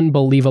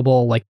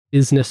unbelievable like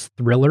business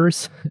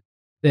thrillers,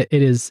 it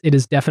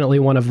is definitely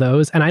one of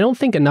those. And I don't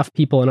think enough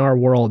people in our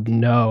world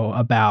know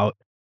about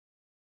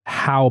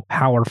how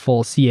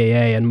powerful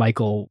CAA and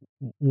Michael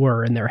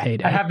were in their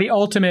heyday. I have the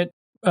ultimate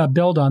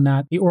build on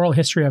that. The Oral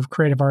History of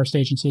Creative Artist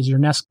Agencies. Your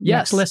next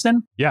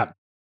listen. Yeah.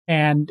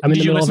 And I'm in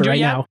the middle of it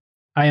right now.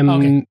 I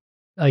am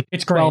like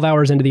it's 12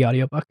 hours into the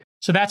audiobook.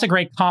 So that's a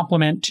great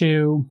compliment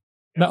to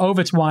the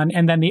Ovitz one.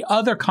 And then the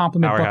other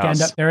compliment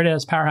book there it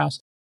is, Powerhouse.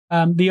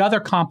 The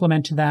other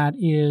compliment to that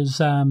is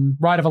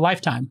Ride of a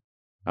Lifetime.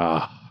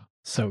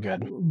 So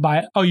good.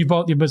 You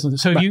both.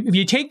 So if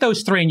you take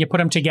those three and you put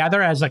them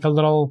together as like a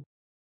little,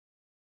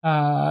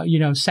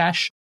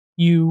 sesh,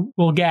 you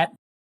will get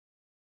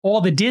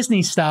all the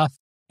Disney stuff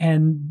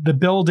and the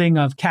building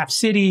of Cap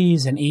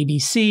Cities and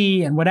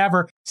ABC and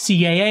whatever.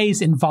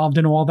 CAA's involved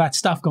in all that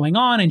stuff going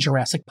on in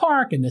Jurassic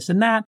Park and this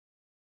and that.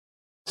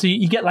 So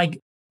you get like,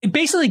 it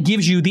basically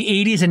gives you the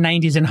 80s and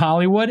 90s in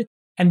Hollywood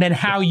and then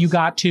how you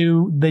got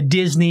to the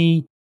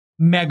Disney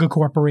mega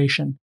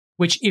corporation.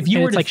 Which if you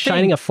were it's like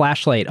shining a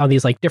flashlight on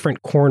these like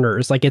different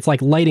corners, like it's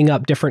like lighting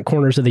up different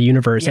corners of the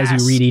universe as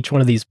you read each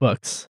one of these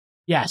books.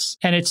 Yes,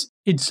 and it's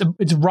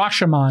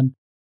Rashomon,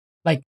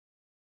 like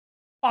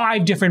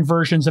 5 different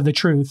versions of the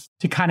truth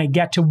to kind of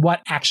get to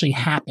what actually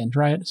happened,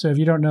 right? So if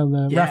you don't know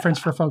the reference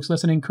for folks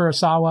listening,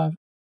 Kurosawa,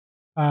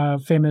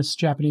 famous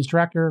Japanese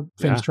director,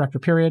 director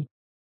period,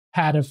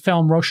 had a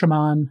film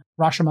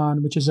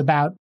Rashomon, which is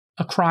about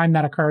a crime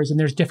that occurs, and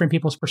there's different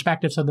people's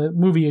perspectives. So the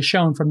movie is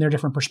shown from their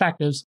different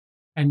perspectives.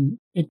 And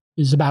it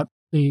is about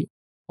the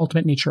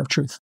ultimate nature of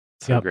truth.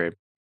 So great.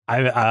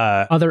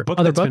 Other book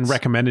that's been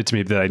recommended to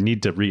me that I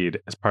need to read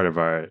as part of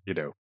our,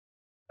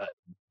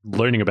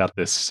 learning about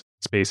this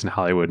space in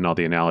Hollywood and all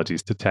the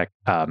analogies to tech.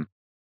 Have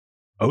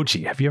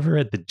you ever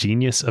read The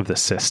Genius of the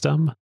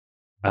System?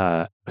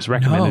 It was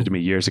recommended to me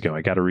years ago.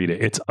 I got to read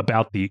it. It's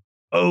about the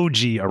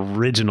OG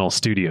original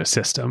studio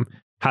system.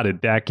 How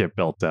did that get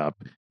built up?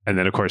 And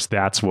then, of course,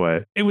 that's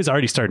what it was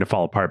already starting to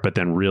fall apart. But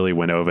then really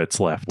when Ovitz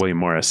left William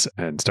Morris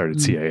and started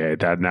CAA,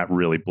 that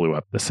really blew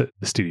up the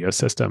studio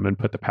system and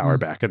put the power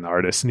back in the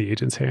artists and the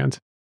agent's hands.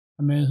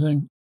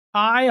 Amazing.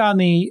 On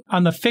the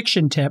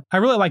fiction tip, I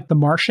really like The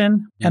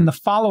Martian and the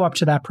follow-up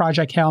to that,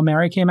 Project Hail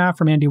Mary, came out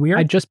from Andy Weir.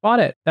 I just bought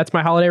it. That's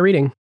my holiday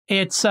reading.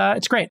 It's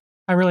great.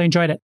 I really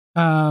enjoyed it.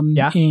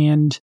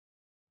 And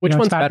which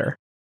one's better?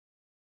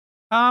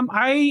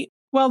 The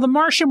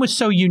Martian was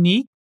so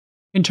unique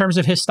in terms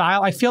of his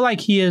style. I feel like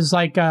he is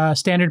like a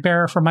standard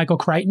bearer for Michael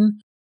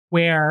Crichton,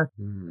 where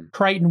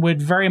Crichton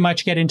would very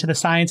much get into the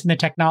science and the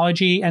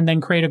technology and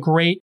then create a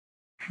great,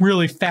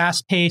 really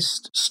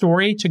fast-paced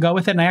story to go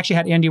with it. And I actually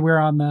had Andy Weir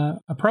on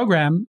a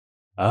program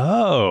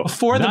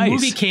before the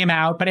movie came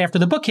out, but after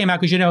the book came out,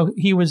 because,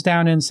 he was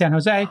down in San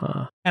Jose,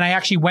 and I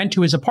actually went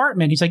to his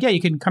apartment. He's like, yeah,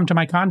 you can come to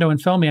my condo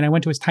and film me. And I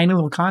went to his tiny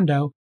little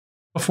condo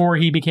before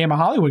he became a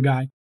Hollywood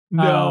guy.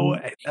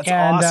 That's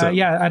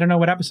awesome. I don't know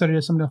what episode it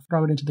is. I'm going to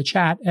throw it into the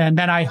chat. And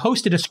then I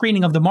hosted a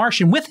screening of The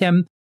Martian with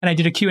him, and I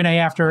did a Q&A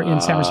after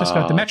in San Francisco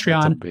at the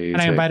Metreon,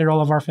 and I invited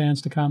all of our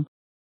fans to come.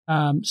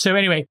 So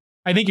anyway,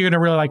 I think you're going to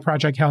really like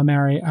Project Hail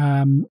Mary.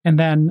 And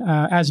then,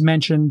 as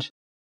mentioned,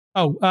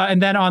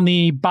 and then on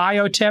the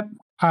bio tip,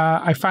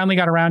 I finally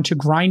got around to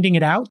Grinding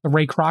It Out, the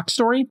Ray Kroc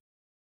story.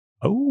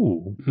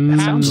 Oh,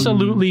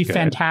 absolutely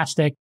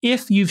fantastic.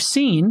 If you've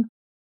seen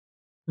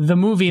the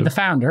movie The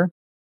Founder.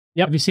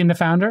 Yep. Have you seen The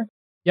Founder?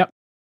 Yep.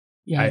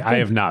 Yeah, I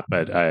have not,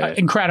 but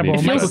incredible. It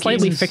feels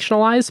slightly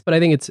fictionalized, but I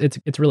think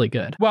it's really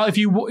good. Well, if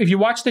you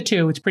watch the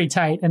two, it's pretty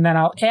tight. And then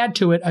I'll add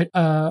to it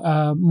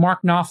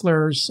Mark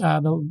Knopfler's,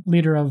 the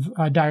leader of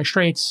Dire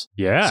Straits,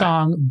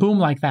 song "Boom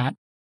Like That"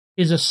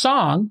 is a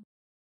song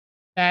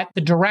that the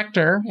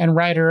director and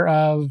writer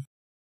of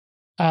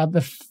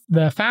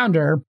the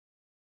Founder.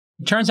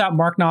 It turns out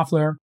Mark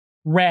Knopfler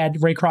read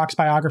Ray Kroc's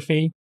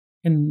biography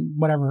in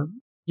whatever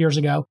years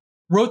ago.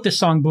 Wrote this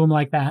song "Boom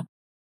Like That,"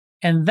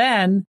 and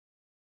then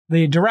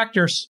the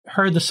directors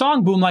heard the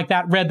song "Boom Like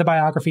That," read the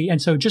biography,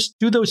 and so just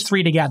do those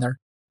three together.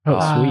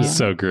 Oh, sweet!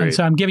 So great. And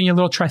so I'm giving you a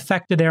little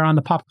trifecta there on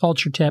the pop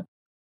culture tip.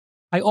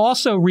 I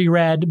also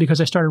reread,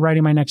 because I started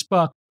writing my next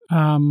book.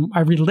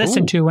 I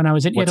re-listened to when I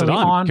was in Italy.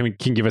 Can you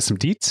give us some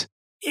deets?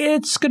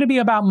 It's going to be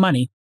about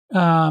money,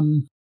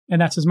 and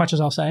that's as much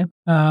as I'll say.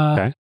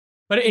 Okay.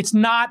 But it's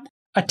not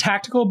a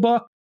tactical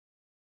book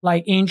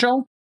like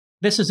Angel.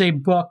 This is a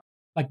book.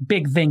 Like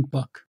big think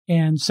book.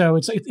 And so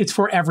it's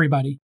for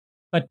everybody.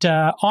 But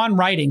On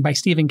Writing by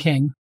Stephen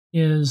King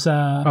is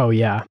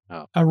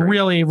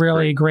really,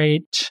 really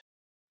great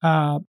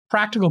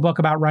practical book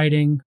about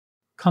writing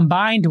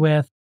combined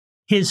with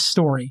his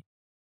story.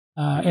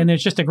 And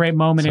there's just a great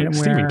moment in it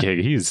where Stephen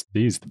King, he's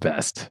the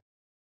best.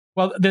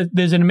 Well,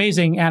 there's an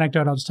amazing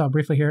anecdote I'll just tell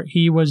briefly here.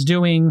 He was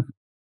a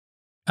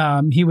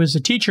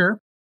teacher.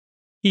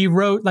 He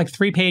wrote like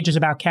 3 pages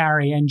about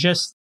Carrie, and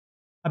just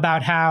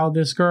about how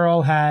this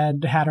girl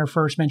had had her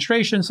first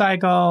menstruation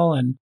cycle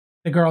and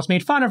the girls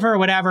made fun of her or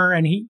whatever.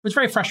 And he was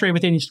very frustrated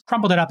with it. And he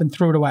crumpled it up and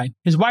threw it away.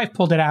 His wife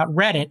pulled it out,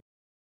 read it,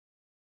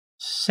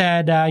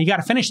 said, you got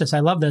to finish this.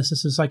 I love this.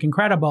 This is like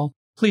incredible.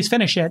 Please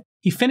finish it.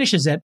 He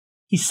finishes it.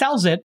 He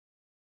sells it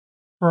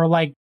for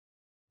like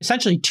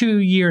essentially 2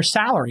 years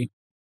salary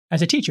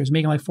as a teacher. He was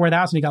making like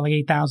 4,000. He got like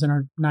 8,000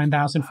 or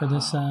 9,000 for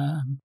this,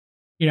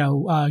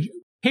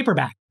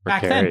 paperback.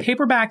 Back then,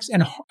 paperbacks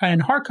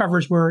and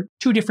hardcovers were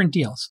two different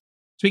deals.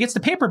 So he gets the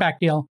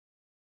paperback deal.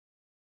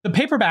 The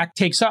paperback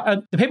takes off.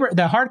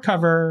 The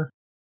hardcover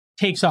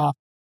takes off.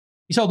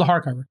 He sold the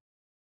hardcover,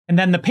 and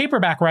then the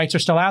paperback rights are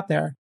still out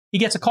there. He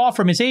gets a call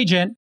from his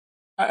agent,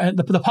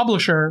 the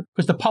publisher,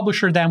 because the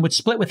publisher then would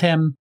split with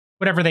him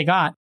whatever they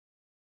got.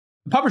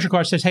 The publisher, of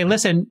course, says, "Hey,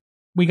 listen,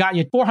 we got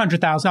you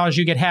 $400,000.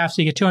 You get half,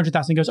 so you get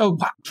 $200,000." He goes, "Oh,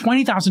 wow,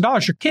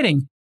 $20,000? You're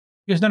kidding?"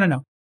 He goes,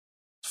 "No.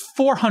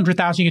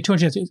 $400,000, you get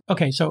 $200,000.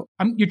 Okay, so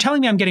you're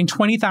telling me I'm getting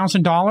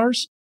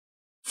 $20,000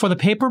 for the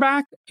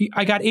paperback?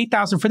 I got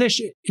 $8,000 for this.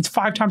 It's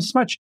 5 times as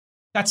much.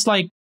 That's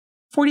like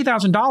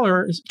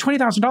 $40,000,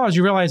 $20,000.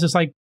 You realize it's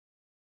like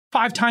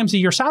 5 times a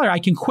year salary. I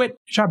can quit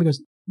job." He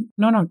goes,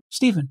 No,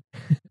 Stephen.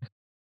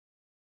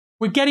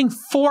 We're getting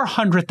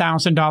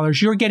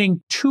 $400,000. You're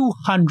getting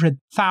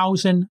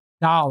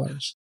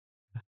 $200,000.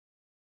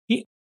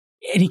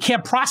 And he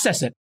can't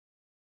process it,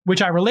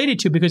 which I related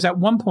to because at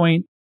one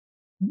point,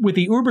 with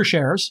the Uber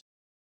shares,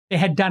 they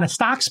had done a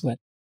stock split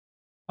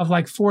of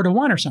like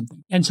 4-1 or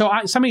something. And so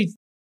somebody,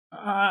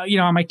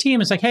 on my team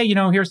is like, "Hey,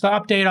 here's the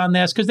update on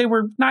this," because they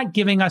were not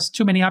giving us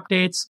too many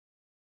updates.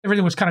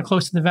 Everything was kind of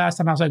close to the vest.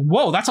 And I was like,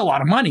 "Whoa, that's a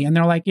lot of money." And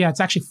they're like, "Yeah, it's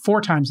actually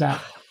 4 times that."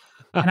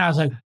 And I was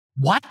like,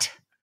 "What?"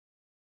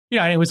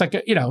 And it was like,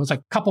 it was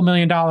like a couple $1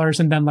 million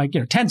and then like,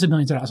 tens of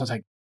millions of dollars. I was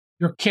like,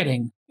 "You're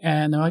kidding."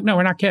 And they're like, "No,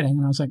 we're not kidding."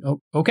 And I was like, "Oh,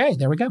 okay,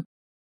 there we go."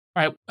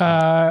 All right.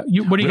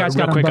 What do you guys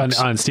got real quick on books?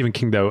 on Stephen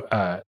King,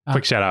 though?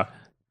 Quick shout out.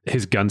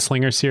 His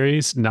Gunslinger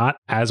series, not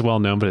as well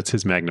known, but it's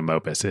his magnum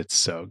opus. It's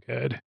so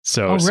good.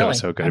 So good.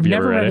 I've Have you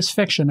never ever read read his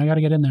fiction. I got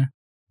to get in there.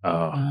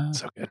 Oh,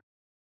 so good.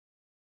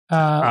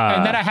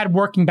 And then I had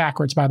Working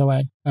Backwards, by the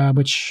way,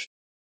 which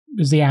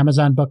is the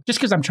Amazon book, just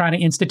because I'm trying to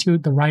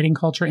institute the writing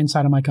culture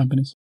inside of my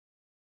companies.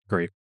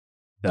 Great.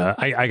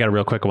 I got a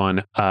real quick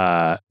one.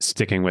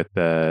 Sticking with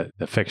the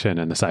fiction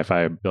and the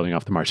sci-fi, building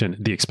off The Martian,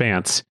 The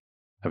Expanse.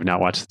 I've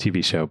not watched the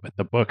TV show, but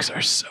the books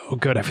are so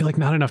good. I feel like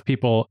not enough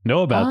people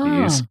know about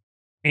these.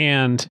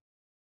 And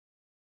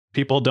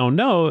people don't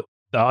know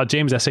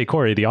James S.A.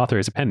 Corey, the author,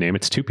 is a pen name.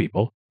 It's 2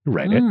 people who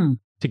write it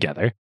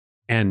together.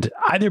 And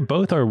either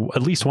both or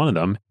at least one of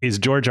them is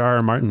George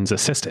R.R. Martin's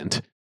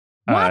assistant.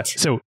 What?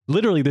 So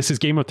literally, this is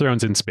Game of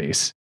Thrones in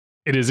space.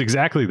 It is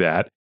exactly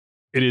that.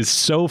 It is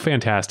so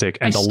fantastic.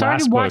 And I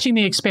started watching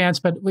The Expanse,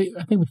 but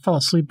I think we fell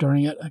asleep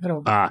during it. I got to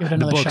give it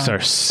another shot. The books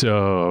are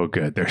so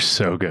good. They're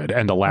so good.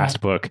 And the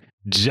last book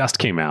just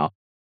came out,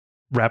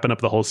 wrapping up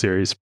the whole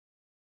series.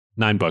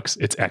 9 books.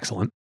 It's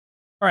excellent.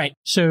 All right.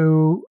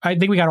 So I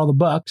think we got all the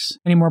books.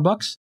 Any more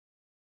books?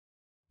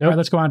 Nope. All right,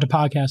 let's go on to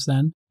podcasts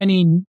then.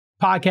 Any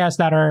podcasts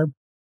that are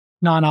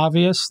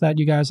non-obvious that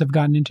you guys have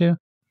gotten into? I'm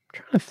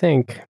trying to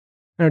think.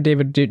 I don't know,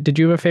 David, did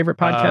you have a favorite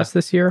podcast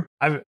this year?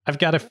 I've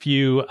got a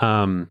few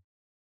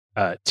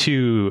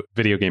 2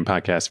 video game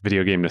podcasts,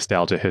 video game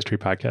nostalgia history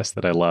podcasts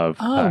that I love.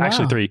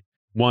 Actually 3.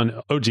 One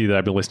OG that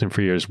I've been listening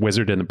for years,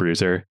 Wizard and the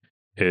Bruiser,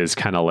 is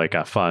kind of like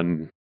a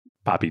fun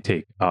poppy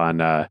take on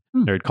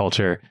nerd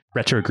culture.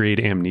 Retrograde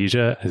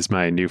Amnesia is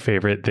my new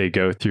favorite. They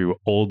go through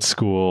old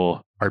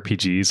school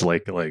RPGs,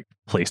 like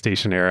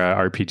PlayStation era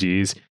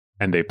RPGs,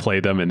 and they play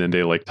them, and then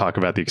they like talk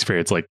about the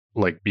experience, like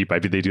beat by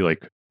beat. They do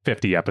like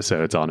 50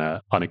 episodes on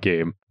a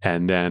game.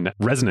 And then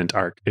Resonant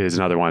Arc is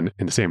another one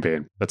in the same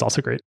vein. That's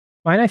also great.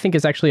 Mine, I think,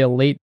 is actually a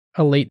late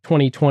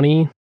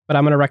 2020, but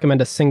I'm going to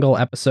recommend a single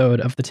episode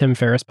of the Tim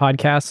Ferriss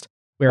podcast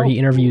where he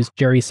interviews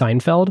Jerry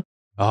Seinfeld.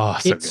 Oh,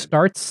 so it good.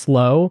 Starts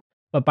slow,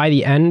 but by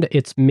the end,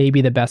 it's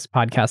maybe the best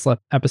podcast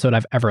episode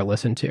I've ever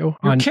listened to.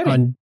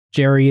 On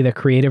Jerry, the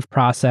creative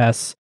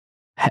process,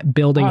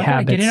 building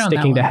habits,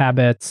 sticking to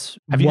habits,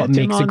 what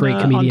makes a great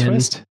comedian.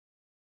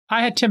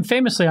 I had Tim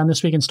famously on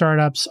This Week in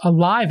Startups, a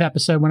live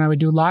episode when I would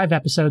do live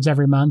episodes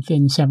every month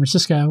in San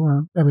Francisco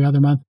or every other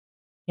month.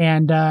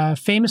 And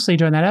famously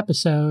during that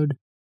episode,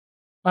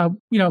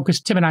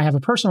 because Tim and I have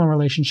a personal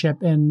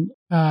relationship, and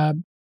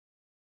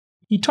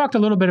he talked a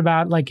little bit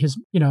about like his,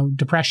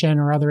 depression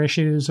or other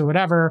issues or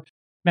whatever,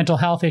 mental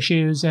health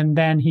issues. And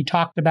then he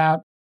talked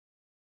about,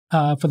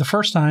 for the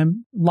first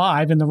time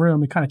live in the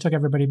room, it kind of took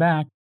everybody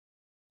back,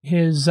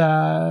 his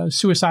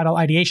suicidal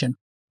ideation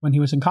when he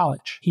was in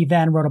college. He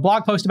then wrote a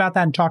blog post about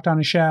that and talked on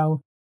a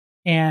show,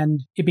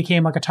 and it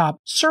became like a top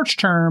search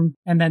term.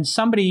 And then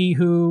somebody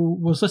who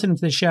was listening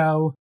to the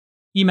show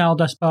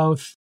emailed us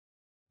both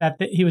that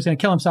he was going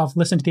to kill himself,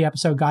 listened to the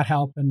episode, got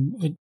help.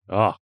 And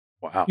oh,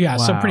 wow. Yeah,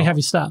 so pretty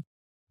heavy stuff.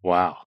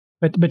 Wow.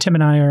 But Tim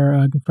and I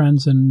are good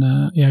friends, and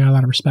I got a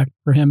lot of respect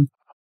for him.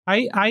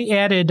 I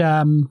added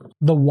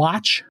The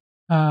Watch,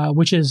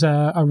 which is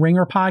a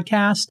Ringer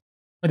podcast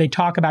where they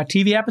talk about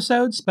TV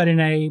episodes, but in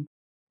a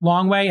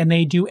long way, and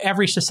they do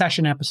every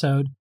Secession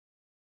episode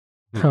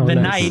the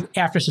night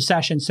after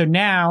Secession. So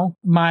now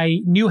my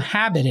new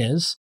habit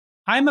is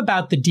I'm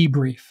about the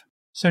debrief.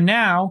 So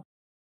now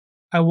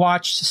I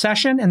watch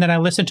Secession and then I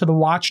listen to The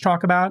Watch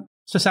talk about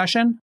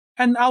Secession,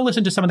 and I'll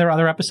listen to some of their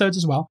other episodes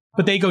as well.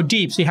 But they go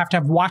deep, so you have to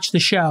have watched the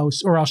show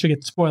or else you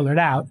get spoilered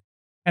out.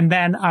 And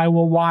then I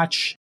will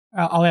watch,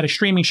 I'll add a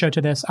streaming show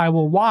to this. I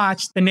will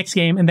watch the Knicks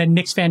game, and then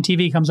Knicks Fan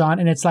TV comes on,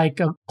 and it's like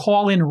a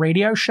call-in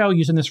radio show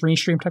using this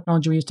restream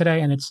technology we use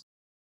today. And it's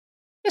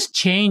just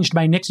changed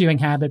my Knicks viewing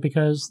habit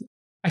because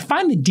I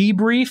find the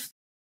debrief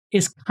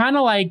is kind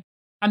of like,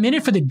 I'm in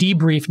it for the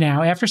debrief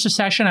now. After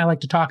Secession, I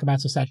like to talk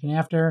about Secession.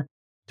 After,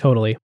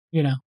 totally.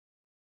 You know.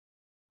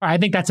 I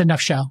think that's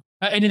enough show.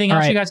 Anything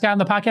else you guys got on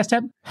the podcast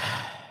tab?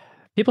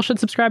 People should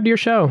subscribe to your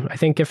show. I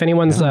think if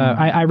anyone's,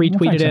 I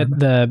retweeted it.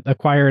 The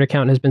acquired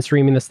account has been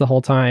streaming this the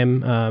whole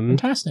time.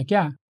 Fantastic,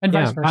 yeah, and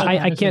vice versa.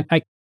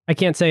 I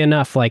can't say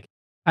enough. Like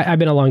I've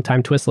been a long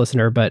time Twist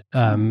listener, but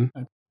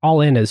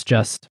All In is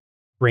just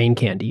brain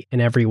candy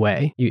in every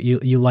way.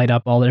 You light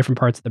up all the different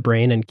parts of the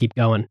brain and keep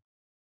going.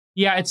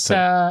 Yeah, it's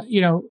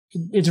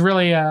it's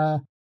really a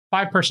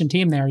 5-person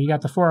team there. You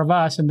got the 4 of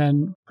us, and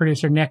then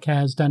producer Nick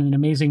has done an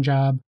amazing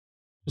job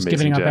just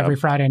giving up every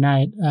Friday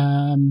night.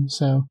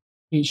 So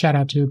shout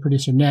out to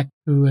producer Nick,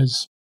 who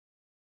has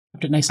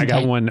kept it nice and tight.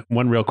 I got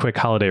one real quick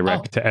holiday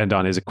rec to end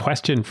on. Is a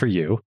question for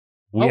you.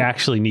 We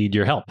actually need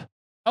your help.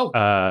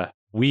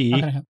 We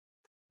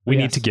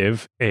need to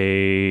give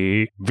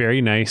a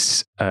very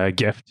nice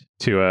gift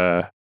to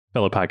a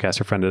fellow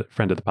podcaster,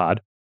 friend of the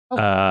pod.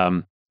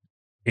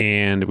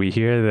 And we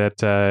hear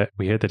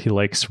that he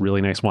likes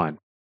really nice wine.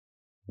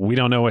 We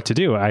don't know what to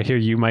do. I hear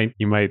you might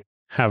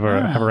have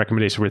a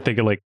recommendation. We're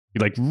thinking like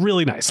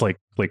really nice, like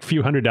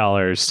few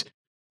 $100s,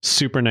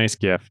 super nice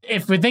gift.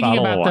 If we're thinking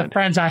about the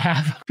friends I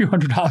have, a few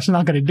 $100s, I'm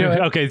not going to do it.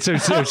 Okay, so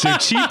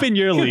cheap in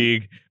your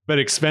league, but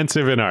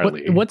expensive in our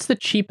league. What's the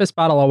cheapest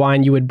bottle of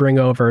wine you would bring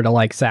over to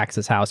like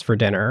Sax's house for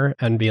dinner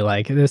and be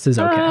like, this is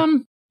okay?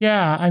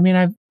 Yeah, I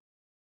mean,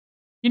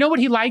 you know what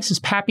he likes is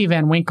Pappy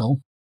Van Winkle.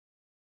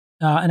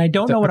 And I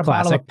don't know what a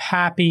bottle of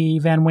Pappy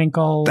Van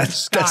Winkle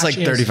that's like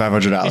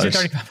 $3,500. Is it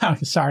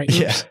 $3,500? Sorry.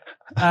 Yeah.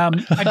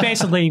 I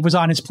basically was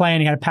on his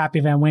plane. He had a Pappy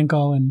Van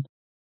Winkle, and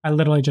I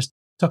literally just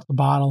took the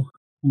bottle.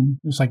 And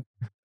it was like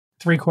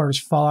 3/4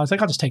 full. I was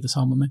like, I'll just take this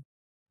home with me.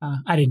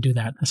 I didn't do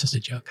that. That's just a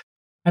joke.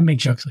 I make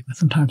jokes like that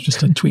sometimes just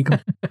to tweak him.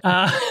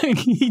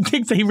 He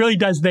thinks that he really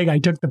does think I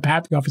took the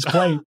Pappy off his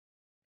plane.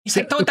 He's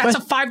like, that's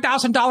a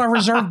 $5,000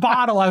 reserve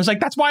bottle. I was like,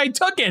 that's why I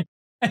took it.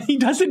 And he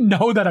doesn't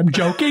know that I'm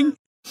joking.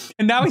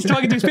 And now he's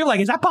talking to his people like,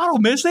 is that bottle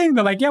missing?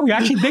 They're like, yeah, we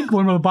actually think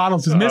one of the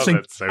bottles is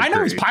missing. So I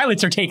know his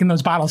pilots are taking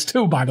those bottles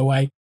too, by the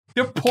way.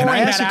 They're pouring that out.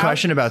 Can I ask a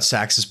question about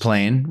Sax's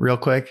plane real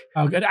quick?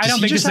 Oh, good. I don't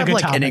think this is a good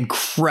topic. An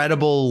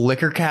incredible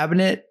liquor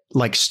cabinet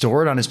like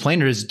stored on his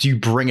plane, or do you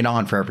bring it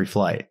on for every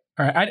flight?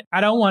 All right. I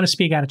don't want to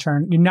speak out of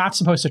turn. You're not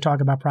supposed to talk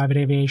about private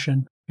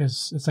aviation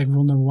because it's like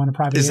rule number 1 of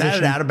private aviation. Is that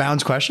an out of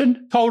bounds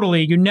question?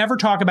 Totally. You never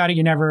talk about it.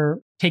 You never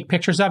take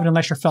pictures of it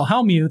unless you're Phil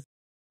Hellmuth.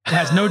 It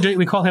has no,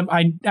 we call him,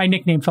 I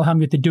nicknamed Phil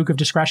Hellmuth the Duke of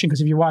Discretion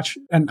because if you watch,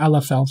 and I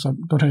love Phil, so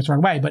don't take it the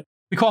wrong way, but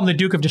we call him the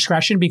Duke of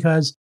Discretion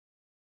because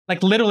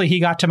like literally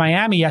he got to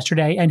Miami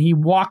yesterday and he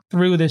walked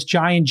through this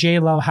giant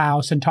J-Lo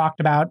house and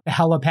talked about the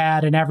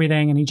helipad and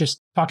everything. And he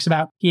just talks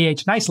about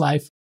PH Nice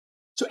Life.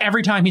 So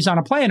every time he's on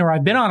a plane, or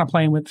I've been on a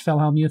plane with Phil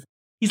Hellmuth,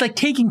 he's like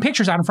taking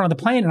pictures out in front of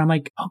the plane. And I'm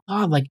like, oh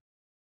God, like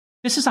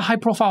this is a high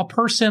profile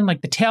person,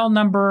 like the tail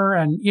number.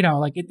 And, you know,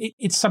 like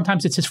it's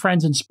sometimes it's his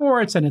friends in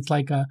sports and it's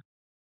like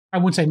I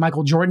wouldn't say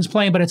Michael Jordan's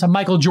playing, but it's a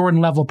Michael Jordan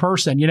level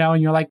person, you know,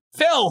 and you're like,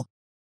 Phil,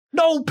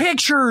 no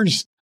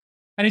pictures.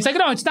 And he's like,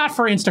 no, it's not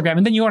for Instagram.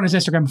 And then you go on his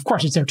Instagram, of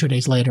course, it's there 2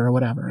 days later or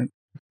whatever.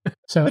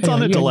 So it's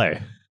on a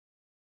delay.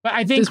 But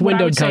I think this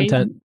windowed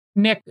content,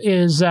 Nick,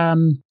 is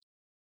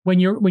when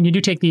you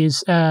do take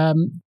these, the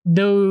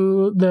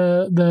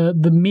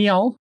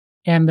meal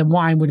and the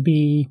wine would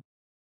be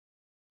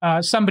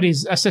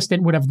somebody's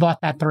assistant would have thought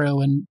that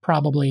through and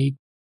probably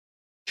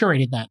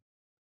curated that.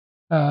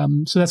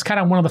 So that's kind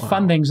of one of the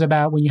fun things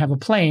about when you have a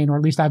plane, or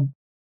at least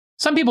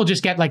some people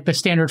just get like the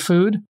standard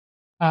food.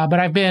 But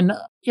I've been,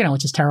 you know,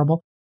 it's just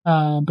terrible,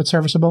 but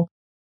serviceable.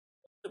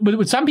 But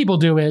what some people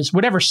do is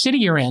whatever city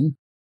you're in,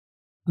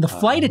 the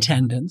flight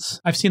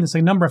attendants, I've seen this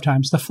a number of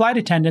times, the flight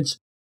attendants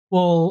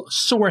will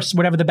source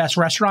whatever the best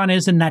restaurant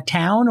is in that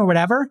town or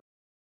whatever.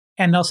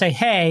 And they'll say,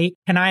 hey,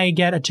 can I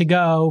get a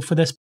to-go for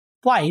this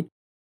flight?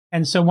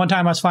 And so one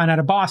time I was flying out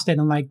of Boston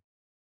and like,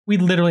 we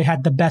literally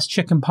had the best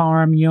chicken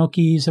parm,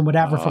 gnocchis, and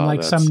whatever from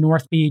like some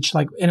North Beach.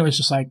 Like, and it was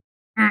just like,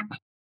 that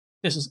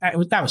was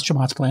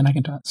Chamat's plan. I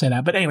can say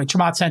that. But anyway,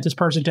 Chamat sent this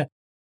person to,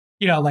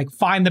 you know, like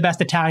find the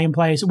best Italian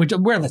place, which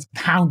we're like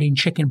pounding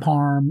chicken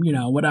parm, you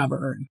know,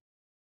 whatever. And,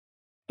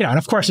 you know, and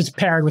of course it's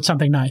paired with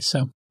something nice.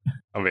 So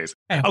amazing.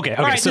 Anyway. Okay.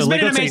 All right, So it's been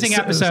an amazing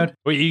episode.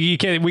 We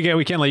can't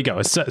let you go.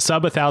 A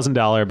sub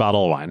 $1,000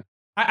 bottle of wine.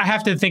 I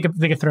have to think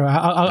it through.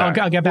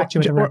 I'll get back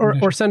to you.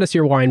 Or send us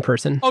your wine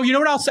person. Oh, you know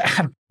what I'll say?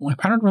 I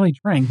don't really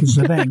drink. This is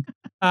the thing.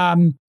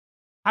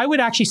 I would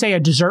actually say a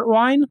dessert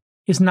wine.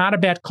 is not a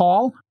bad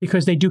call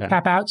because they do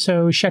cap out.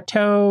 So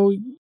Chateau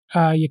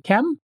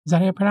Yquem, is that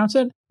how you pronounce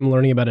it? I'm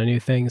learning about a new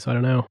thing, so I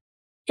don't know.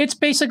 It's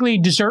basically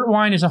dessert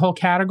wine is a whole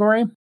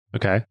category.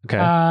 Okay.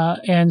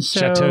 And so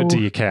Chateau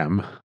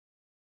d'Yquem.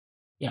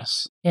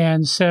 Yes.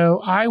 And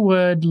so I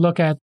would look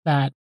at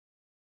that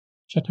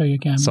Chateau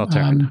Yquem.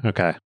 Sauternes.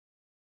 Okay.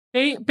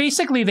 They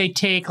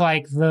take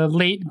like the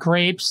late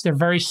grapes. They're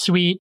very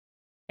sweet.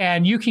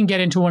 And you can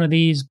get into one of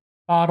these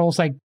bottles,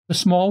 like the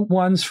small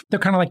ones. They're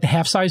kind of like the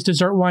half-size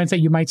dessert wines that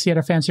you might see at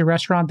a fancy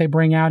restaurant. They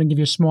bring out and give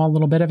you a small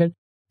little bit of it.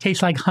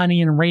 Tastes like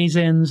honey and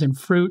raisins and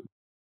fruit.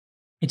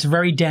 It's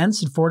very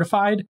dense and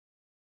fortified.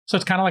 So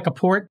it's kind of like a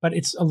port, but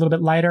it's a little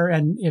bit lighter.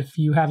 And if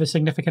you have a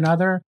significant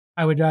other,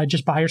 I would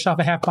just buy yourself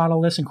a half bottle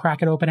of this and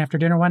crack it open after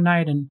dinner one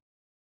night. And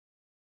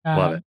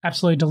love it.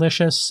 Absolutely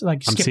delicious.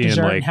 Like skip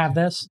dessert and have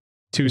this.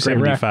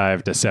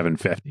 $275 to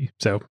 $750.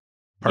 So perfect.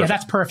 Yeah,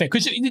 that's perfect.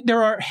 Because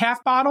there are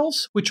half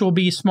bottles, which will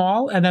be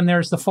small, and then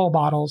there's the full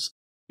bottles.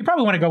 You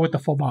probably want to go with the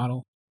full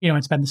bottle,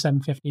 and spend the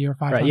 $750 or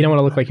 $500. Right, you don't want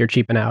to look like you're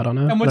cheaping out on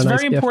it. And what's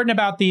very important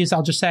about these,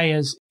 I'll just say,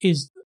 is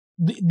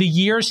the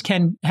years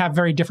can have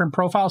very different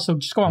profiles. So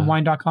just go on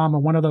wine.com or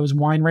one of those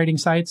wine rating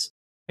sites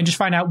and just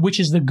find out which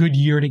is the good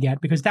year to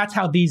get, because that's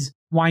how these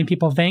wine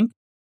people think.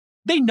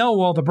 They know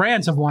all the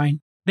brands of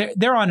wine.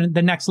 They're on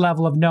the next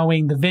level of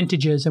knowing the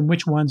vintages and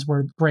which ones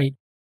were great.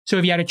 So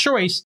if you had a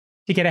choice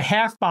to get a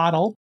half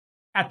bottle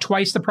at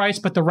twice the price,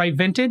 but the right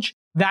vintage,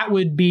 that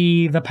would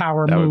be the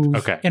power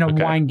move in a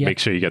wine gift. Make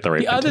sure you get the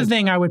right vintage. The other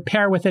thing I would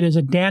pair with it is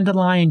a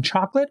Dandelion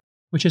Chocolate,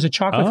 which is a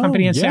chocolate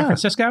company in San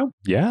Francisco.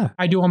 Yeah.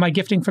 I do all my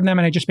gifting from them,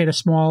 and I just made a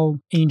small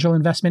angel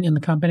investment in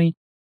the company,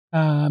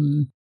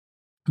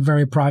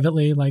 very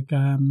privately.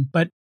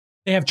 But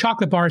they have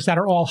chocolate bars that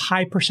are all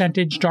high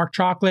percentage dark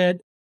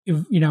chocolate.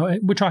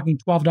 We're talking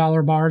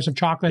 $12 bars of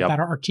chocolate that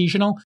are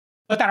artisanal,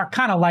 but that are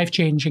kind of life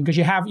changing because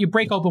you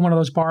break open one of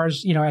those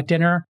bars, at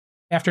dinner,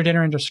 after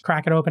dinner, and just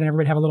crack it open and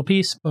everybody have a little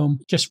piece. Boom.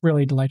 Just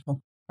really delightful.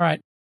 All right.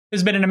 This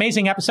has been an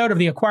amazing episode of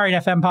the Acquired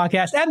FM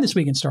podcast and This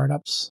Week in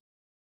Startups.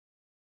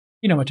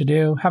 You know what to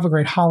do. Have a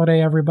great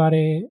holiday,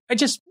 everybody. It's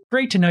just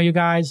great to know you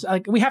guys.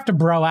 Like, we have to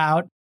bro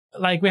out.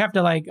 Like, we have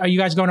to, are you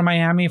guys going to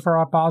Miami for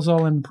our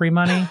Basel and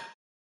pre-money?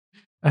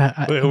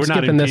 We're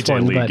not in this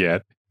PJ League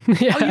yet.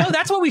 Yeah.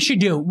 That's what we should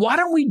do. Why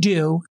don't we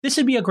this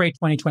would be a great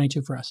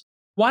 2022 for us.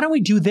 Why don't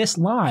we do this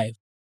live?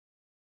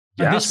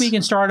 Yes. This Week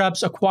in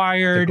Startups,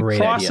 Acquired,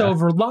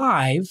 crossover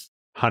live.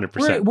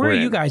 100%. Where are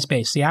you guys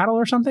based? Seattle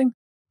or something?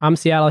 I'm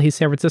Seattle. He's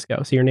San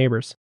Francisco. So you're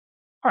neighbors.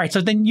 All right. So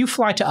then you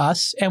fly to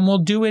us and we'll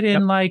do it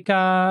in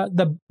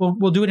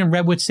we'll do it in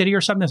Redwood City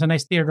or something. There's a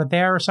nice theater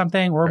there or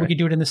something. Or we could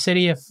do it in the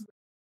city if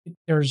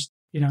there's,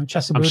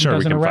 Chesapeake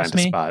doesn't arrest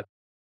me. Spot.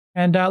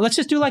 And let's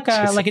just do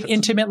an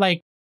intimate,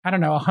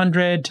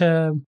 100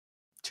 to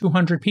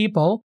 200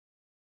 people,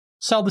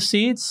 sell the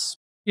seats,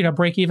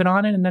 break even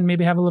on it, and then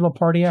maybe have a little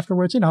party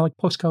afterwards,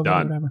 post-COVID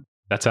or whatever.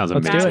 That sounds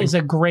amazing. That is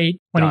a great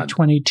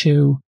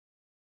 2022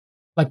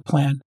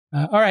 plan.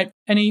 All right.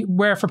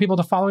 Anywhere for people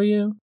to follow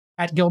you?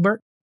 At Gilbert?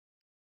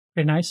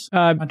 Pretty nice.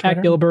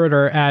 At Gilbert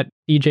or at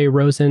DJ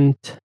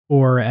Rosent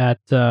or at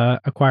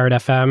Acquired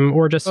FM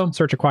or just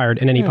search Acquired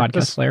in any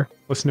podcast player.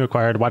 Listen to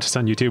Acquired. Watch us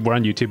on YouTube. We're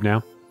on YouTube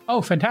now.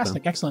 Oh,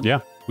 fantastic. Excellent.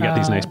 Yeah. We got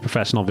these nice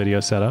professional video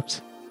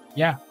setups.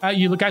 Yeah.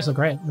 You guys look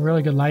great.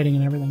 Really good lighting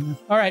and everything.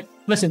 All right.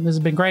 Listen, this has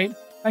been great.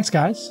 Thanks,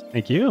 guys.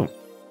 Thank you.